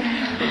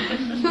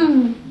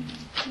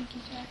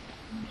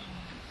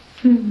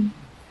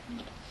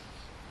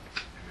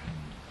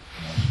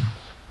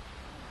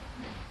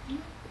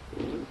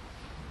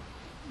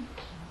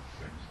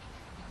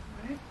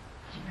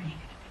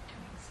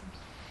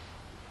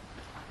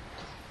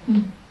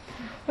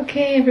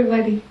 Okay,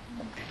 everybody.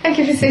 Thank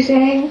you for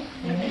sitting.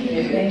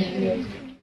 Thank you.